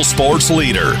school sports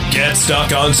leader.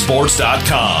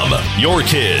 GetStuckOnSports.com. Your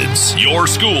kids, your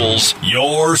schools,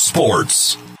 your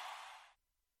sports.